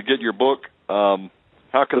with you to get your book.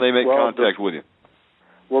 How can they make contact with you?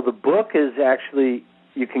 Well, the book is actually,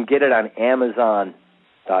 you can get it on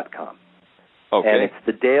Amazon.com. Okay. And it's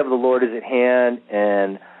The Day of the Lord is at Hand,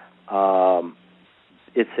 and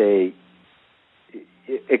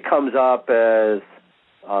it comes up as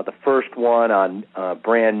the first one on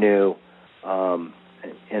brand new,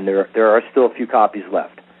 and there are still a few copies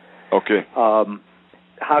left. Okay.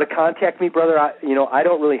 How to contact me, brother? I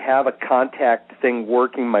don't really have a contact thing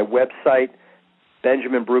working. My website,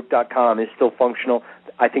 BenjaminBaruch.com, is still functional.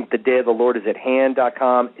 I think the Day of the Lord is at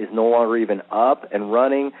Hand.com is no longer even up and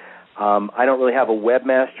running. I don't really have a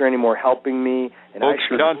webmaster anymore helping me. And folks,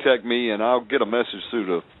 contact me, and I'll get a message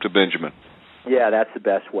through to Benjamin. Yeah, that's the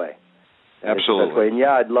best way. Absolutely. Best way. And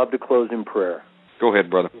I'd love to close in prayer. Go ahead,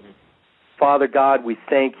 brother. Father God, we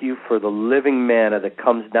thank you for the living manna that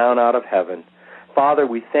comes down out of heaven. Father,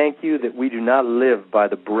 we thank you that we do not live by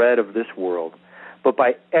the bread of this world, but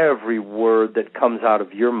by every word that comes out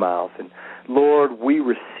of your mouth. And Lord, we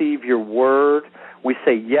receive your word. We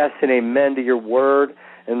say yes and amen to your word.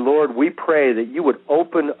 And Lord, we pray that you would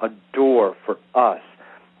open a door for us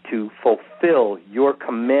to fulfill your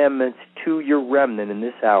commandments to your remnant in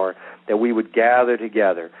this hour, that we would gather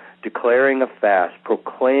together, declaring a fast,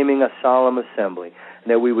 proclaiming a solemn assembly,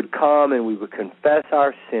 and that we would come and we would confess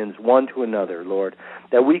our sins one to another, Lord,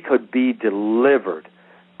 that we could be delivered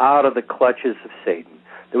out of the clutches of Satan,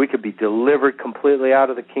 that we could be delivered completely out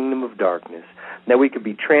of the kingdom of darkness, that we could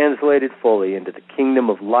be translated fully into the kingdom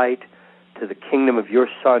of light, to the kingdom of your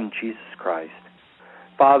Son, Jesus Christ.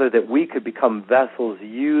 Father, that we could become vessels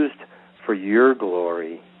used for your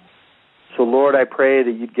glory. So, Lord, I pray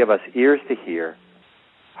that you'd give us ears to hear,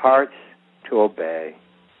 hearts to obey.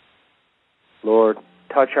 Lord,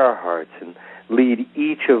 touch our hearts and lead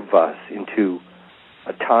each of us into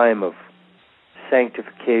a time of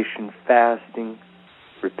sanctification, fasting,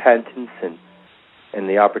 repentance, and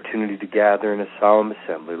the opportunity to gather in a solemn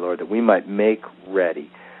assembly, Lord, that we might make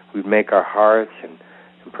ready. We'd make our hearts and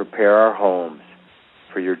prepare our homes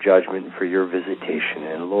for your judgment and for your visitation.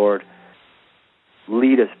 And, Lord,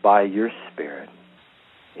 lead us by your Spirit.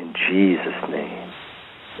 In Jesus' name,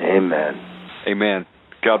 amen. Amen.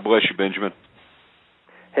 God bless you, Benjamin.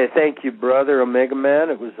 Hey, thank you, brother Omegaman.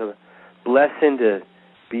 It was a blessing to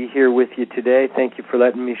be here with you today. Thank you for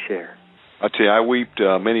letting me share. I tell you, I wept.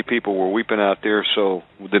 Many people were weeping out there. So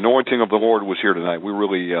the anointing of the Lord was here tonight. We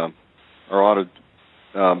really are honored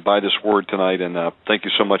by this word tonight, and thank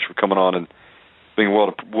you so much for coming on and being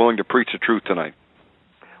willing to preach the truth tonight.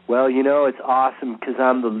 Well, it's awesome because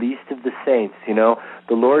I'm the least of the saints.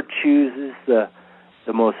 The Lord chooses the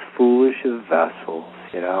most foolish of vessels.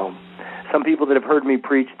 Some people that have heard me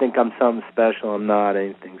preach think I'm something special. I'm not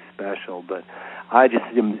anything special, but I just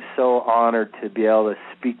am so honored to be able to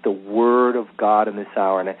speak the word of God in this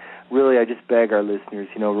hour. And I just beg our listeners,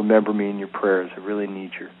 remember me in your prayers. I really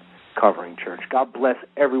need your covering, church. God bless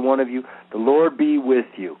every one of you. The Lord be with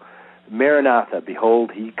you. Maranatha,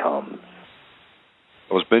 behold, he comes.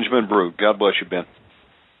 It was Benjamin Baruch. God bless you, Ben.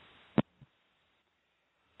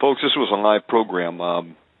 Folks, this was a live program.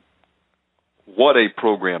 What a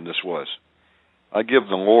program this was. I give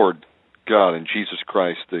the Lord God and Jesus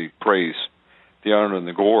Christ the praise, the honor, and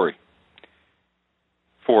the glory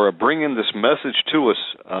for bringing this message to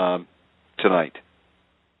us tonight.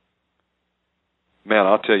 Man,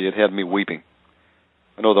 I'll tell you, it had me weeping.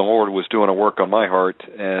 I know the Lord was doing a work on my heart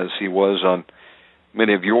as he was on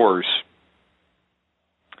many of yours.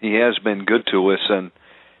 He has been good to us, and,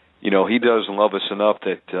 he does love us enough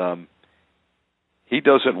that He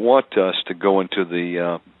doesn't want us to go into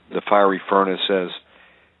the fiery furnace as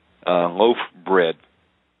loaf bread,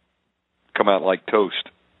 come out like toast.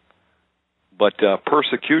 But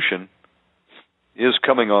persecution is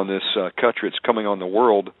coming on this country. It's coming on the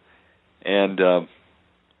world, and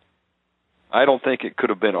I don't think it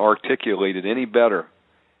could have been articulated any better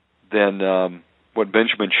than what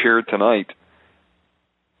Benjamin shared tonight,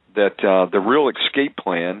 that the real escape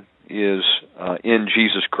plan is in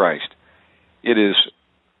Jesus Christ. It is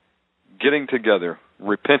getting together,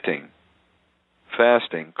 repenting,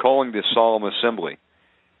 fasting, calling this solemn assembly.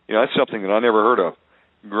 That's something that I never heard of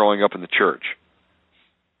growing up in the church.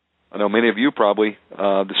 I know many of you probably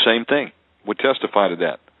the same thing would testify to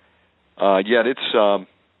that. Yet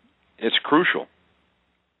it's crucial.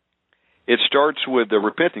 It starts with the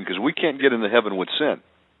repenting, because we can't get into heaven with sin.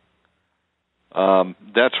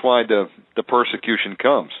 That's why the persecution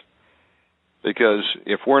comes. Because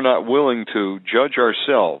if we're not willing to judge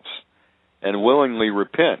ourselves and willingly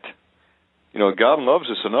repent, God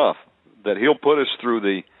loves us enough that He'll put us through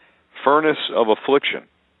the furnace of affliction.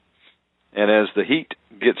 And as the heat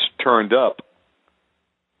gets turned up,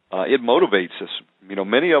 it motivates us.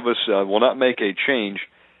 Many of us will not make a change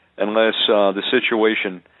unless the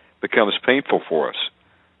situation becomes painful for us.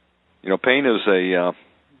 Pain is a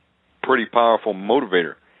pretty powerful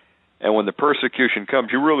motivator. And when the persecution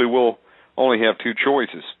comes, you really will only have two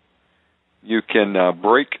choices. You can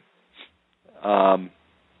break and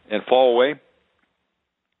fall away,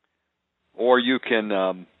 or you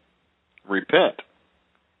can repent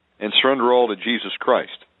and surrender all to Jesus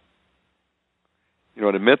Christ. And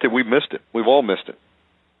admit that we've missed it. We've all missed it.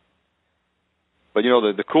 But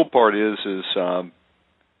the cool part is there's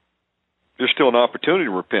still an opportunity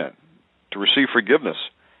to repent, to receive forgiveness,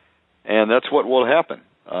 and that's what will happen.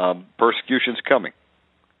 Persecution's coming.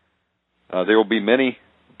 There will be many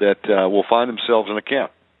that will find themselves in a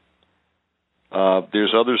camp.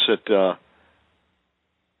 There's others that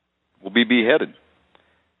will be beheaded.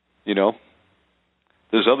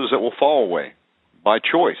 There's others that will fall away by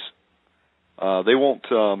choice. They won't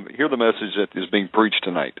hear the message that is being preached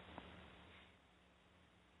tonight.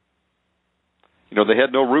 They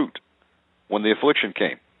had no root when the affliction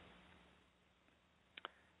came.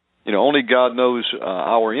 Only God knows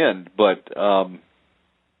our end, but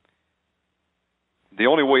the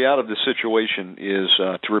only way out of this situation is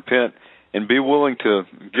to repent and be willing to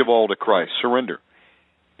give all to Christ, surrender.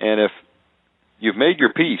 And if you've made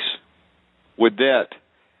your peace with that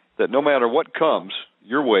no matter what comes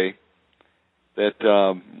your way,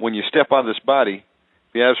 that when you step on this body,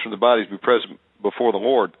 be absent from the body to be present before the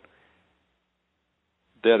Lord,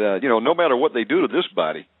 that, no matter what they do to this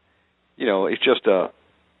body, it's just a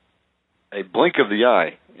blink of the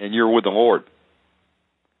eye and you're with the Lord,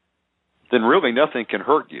 then really nothing can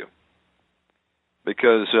hurt you.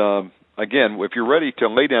 Because, again, if you're ready to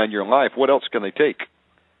lay down your life, what else can they take?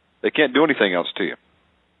 They can't do anything else to you.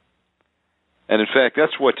 And, in fact,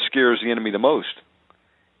 that's what scares the enemy the most,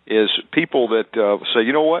 is people that say,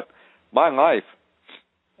 you know what, my life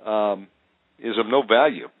is of no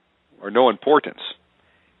value or no importance.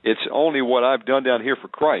 It's only what I've done down here for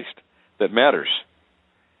Christ that matters.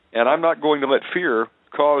 And I'm not going to let fear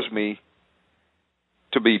cause me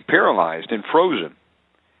to be paralyzed and frozen,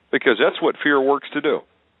 because that's what fear works to do.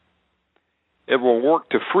 It will work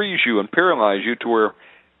to freeze you and paralyze you to where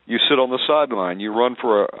you sit on the sideline. You run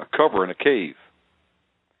for a cover in a cave.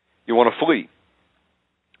 You want to flee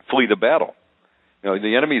the battle.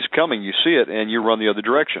 The enemy's coming, you see it, and you run the other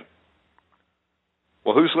direction.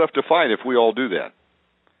 Well, who's left to fight if we all do that?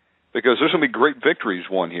 Because there's going to be great victories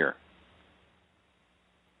won here.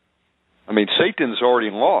 Satan's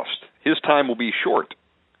already lost. His time will be short.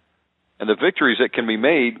 And the victories that can be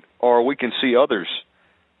made are we can see others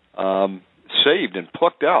saved and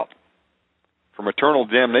plucked out from eternal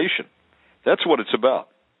damnation. That's what it's about.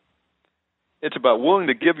 It's about willing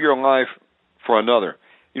to give your life for another.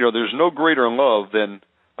 There's no greater love than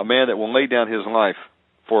a man that will lay down his life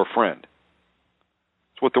for a friend.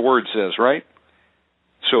 That's what the Word says, right?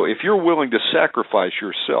 So if you're willing to sacrifice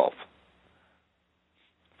yourself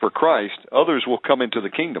for Christ, others will come into the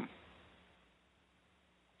kingdom.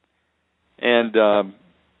 And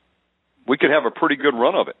we could have a pretty good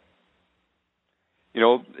run of it.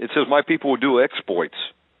 It says, my people will do exploits.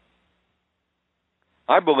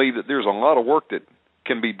 I believe that there's a lot of work that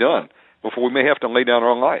can be done before we may have to lay down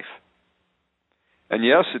our life. And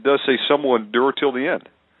yes, it does say some will endure till the end,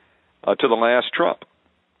 to the last trump.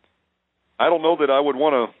 I don't know that I would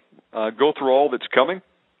want to go through all that's coming.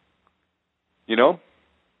 You're going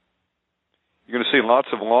to see lots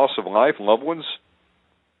of loss of life. Loved ones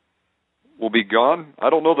will be gone. I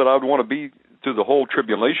don't know that I would want to be through the whole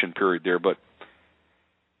tribulation period there, but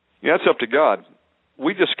that's up to God.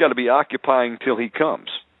 We just got to be occupying till He comes.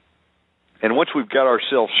 And once we've got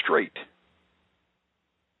ourselves straight,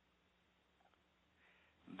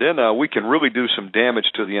 then we can really do some damage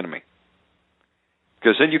to the enemy.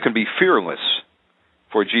 Because then you can be fearless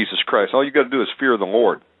for Jesus Christ. All you got to do is fear the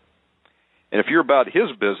Lord. And if you're about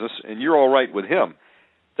His business and you're all right with Him,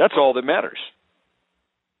 that's all that matters.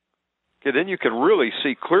 Okay, then you can really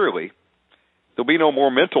see clearly. There'll be no more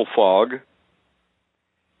mental fog.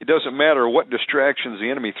 It doesn't matter what distractions the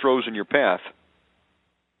enemy throws in your path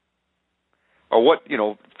or what,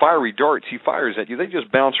 fiery darts he fires at you. They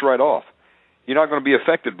just bounce right off. You're not going to be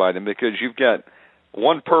affected by them because you've got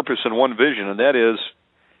one purpose and one vision, and that is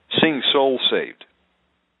seeing souls saved.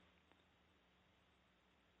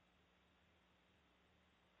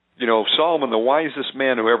 Solomon, the wisest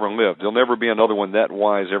man who ever lived, there'll never be another one that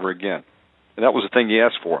wise ever again. And that was the thing he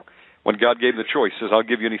asked for. When God gave him the choice, he says, I'll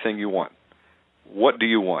give you anything you want. What do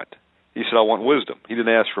you want? He said, I want wisdom. He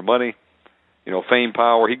didn't ask for money, fame,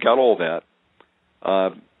 power. He got all that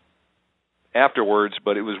afterwards,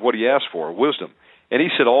 but it was what he asked for, wisdom. And he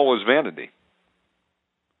said all was vanity.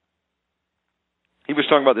 He was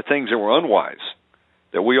talking about the things that were unwise,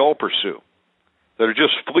 that we all pursue, that are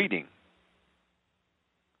just fleeting,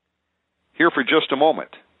 here for just a moment.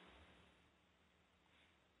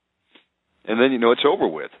 And then, it's over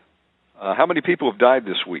with. How many people have died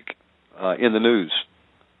this week in the news?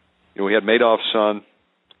 We had Madoff's son.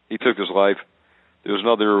 He took his life. There was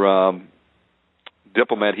another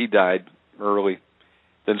diplomat. He died early.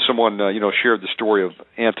 Then someone, shared the story of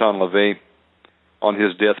Anton LaVey on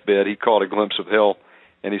his deathbed. He caught a glimpse of hell,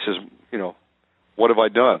 and he says, what have I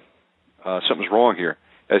done? Something's wrong here.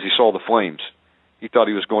 As he saw the flames, he thought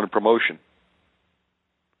he was going to promotion.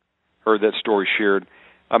 Heard that story shared.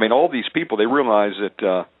 All these people, they realized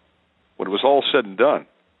that when it was all said and done,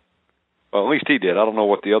 well, at least he did. I don't know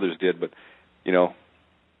what the others did, but,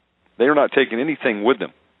 they're not taking anything with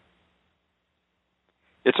them.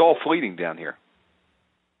 It's all fleeting down here.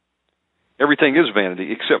 Everything is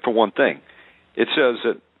vanity except for one thing. It says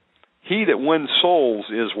that he that wins souls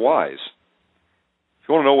is wise. If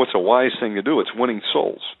you want to know what's a wise thing to do, it's winning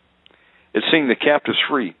souls. It's seeing the captives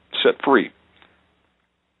free, set free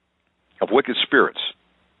of wicked spirits.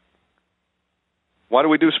 Why do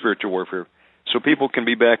we do spiritual warfare? So people can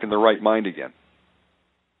be back in the right mind again.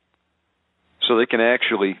 So they can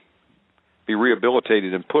actually be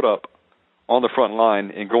rehabilitated and put up on the front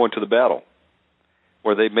line and go into the battle,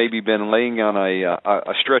 where they've maybe been laying on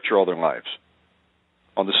a stretcher all their lives,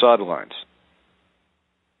 on the sidelines.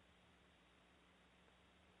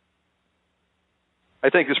 I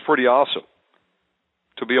think it's pretty awesome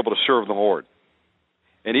to be able to serve the Lord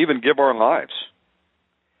and even give our lives.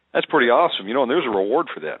 That's pretty awesome, and there's a reward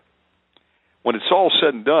for that. When it's all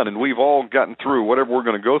said and done and we've all gotten through whatever we're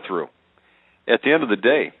going to go through, at the end of the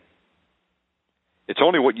day, it's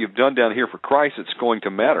only what you've done down here for Christ that's going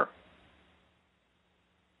to matter.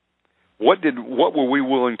 What were we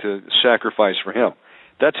willing to sacrifice for Him?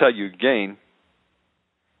 That's how you gain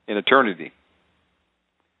in eternity.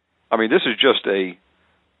 This is just a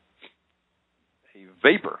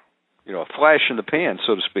vapor, a flash in the pan,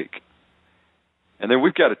 so to speak. And then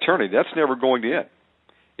we've got eternity. That's never going to end.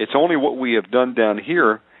 It's only what we have done down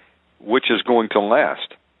here which is going to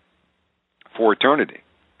last for eternity.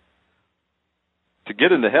 To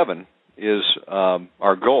get into heaven is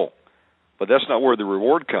our goal, but that's not where the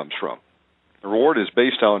reward comes from. The reward is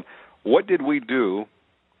based on what did we do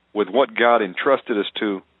with what God entrusted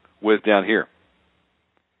us with down here.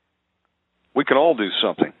 We can all do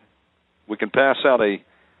something. We can pass out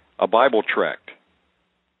a Bible tract.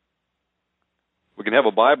 We can have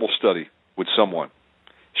a Bible study with someone.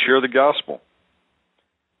 Share the gospel.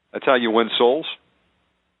 That's how you win souls.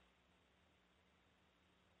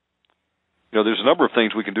 There's a number of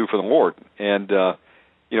things we can do for the Lord, and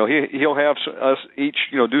He'll have us each,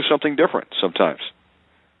 do something different sometimes.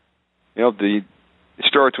 It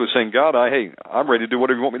starts with saying, God, I'm ready to do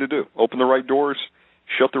whatever you want me to do. Open the right doors,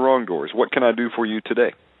 shut the wrong doors. What can I do for you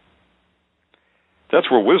today? That's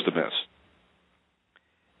where wisdom is.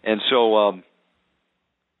 And so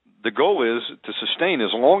the goal is to sustain as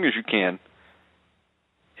long as you can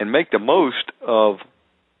and make the most of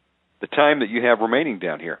the time that you have remaining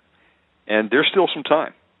down here. And there's still some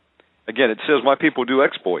time. Again, it says, my people do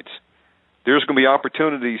exploits. There's going to be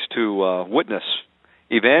opportunities to witness,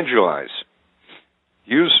 evangelize,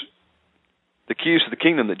 use the keys to the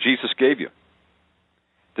kingdom that Jesus gave you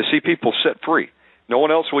to see people set free. No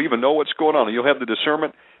one else will even know what's going on. You'll have the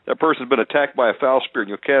discernment. That person's been attacked by a foul spirit, and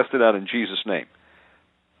you'll cast it out in Jesus' name.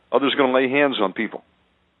 Others are going to lay hands on people.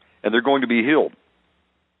 and they're going to be healed.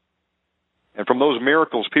 And from those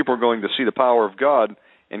miracles, people are going to see the power of God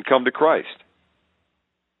and come to Christ.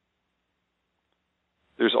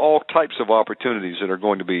 There's all types of opportunities that are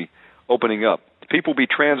going to be opening up. People will be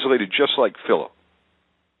translated just like Philip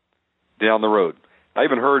down the road. I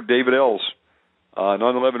even heard David L's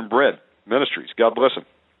Non-Unleavened Bread Ministries, God bless him,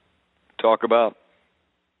 talk about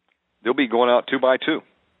they'll be going out 2 by 2,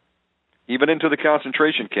 even into the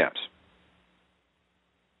concentration camps,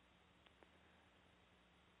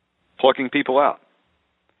 plucking people out.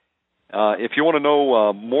 If you want to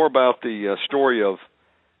know more about the story of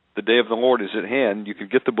The Day of the Lord is at Hand, you can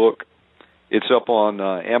get the book. It's up on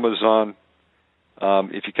Amazon.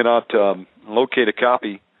 If you cannot locate a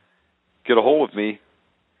copy, get a hold of me,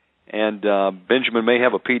 and Benjamin may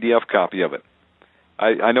have a PDF copy of it.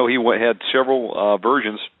 I know he had several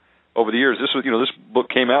versions over the years. This book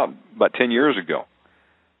came out about 10 years ago.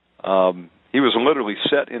 He was literally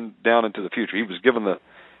set down into the future. He was given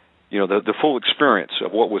the full experience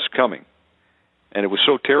of what was coming, and it was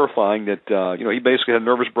so terrifying that he basically had a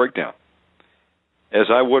nervous breakdown, as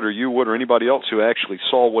I would, or you would, or anybody else who actually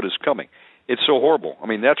saw what is coming. It's so horrible. I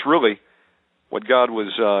mean, that's really what God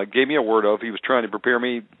gave me a word of. He was trying to prepare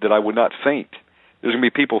me that I would not faint. There's going to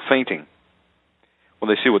be people fainting when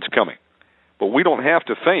they see what's coming. But we don't have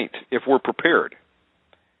to faint if we're prepared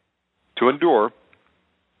to endure.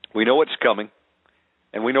 We know it's coming,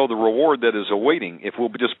 and we know the reward that is awaiting if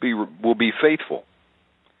we'll be faithful.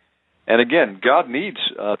 And again, God needs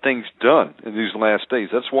things done in these last days.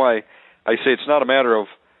 That's why I say it's not a matter of,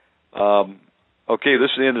 okay,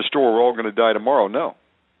 this is the end of the story, we're all going to die tomorrow. No,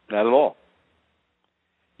 not at all.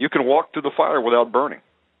 You can walk through the fire without burning.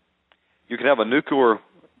 You can have a nuclear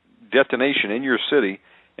detonation in your city,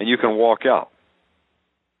 and you can walk out.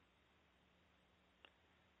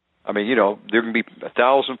 I mean, there can be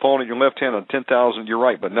 1,000 falling at your left hand and 10,000 your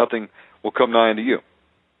right, but nothing will come nigh unto you.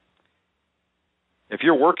 If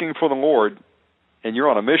you're working for the Lord and you're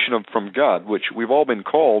on a mission from God, which we've all been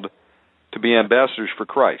called to be ambassadors for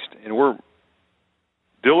Christ, and we're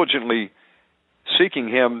diligently seeking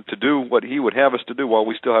Him to do what He would have us to do while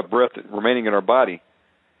we still have breath remaining in our body,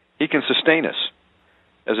 He can sustain us.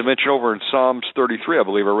 As I mentioned over in Psalms 33, I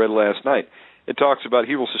believe I read last night, it talks about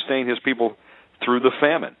He will sustain His people through the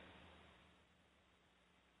famine.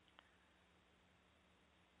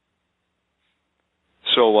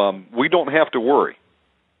 So we don't have to worry.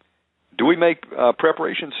 Do we make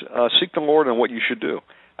preparations? Seek the Lord on what you should do.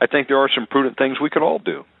 I think there are some prudent things we could all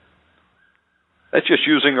do. That's just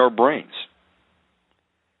using our brains.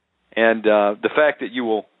 And the fact that you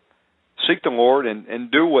will seek the Lord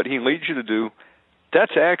and do what He leads you to do,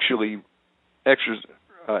 that's actually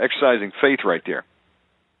exercising faith right there.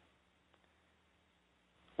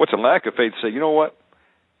 What's a lack of faith? Say, you know what?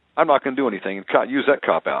 I'm not going to do anything, and use that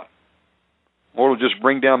cop-out. Lord will just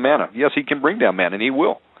bring down manna. Yes, He can bring down manna, and He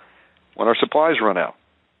will when our supplies run out.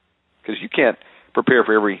 Because you can't prepare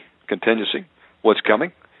for every contingency, what's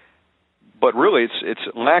coming. But really, it's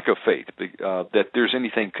lack of faith that there's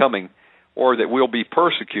anything coming, or that we'll be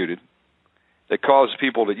persecuted, that causes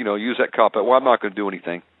people to use that cop-out. Well, I'm not going to do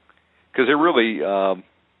anything, because they really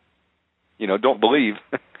don't believe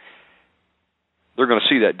they're going to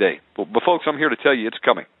see that day. But folks, I'm here to tell you it's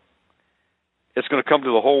coming. It's going to come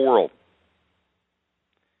to the whole world.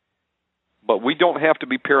 But we don't have to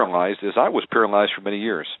be paralyzed, as I was paralyzed for many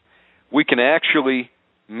years. We can actually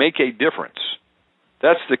make a difference.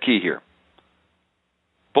 That's the key here.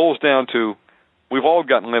 Boils down to, we've all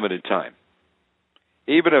got limited time.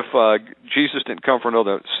 Even if Jesus didn't come for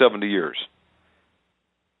another 70 years.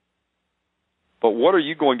 But what are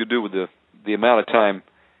you going to do with the amount of time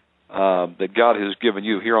that God has given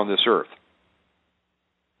you here on this earth?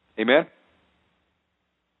 Amen?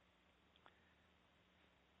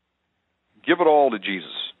 Give it all to Jesus.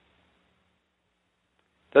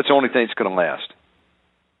 That's the only thing that's going to last.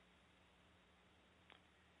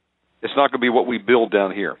 It's not going to be what we build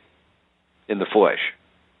down here in the flesh.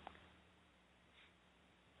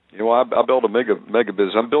 I built a mega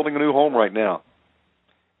business. I'm building a new home right now.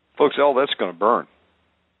 Folks, all that's going to burn.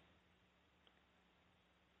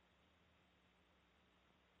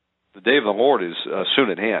 The day of the Lord is soon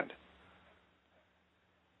at hand.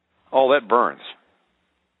 All that burns.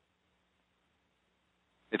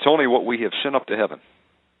 It's only what we have sent up to heaven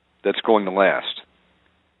that's going to last.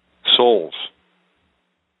 Souls.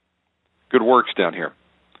 Good works down here.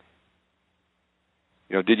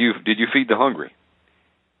 Did you feed the hungry?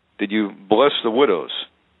 Did you bless the widows?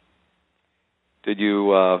 Did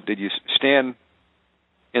you stand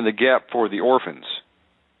in the gap for the orphans?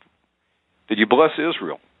 Did you bless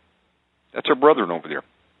Israel? That's our brethren over there.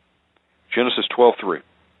 Genesis 12:3.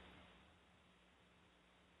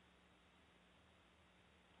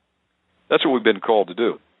 That's what we've been called to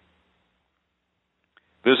do.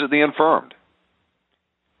 Visit the infirmed.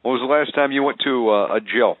 When was the last time you went to a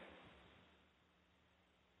jail?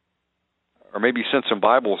 Or maybe sent some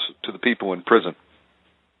Bibles to the people in prison?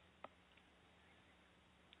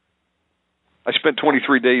 I spent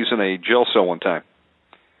 23 days in a jail cell one time.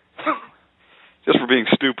 Just for being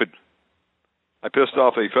stupid. I pissed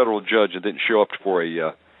off a federal judge and didn't show up for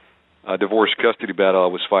a divorce custody battle I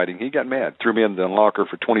was fighting. He got mad, threw me in the locker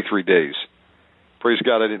for 23 days. Praise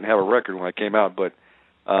God I didn't have a record when I came out, but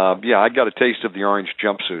I got a taste of the orange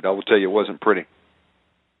jumpsuit. I will tell you, it wasn't pretty.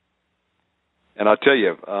 And I'll tell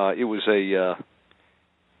you, it was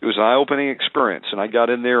an eye-opening experience. And I got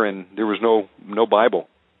in there, and there was no Bible.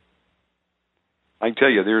 I can tell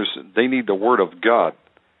you, they need the Word of God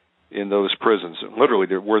in those prisons. Literally,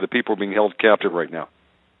 where the people are being held captive right now.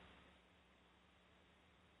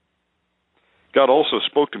 God also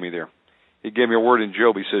spoke to me there. He gave me a word in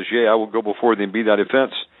Job. He says, "Yea, I will go before thee and be thy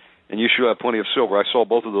defense, and you shall have plenty of silver." I saw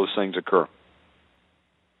both of those things occur.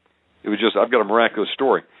 It was I've got a miraculous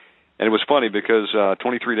story. And it was funny because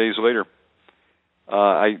 23 days later,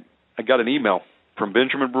 I got an email from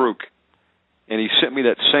Benjamin Baruch, and he sent me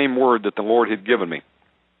that same word that the Lord had given me.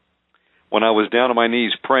 When I was down on my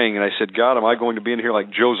knees praying, and I said, "God, am I going to be in here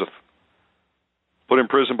like Joseph, put in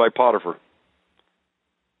prison by Potiphar?"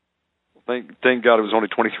 Thank God it was only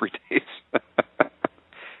 23 days.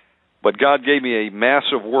 But God gave me a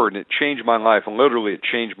massive word, and it changed my life, and literally it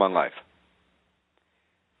changed my life.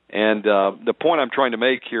 And the point I'm trying to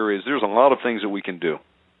make here is there's a lot of things that we can do.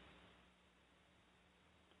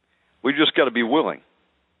 We just got to be willing.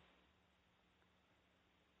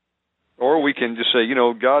 Or we can just say,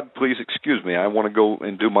 "God, please excuse me. I want to go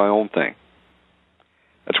and do my own thing."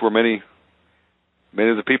 That's where many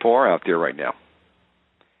of the people are out there right now.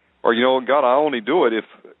 Or, "God, I only do it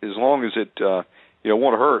as long as it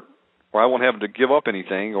won't hurt, or I won't have to give up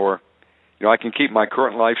anything, or I can keep my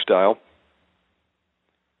current lifestyle,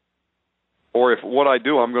 or if what I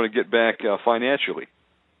do I'm going to get back financially."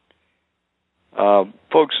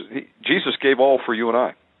 Folks, Jesus gave all for you and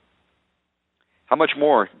I. How much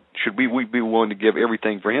more should we be willing to give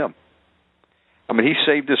everything for Him? I mean, He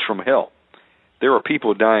saved us from hell. There are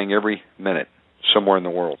people dying every minute somewhere in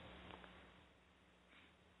the world.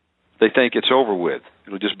 They think it's over with.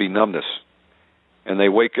 It'll just be numbness. And they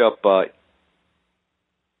wake up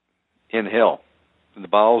in hell, in the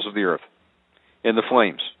bowels of the earth, in the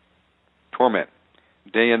flames, torment,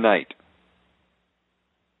 day and night.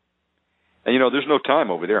 And there's no time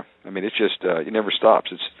over there. I mean, it's just, it never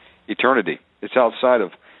stops. It's eternity. It's outside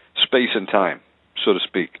of space and time, so to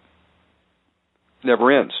speak. It never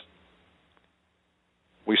ends.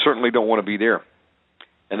 We certainly don't want to be there.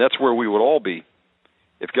 And that's where we would all be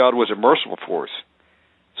if God wasn't merciful for us.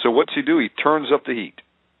 So what's He do? He turns up the heat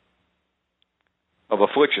of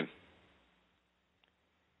affliction.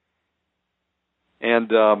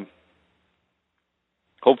 And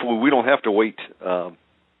hopefully we don't have to wait till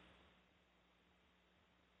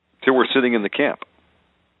we're sitting in the camp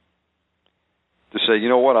to say, "You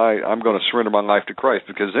know what, I'm going to surrender my life to Christ,"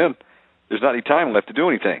 because then there's not any time left to do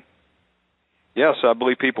anything. Yes, I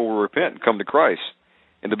believe people will repent and come to Christ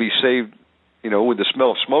and to be saved, with the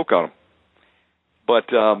smell of smoke on them. But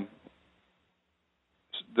there'll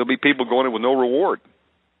be people going in with no reward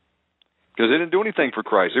because they didn't do anything for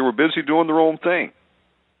Christ. They were busy doing their own thing.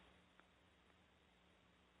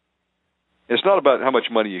 It's not about how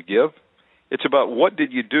much money you give. It's about what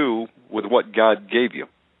did you do with what God gave you.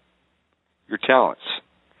 Your talents,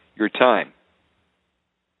 your time,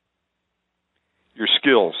 your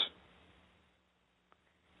skills.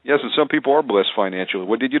 Yes, and some people are blessed financially.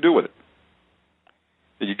 What did you do with it?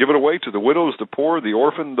 Did you give it away to the widows, the poor, the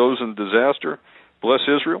orphan, those in disaster? Bless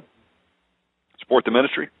Israel? Support the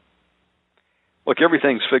ministry? Look,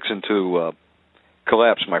 everything's fixing to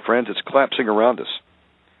collapse, my friends. It's collapsing around us.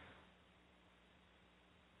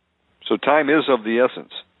 So time is of the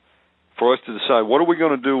essence for us to decide what are we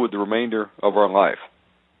going to do with the remainder of our life.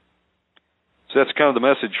 So that's kind of the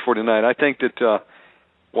message for tonight. I think that,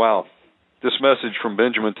 this message from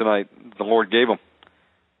Benjamin tonight, the Lord gave him,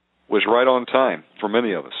 was right on time for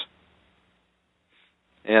many of us.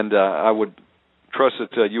 And I would trust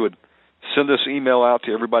that you would send this email out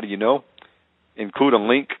to everybody you know, include a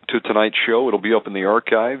link to tonight's show. It'll be up in the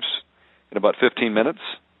archives in about 15 minutes.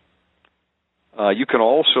 You can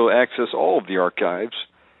also access all of the archives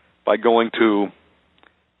by going to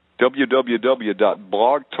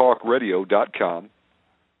www.blogtalkradio.com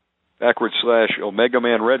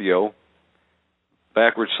 /Omegaman Radio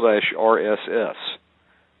 /RSS.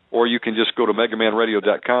 Or you can just go to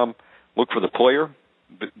megamanradio.com, look for the player,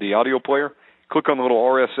 the audio player, click on the little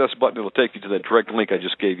RSS button. It'll take you to that direct link I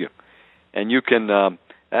just gave you. And you can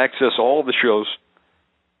access all of the shows,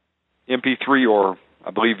 MP3, or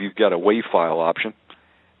I believe you've got a WAV file option,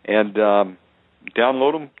 and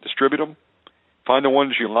download them, distribute them, find the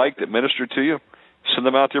ones you like that minister to you, send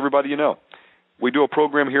them out to everybody you know. We do a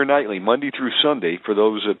program here nightly, Monday through Sunday, for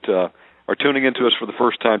those that are tuning into us for the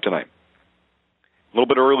first time tonight. A little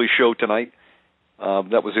bit early show tonight.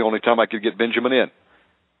 That was the only time I could get Benjamin in.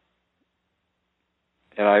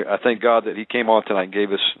 And I thank God that he came on tonight and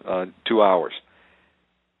gave us 2 hours.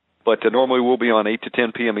 But normally we'll be on 8 to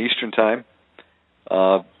 10 p.m. Eastern Time.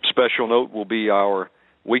 Special note will be our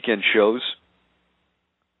weekend shows.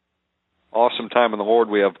 Awesome time in the Lord.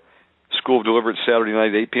 We have School of Deliverance Saturday night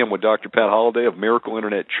at 8 p.m. with Dr. Pat Holliday of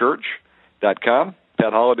MiracleInternetChurch.com,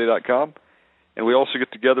 PatHolliday.com. And we also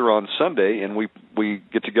get together on Sunday, and we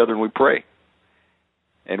get together and we pray.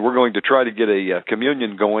 And we're going to try to get a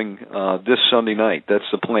communion going this Sunday night. That's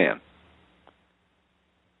the plan.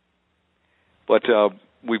 But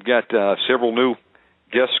we've got several new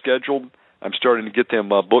guests scheduled. I'm starting to get them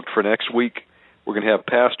booked for next week. We're going to have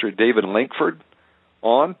Pastor David Lankford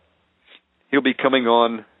on. He'll be coming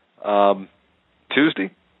on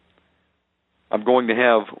Tuesday. I'm going to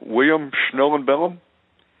have William Schnellenbellum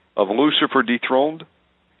of Lucifer Dethroned.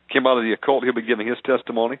 Came out of the occult. He'll be giving his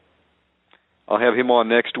testimony. I'll have him on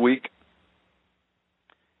next week.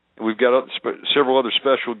 And we've got several other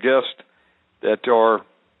special guests that are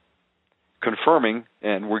confirming,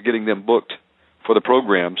 and we're getting them booked for the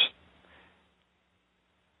programs.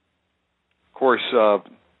 Of course,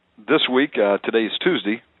 this week, today is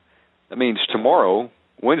Tuesday. That means tomorrow,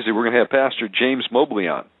 Wednesday, we're going to have Pastor James Mobley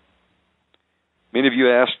on. Many of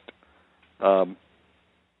you asked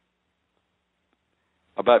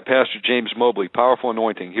about Pastor James Mobley, Powerful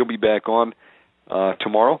Anointing. He'll be back on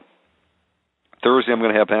tomorrow. Thursday, I'm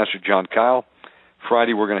going to have Pastor John Kyle.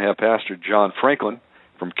 Friday, we're going to have Pastor John Franklin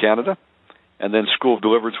from Canada. And then School of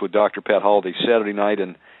Deliverance with Dr. Pat Holliday Saturday night,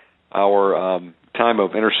 and our time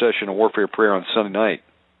of intercession and warfare prayer on Sunday night.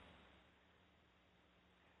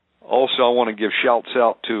 Also, I want to give shouts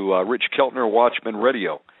out to Rich Keltner, Watchman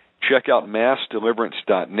Radio. Check out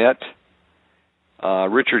massdeliverance.net.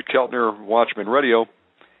 Richard Keltner, Watchman Radio,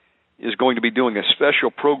 is going to be doing a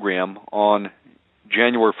special program on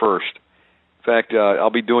January 1st. In fact,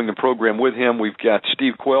 I'll be doing the program with him. We've got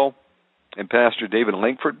Steve Quell and Pastor David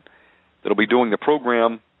Lankford that'll be doing the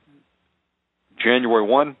program January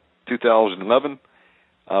 1, 2011.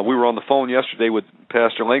 We were on the phone yesterday with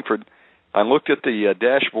Pastor Lankford. I looked at the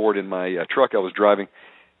dashboard in my truck I was driving,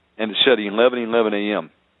 and it said 11 a.m.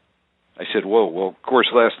 I said, whoa. Well, of course,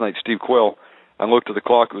 last night, Steve Quell, I looked at the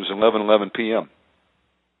clock, it was 11 p.m.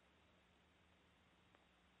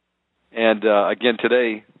 And again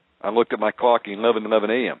today, I looked at my clock, 11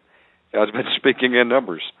 a.m. I've been speaking in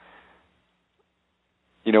numbers.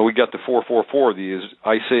 You know, we got the 444, the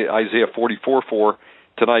Isaiah 44:4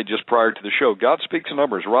 tonight just prior to the show. God speaks in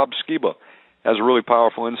numbers. Rob Skiba has a really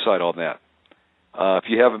powerful insight on that. If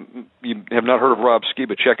you have not heard of Rob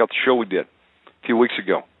Skiba, check out the show we did a few weeks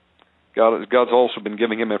ago. God's also been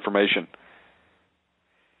giving him information.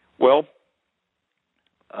 Well,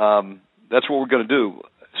 that's what we're going to do.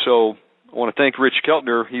 So I want to thank Rich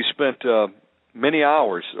Keltner. He spent many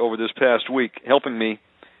hours over this past week helping me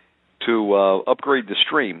to upgrade the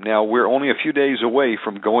stream. Now, we're only a few days away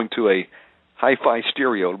from going to a hi-fi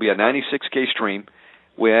stereo. It'll be a 96K stream.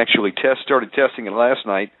 We actually started testing it last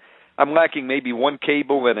night. I'm lacking maybe one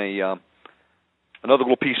cable and another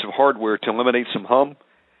little piece of hardware to eliminate some hum,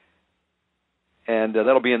 and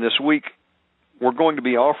that'll be in this week. We're going to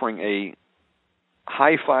be offering a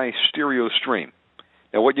hi-fi stereo stream.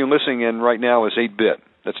 Now, what you're listening in right now is 8-bit.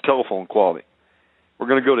 That's telephone quality. We're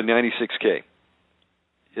going to go to 96K.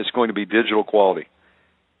 It's going to be digital quality.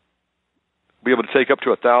 We'll be able to take up to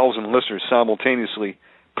 1,000 listeners simultaneously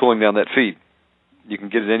pulling down that feed. You can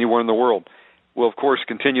get it anywhere in the world. We'll, of course,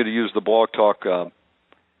 continue to use the Blog Talk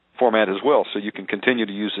format as well, so you can continue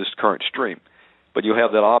to use this current stream. But you'll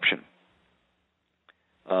have that option.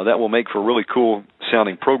 That will make for a really cool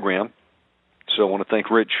sounding program. So I want to thank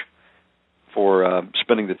Rich for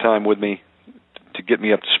spending the time with me to get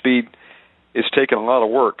me up to speed. It's taken a lot of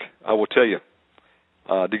work, I will tell you,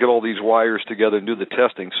 to get all these wires together and do the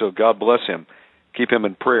testing. So God bless him. Keep him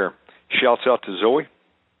in prayer. Shouts out to Zoe.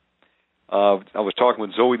 I was talking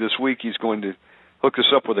with Zoe this week. He's going to hook us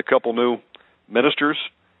up with a couple new ministers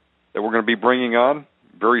that we're going to be bringing on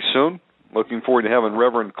very soon. Looking forward to having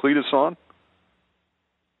Reverend Cletus on.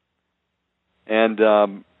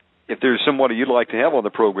 And if there's somebody you'd like to have on the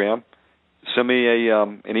program, send me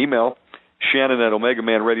an email,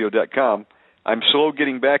 Shannon@OmegamanRadio.com. I'm slow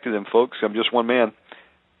getting back to them, folks. I'm just one man,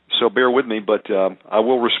 so bear with me, but I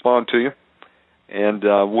will respond to you, and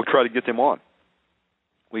we'll try to get them on.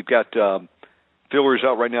 We've got fillers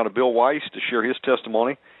out right now to Bill Weiss to share his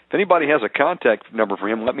testimony. If anybody has a contact number for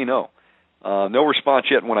him, let me know. No response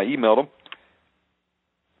yet when I emailed them,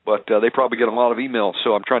 but they probably get a lot of emails,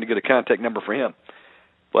 so I'm trying to get a contact number for him.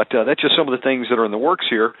 But that's just some of the things that are in the works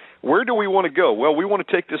here. Where do we want to go? Well, we want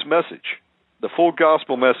to take this message, the full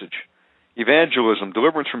gospel message, evangelism,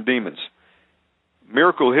 deliverance from demons,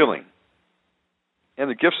 miracle healing, and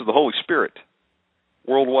the gifts of the Holy Spirit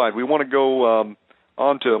worldwide. We want to go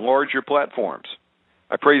onto larger platforms.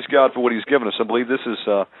 I praise God for what He's given us. I believe this is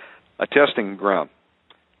a testing ground.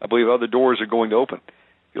 I believe other doors are going to open.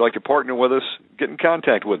 If you'd like to partner with us, get in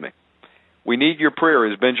contact with me. We need your prayer,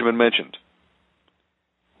 as Benjamin mentioned.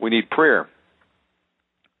 We need prayer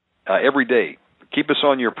every day. Keep us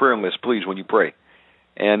on your prayer list, please, when you pray.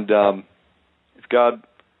 And if God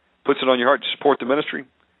puts it on your heart to support the ministry,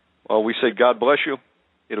 well, we say, God bless you.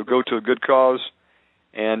 It'll go to a good cause.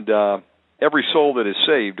 And every soul that is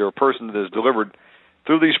saved or a person that is delivered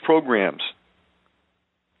through these programs,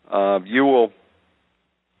 you will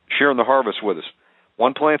share in the harvest with us.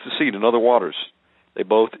 One plants the seed, another waters. They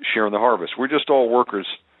both share in the harvest. We're just all workers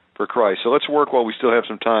for Christ. So let's work while we still have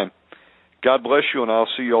some time. God bless you, and I'll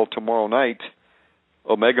see you all tomorrow night.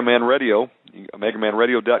 Omegaman Radio,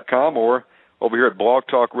 OmegamanRadio.com, or over here at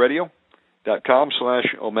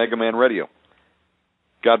blogtalkradio.com/Omegaman Radio.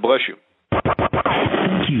 God bless you.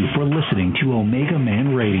 Thank you for listening to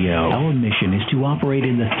Omegaman Radio. Our mission is to operate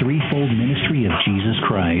in the threefold ministry of Jesus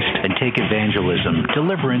Christ and take evangelism,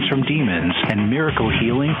 deliverance from demons, and miracle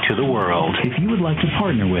healing to the world. If you would like to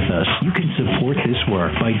partner with us, you can support this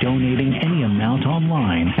work by donating any amount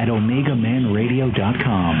online at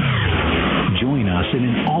OmegamanRadio.com. Join us in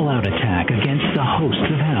an all-out attack against the hosts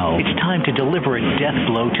of hell. It's time to deliver a death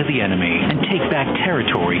blow to the enemy and take back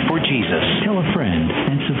territory for Jesus. Tell a friend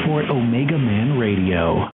and support Omegaman Radio.